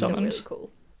 love they're the still really summons. cool.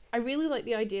 I really like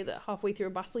the idea that halfway through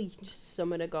a battle you can just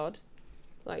summon a god,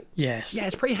 like Yes. Yeah,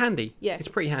 it's pretty handy. Yeah. It's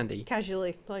pretty handy.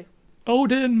 casually, like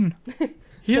Odin!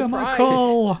 Hear my Surprise.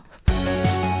 call!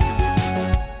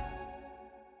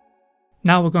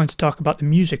 Now we're going to talk about the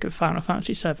music of Final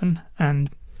Fantasy VII, and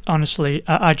honestly,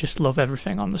 I just love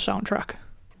everything on the soundtrack.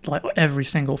 Like every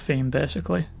single theme,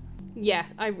 basically. yeah.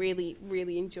 I really,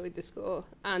 really enjoyed the score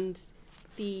and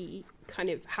the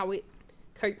kind of how it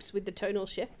copes with the tonal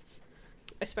shifts,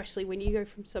 especially when you go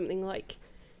from something like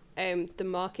the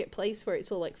marketplace where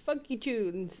it's all like funky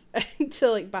tunes to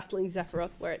like battling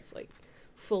Sephiroth where it's like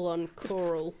full on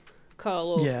choral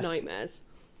Carl Orff Yes. nightmares.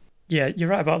 Yeah, you're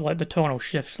right about like the tonal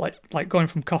shifts, like going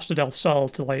from Costa del Sol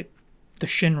to like the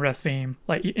Shinra theme,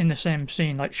 like in the same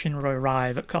scene, like Shinra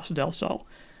arrive at Costa del Sol,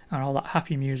 and all that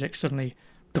happy music suddenly,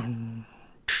 dun,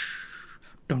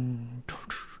 dun,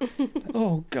 dun.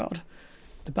 Oh God,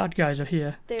 the bad guys are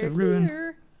here They're to ruin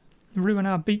here. ruin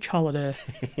our beach holiday.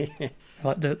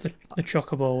 Like the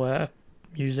Chocobo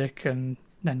music, and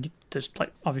then there's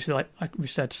like obviously like we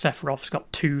said, Sephiroth's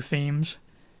got 2 themes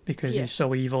because Yeah. he's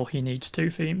so evil. He needs 2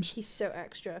 themes. He's so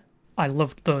extra. I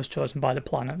loved those chosen by the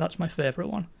planet. That's my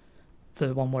favourite one.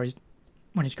 The one where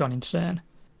when he's gone insane.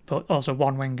 But also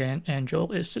One Winged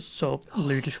Angel is just so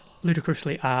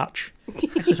ludicrously arch.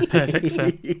 It's just a perfect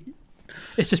fit.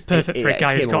 It's just perfect for a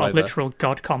guy who's game got all a over. literal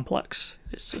god complex.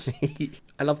 It's just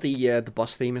I love the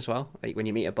boss theme as well. Like when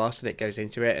you meet a boss and it goes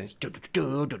into it and it's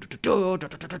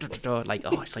like,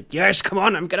 oh, it's like, yes, come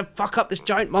on, I'm gonna fuck up this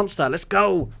giant monster. Let's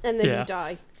go. And then Yeah. you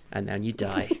die. And then you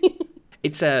die.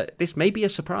 It's this may be a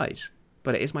surprise,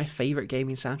 but it is my favorite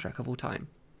gaming soundtrack of all time.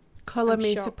 Colour I'm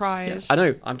me shocked. surprised. I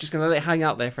know. I'm just gonna let it hang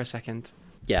out there for a second.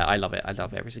 Yeah, I love it. I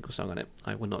love every single song on it.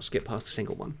 I will not skip past a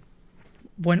single one.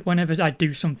 whenever I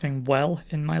do something well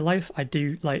in my life, I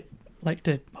do like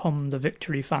to hum the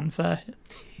victory fanfare.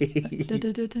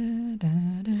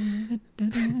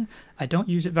 I don't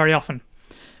use it very often.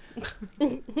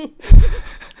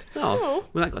 Oh,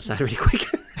 well, that got sad really quick.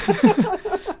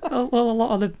 Well, a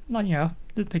lot of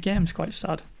the game's quite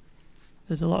sad.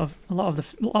 There's a lot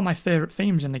of my favourite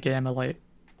themes in the game are like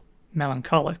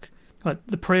melancholic. Like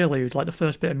the prelude, like the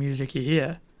first bit of music you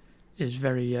hear, is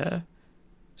very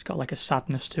it's got like a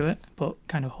sadness to it, but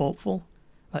kind of hopeful.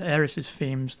 Like Aeris's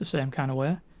theme's the same kind of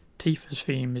way. Tifa's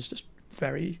theme is just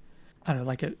very, I don't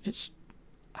know, it's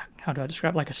how do I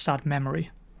describe it? Like a sad memory.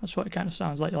 That's what it kind of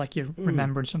sounds like. Like you're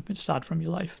remembering something sad from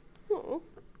your life. Oh.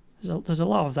 There's a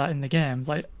lot of that in the game,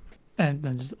 like, and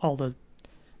there's all the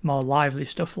more lively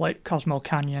stuff like Cosmo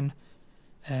Canyon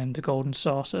and the Golden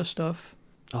Saucer stuff.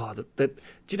 Oh, do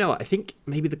you know what? I think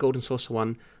maybe the Golden Saucer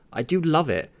one, I do love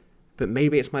it, but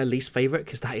maybe it's my least favourite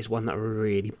because that is one that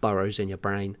really burrows in your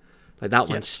brain. Like that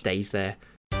one stays there.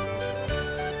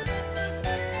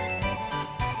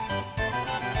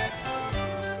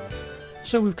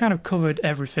 So we've kind of covered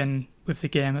everything with the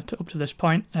game up to this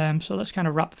point, so let's kind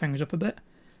of wrap things up a bit.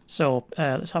 So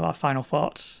let's have our final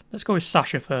thoughts. Let's go with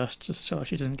Sasha first, just so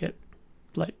she doesn't get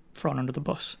like thrown under the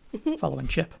bus following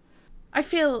Chip. I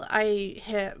feel I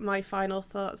hit my final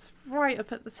thoughts right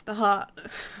up at the start.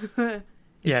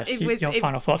 Yes, your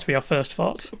final thoughts were your first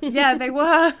thoughts. Yeah, they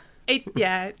were. It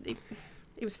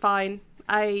was fine.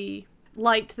 I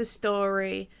liked the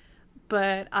story,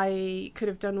 but I could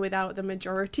have done without the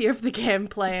majority of the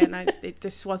gameplay, and it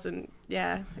just wasn't.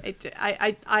 Yeah,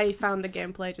 I found the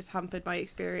gameplay just hampered my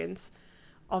experience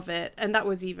of it, and that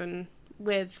was even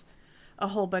with a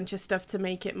whole bunch of stuff to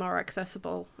make it more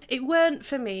accessible. It weren't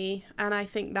for me, and I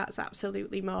think that's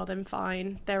absolutely more than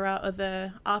fine. There are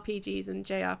other RPGs and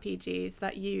JRPGs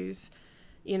that use,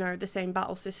 the same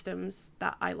battle systems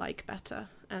that I like better,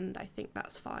 and I think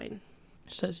that's fine.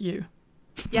 Says you.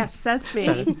 Yes, says me.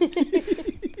 So-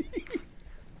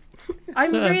 I'm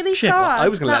So, really Chip, sad I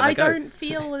was gonna that let I that go. don't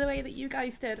feel the way that you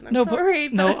guys did, and I'm No, sorry.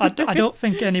 I don't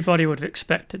think anybody would have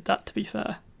expected that, to be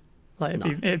fair. Like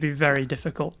it'd be very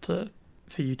difficult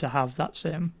for you to have that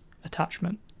same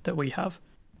attachment that we have.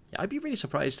 Yeah, I'd be really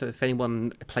surprised if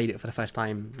anyone played it for the first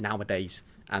time nowadays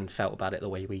and felt about it the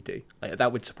way we do. Like,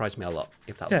 that would surprise me a lot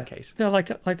if that was the case. Yeah,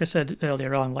 like I said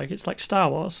earlier on, like it's like Star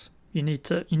Wars. You need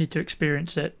to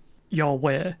experience it your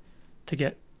way to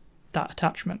get that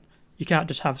attachment. You can't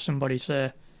just have somebody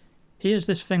say, "Here's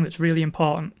this thing that's really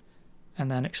important,"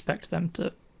 and then expect them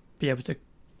to be able to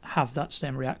have that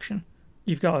same reaction.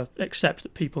 You've got to accept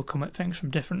that people come at things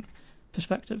from different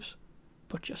perspectives,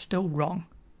 but you're still wrong.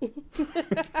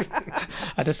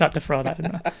 I just had to throw that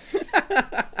in there.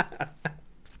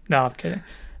 No, I'm kidding.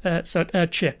 So,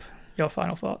 Chip, your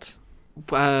final thoughts?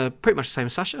 Pretty much the same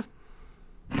as Sasha.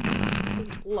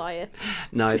 Liar.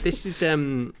 No, this is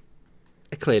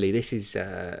clearly this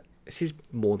is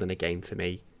more than a game for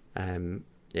me.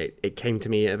 It came to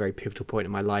me at a very pivotal point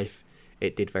in my life.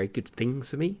 It did very good things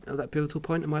for me at that pivotal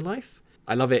point in my life.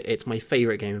 I love it. It's my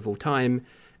favourite game of all time.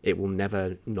 It will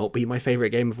never not be my favourite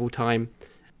game of all time.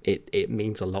 It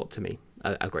means a lot to me,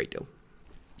 a great deal.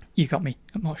 You got me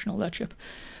emotional there, Chip.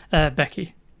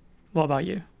 Becky, what about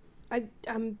you?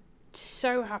 I'm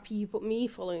so happy you put me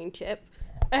following Chip.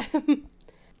 I've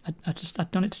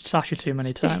done it to Sasha too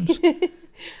many times.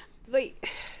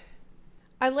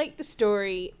 I like the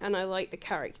story and I like the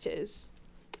characters,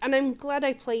 and I'm glad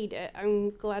I played it.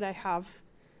 I'm glad I have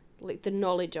the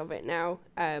knowledge of it now,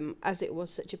 as it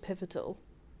was such a pivotal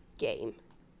game.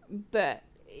 But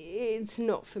it's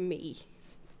not for me,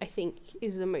 I think,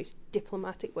 is the most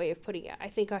diplomatic way of putting it. I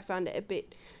think I found it a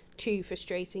bit too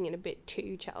frustrating and a bit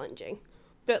too challenging.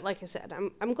 But like I said,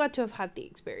 I'm glad to have had the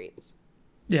experience.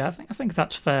 Yeah, I think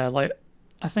that's fair. Like,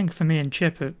 I think for me and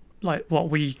Chip, what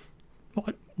we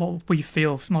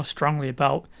feel more strongly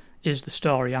about is the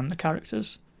story and the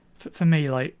characters. For me,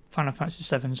 like Final Fantasy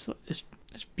VII's, it's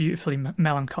beautifully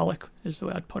melancholic, is the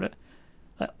way I'd put it.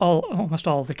 Like almost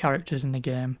all of the characters in the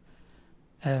game,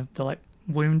 they're like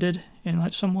wounded in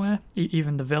some way.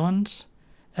 Even the villains,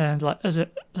 and like as a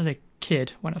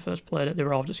kid when I first played it, they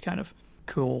were all just kind of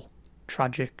cool,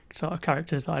 tragic sort of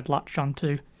characters that I'd latch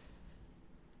onto.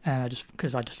 and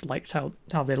because I just liked how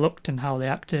they looked and how they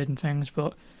acted and things.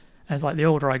 But as like the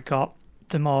older I got,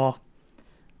 the more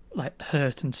like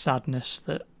hurt and sadness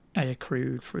that I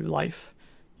accrued through life.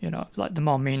 Like the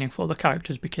more meaningful the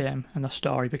characters became and the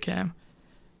story became,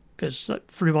 because like,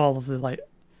 through all of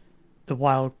the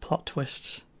wild plot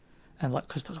twists, and like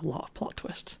because there's a lot of plot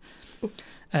twists,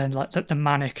 and like the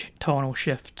manic tonal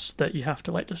shifts that you have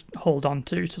to like just hold on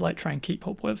to like try and keep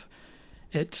up with.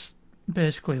 It's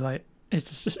basically like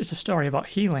it's a story about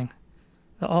healing.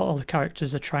 That all the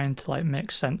characters are trying to like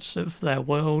make sense of their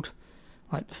world,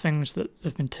 like the things that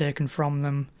have been taken from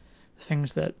them, the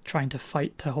things they're trying to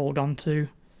fight to hold on to.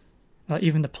 Like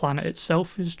even the planet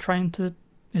itself is it's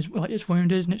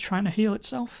wounded and it's trying to heal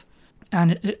itself.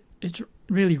 And it's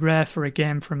really rare for a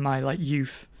game from my like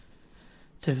youth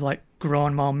to have like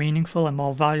grown more meaningful and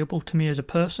more valuable to me as a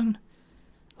person,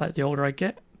 like the older I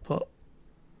get. But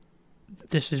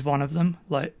this is one of them.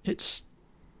 Like it's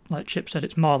like Chip said,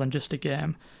 it's more than just a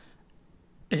game.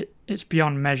 It's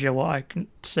beyond measure what I can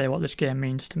say what this game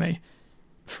means to me.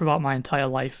 Throughout my entire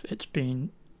life, it's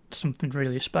been something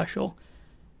really special.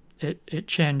 It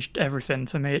changed everything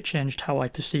for me. It changed how I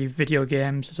perceive video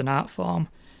games as an art form.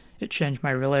 It changed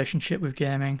my relationship with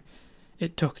gaming.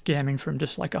 It took gaming from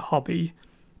just like a hobby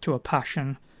to a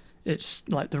passion. It's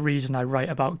like the reason I write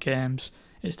about games.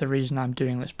 It's the reason I'm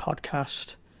doing this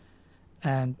podcast.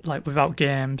 And like without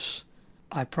games,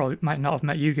 I probably might not have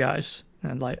met you guys.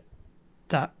 And like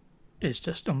that is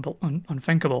just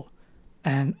unthinkable.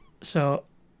 And so,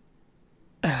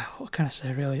 what can I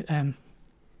say really?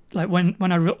 Like when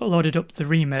I loaded up the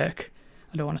remake,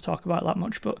 I don't want to talk about it that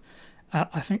much, but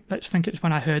I think it's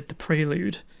when I heard the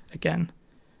prelude again,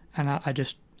 and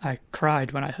I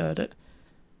cried when I heard it,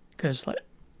 because like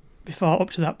before up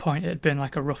to that point it had been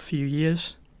like a rough few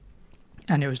years,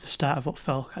 and it was the start of what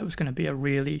felt like it was going to be a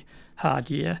really hard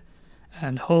year,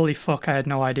 and holy fuck, I had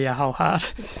no idea how hard.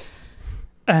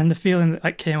 And the feeling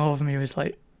that came over me was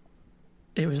like,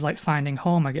 it was like finding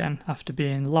home again after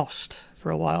being lost for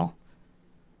a while.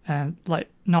 And like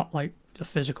not like the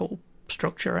physical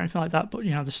structure or anything like that, but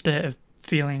the state of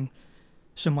feeling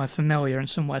somewhere familiar and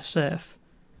somewhere safe.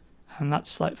 And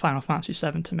that's like Final Fantasy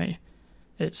VII to me.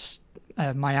 It's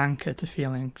my anchor to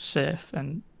feeling safe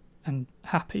and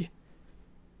happy.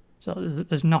 So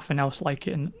there's nothing else like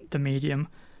it in the medium,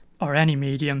 or any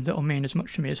medium, that will mean as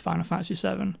much to me as Final Fantasy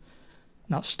VII.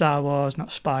 Not Star Wars,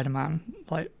 not Spider-Man,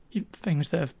 like things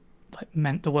that have like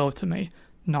meant the world to me.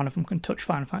 None of them can touch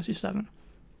Final Fantasy VII.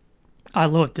 I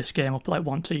load this game up like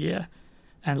once a year,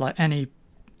 and like any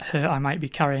hurt I might be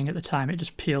carrying at the time, it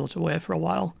just peels away for a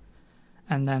while,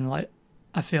 and then like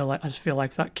I just feel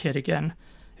like that kid again,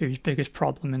 whose biggest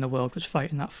problem in the world was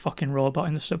fighting that fucking robot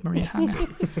in the submarine hangar.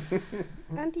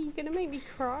 Andy, you're gonna make me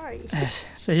cry.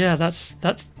 So yeah, that's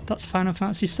Final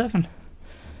Fantasy VII.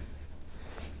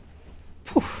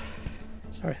 Whew.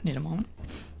 Sorry, I need a moment.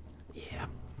 Yeah.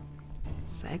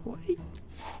 Segway.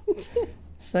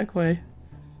 Segway.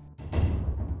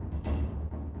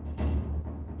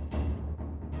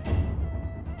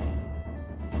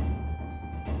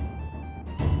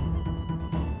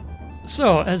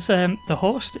 So, as the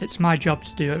host, it's my job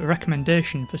to do a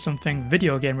recommendation for something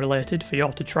video game related for you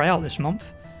all to try out this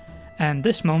month. And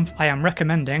this month I am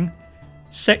recommending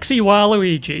Sexy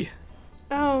Waluigi.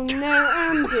 Oh no,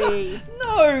 Andy!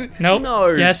 No! Nope. No!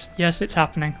 Yes, it's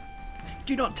happening.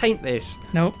 Do not taint this.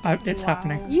 Nope, it's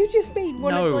happening. You just made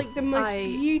one No. of like the most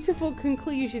beautiful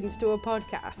conclusions to a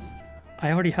podcast.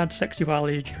 I already had Sexy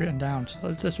Waluigi written down,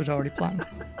 so this was already planned.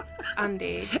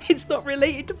 Andy, It's not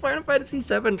related to Final Fantasy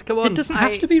VII. Come on. It doesn't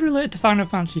have to be related to Final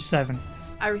Fantasy VII.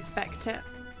 I respect it.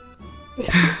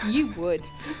 You would.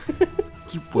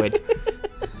 You would.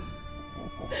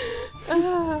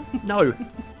 No.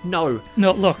 No.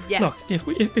 No, look, Yes.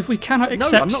 if we cannot No,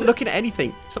 accept... I'm not looking at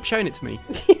anything. Stop showing it to me.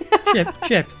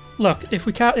 Chip, look, if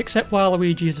we can't accept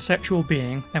Waluigi as a sexual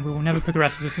being, then we will never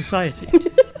progress as a society.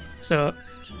 So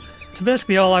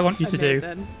basically all I want you to do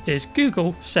Amazing. is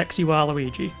Google Sexy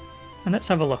Waluigi, and let's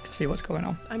have a look to see what's going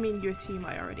on. I mean, you assume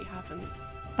I already haven't.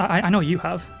 I know you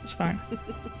have, it's fine.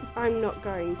 I'm not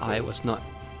going to. I was not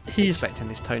He's expecting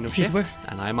this tonal he's shift, wi-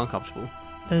 and I am uncomfortable.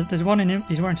 There's one in him,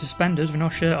 he's wearing suspenders with no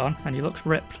shirt on, and he looks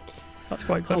ripped. That's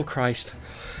quite good. Oh, Christ.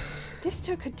 This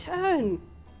took a turn.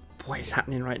 What is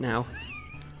happening right now?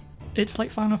 It's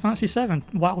like Final Fantasy VII,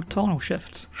 wild tonal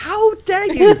shifts. How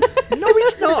dare you? No,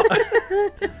 it's not.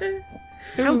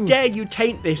 How Ooh. dare you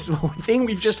taint this thing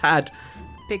we've just had?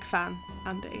 Big fan,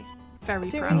 Andy. Very I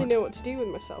don't proud. really know what to do with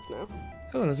myself now.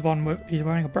 Oh, there's one where he's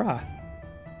wearing a bra.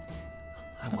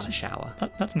 I want a shower.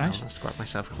 That's I nice. want to scrub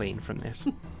myself clean from this.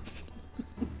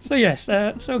 So yes,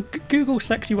 Google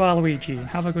Sexy Waluigi and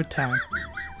have a good time.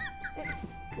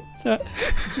 So,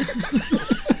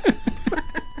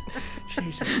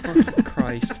 Jesus fucking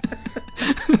Christ.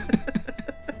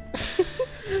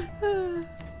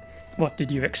 what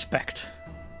did you expect?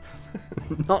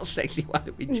 Not sexy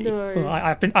Waluigi. No. Well,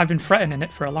 I've been threatening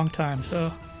it for a long time,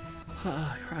 so.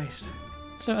 Oh, Christ.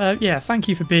 So yeah, thank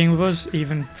you for being with us,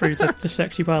 even through the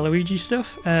Sexy Waluigi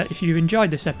stuff. If you've enjoyed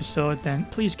this episode, then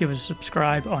please give us a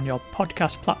subscribe on your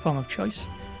podcast platform of choice,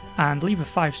 and leave a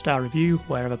 5-star review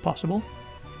wherever possible.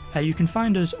 You can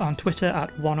find us on Twitter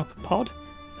at OneUpPod,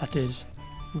 that is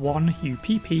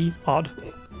 1UPP-OD.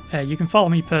 You can follow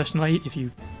me personally if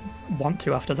you want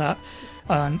to after that,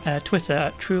 on Twitter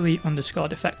at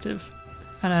truly_defective.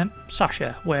 And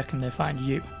Sasha, where can they find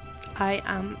you? I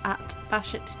am at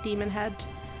BashitDemonHead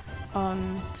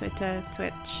on Twitter,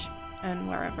 Twitch, and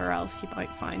wherever else you might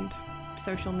find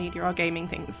social media or gaming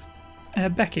things.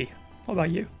 Becky, what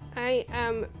about you? I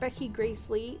am Becky Grace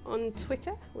Lee on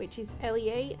Twitter, which is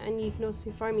LEA, and you can also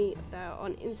find me there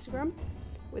on Instagram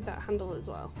with that handle as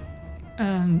well.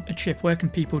 And Chip, where can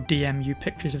people DM you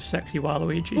pictures of Sexy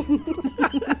Waluigi?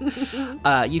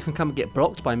 You can come and get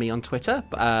blocked by me on Twitter,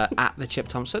 at the Chip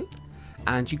Thompson.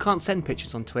 And you can't send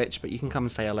pictures on Twitch, but you can come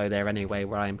and say hello there anyway,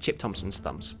 where I am Chip Thompson's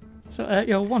Thumbs. So,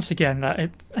 once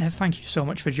again, thank you so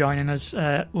much for joining us.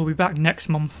 We'll be back next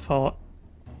month for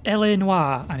L.A.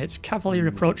 Noire and its cavalier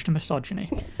approach to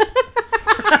misogyny.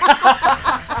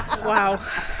 Wow.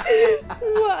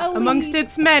 What a Amongst lead.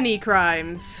 its many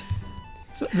crimes.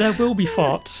 So there will be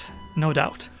thoughts, no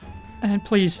doubt. And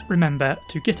please remember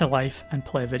to get a life and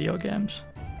play video games.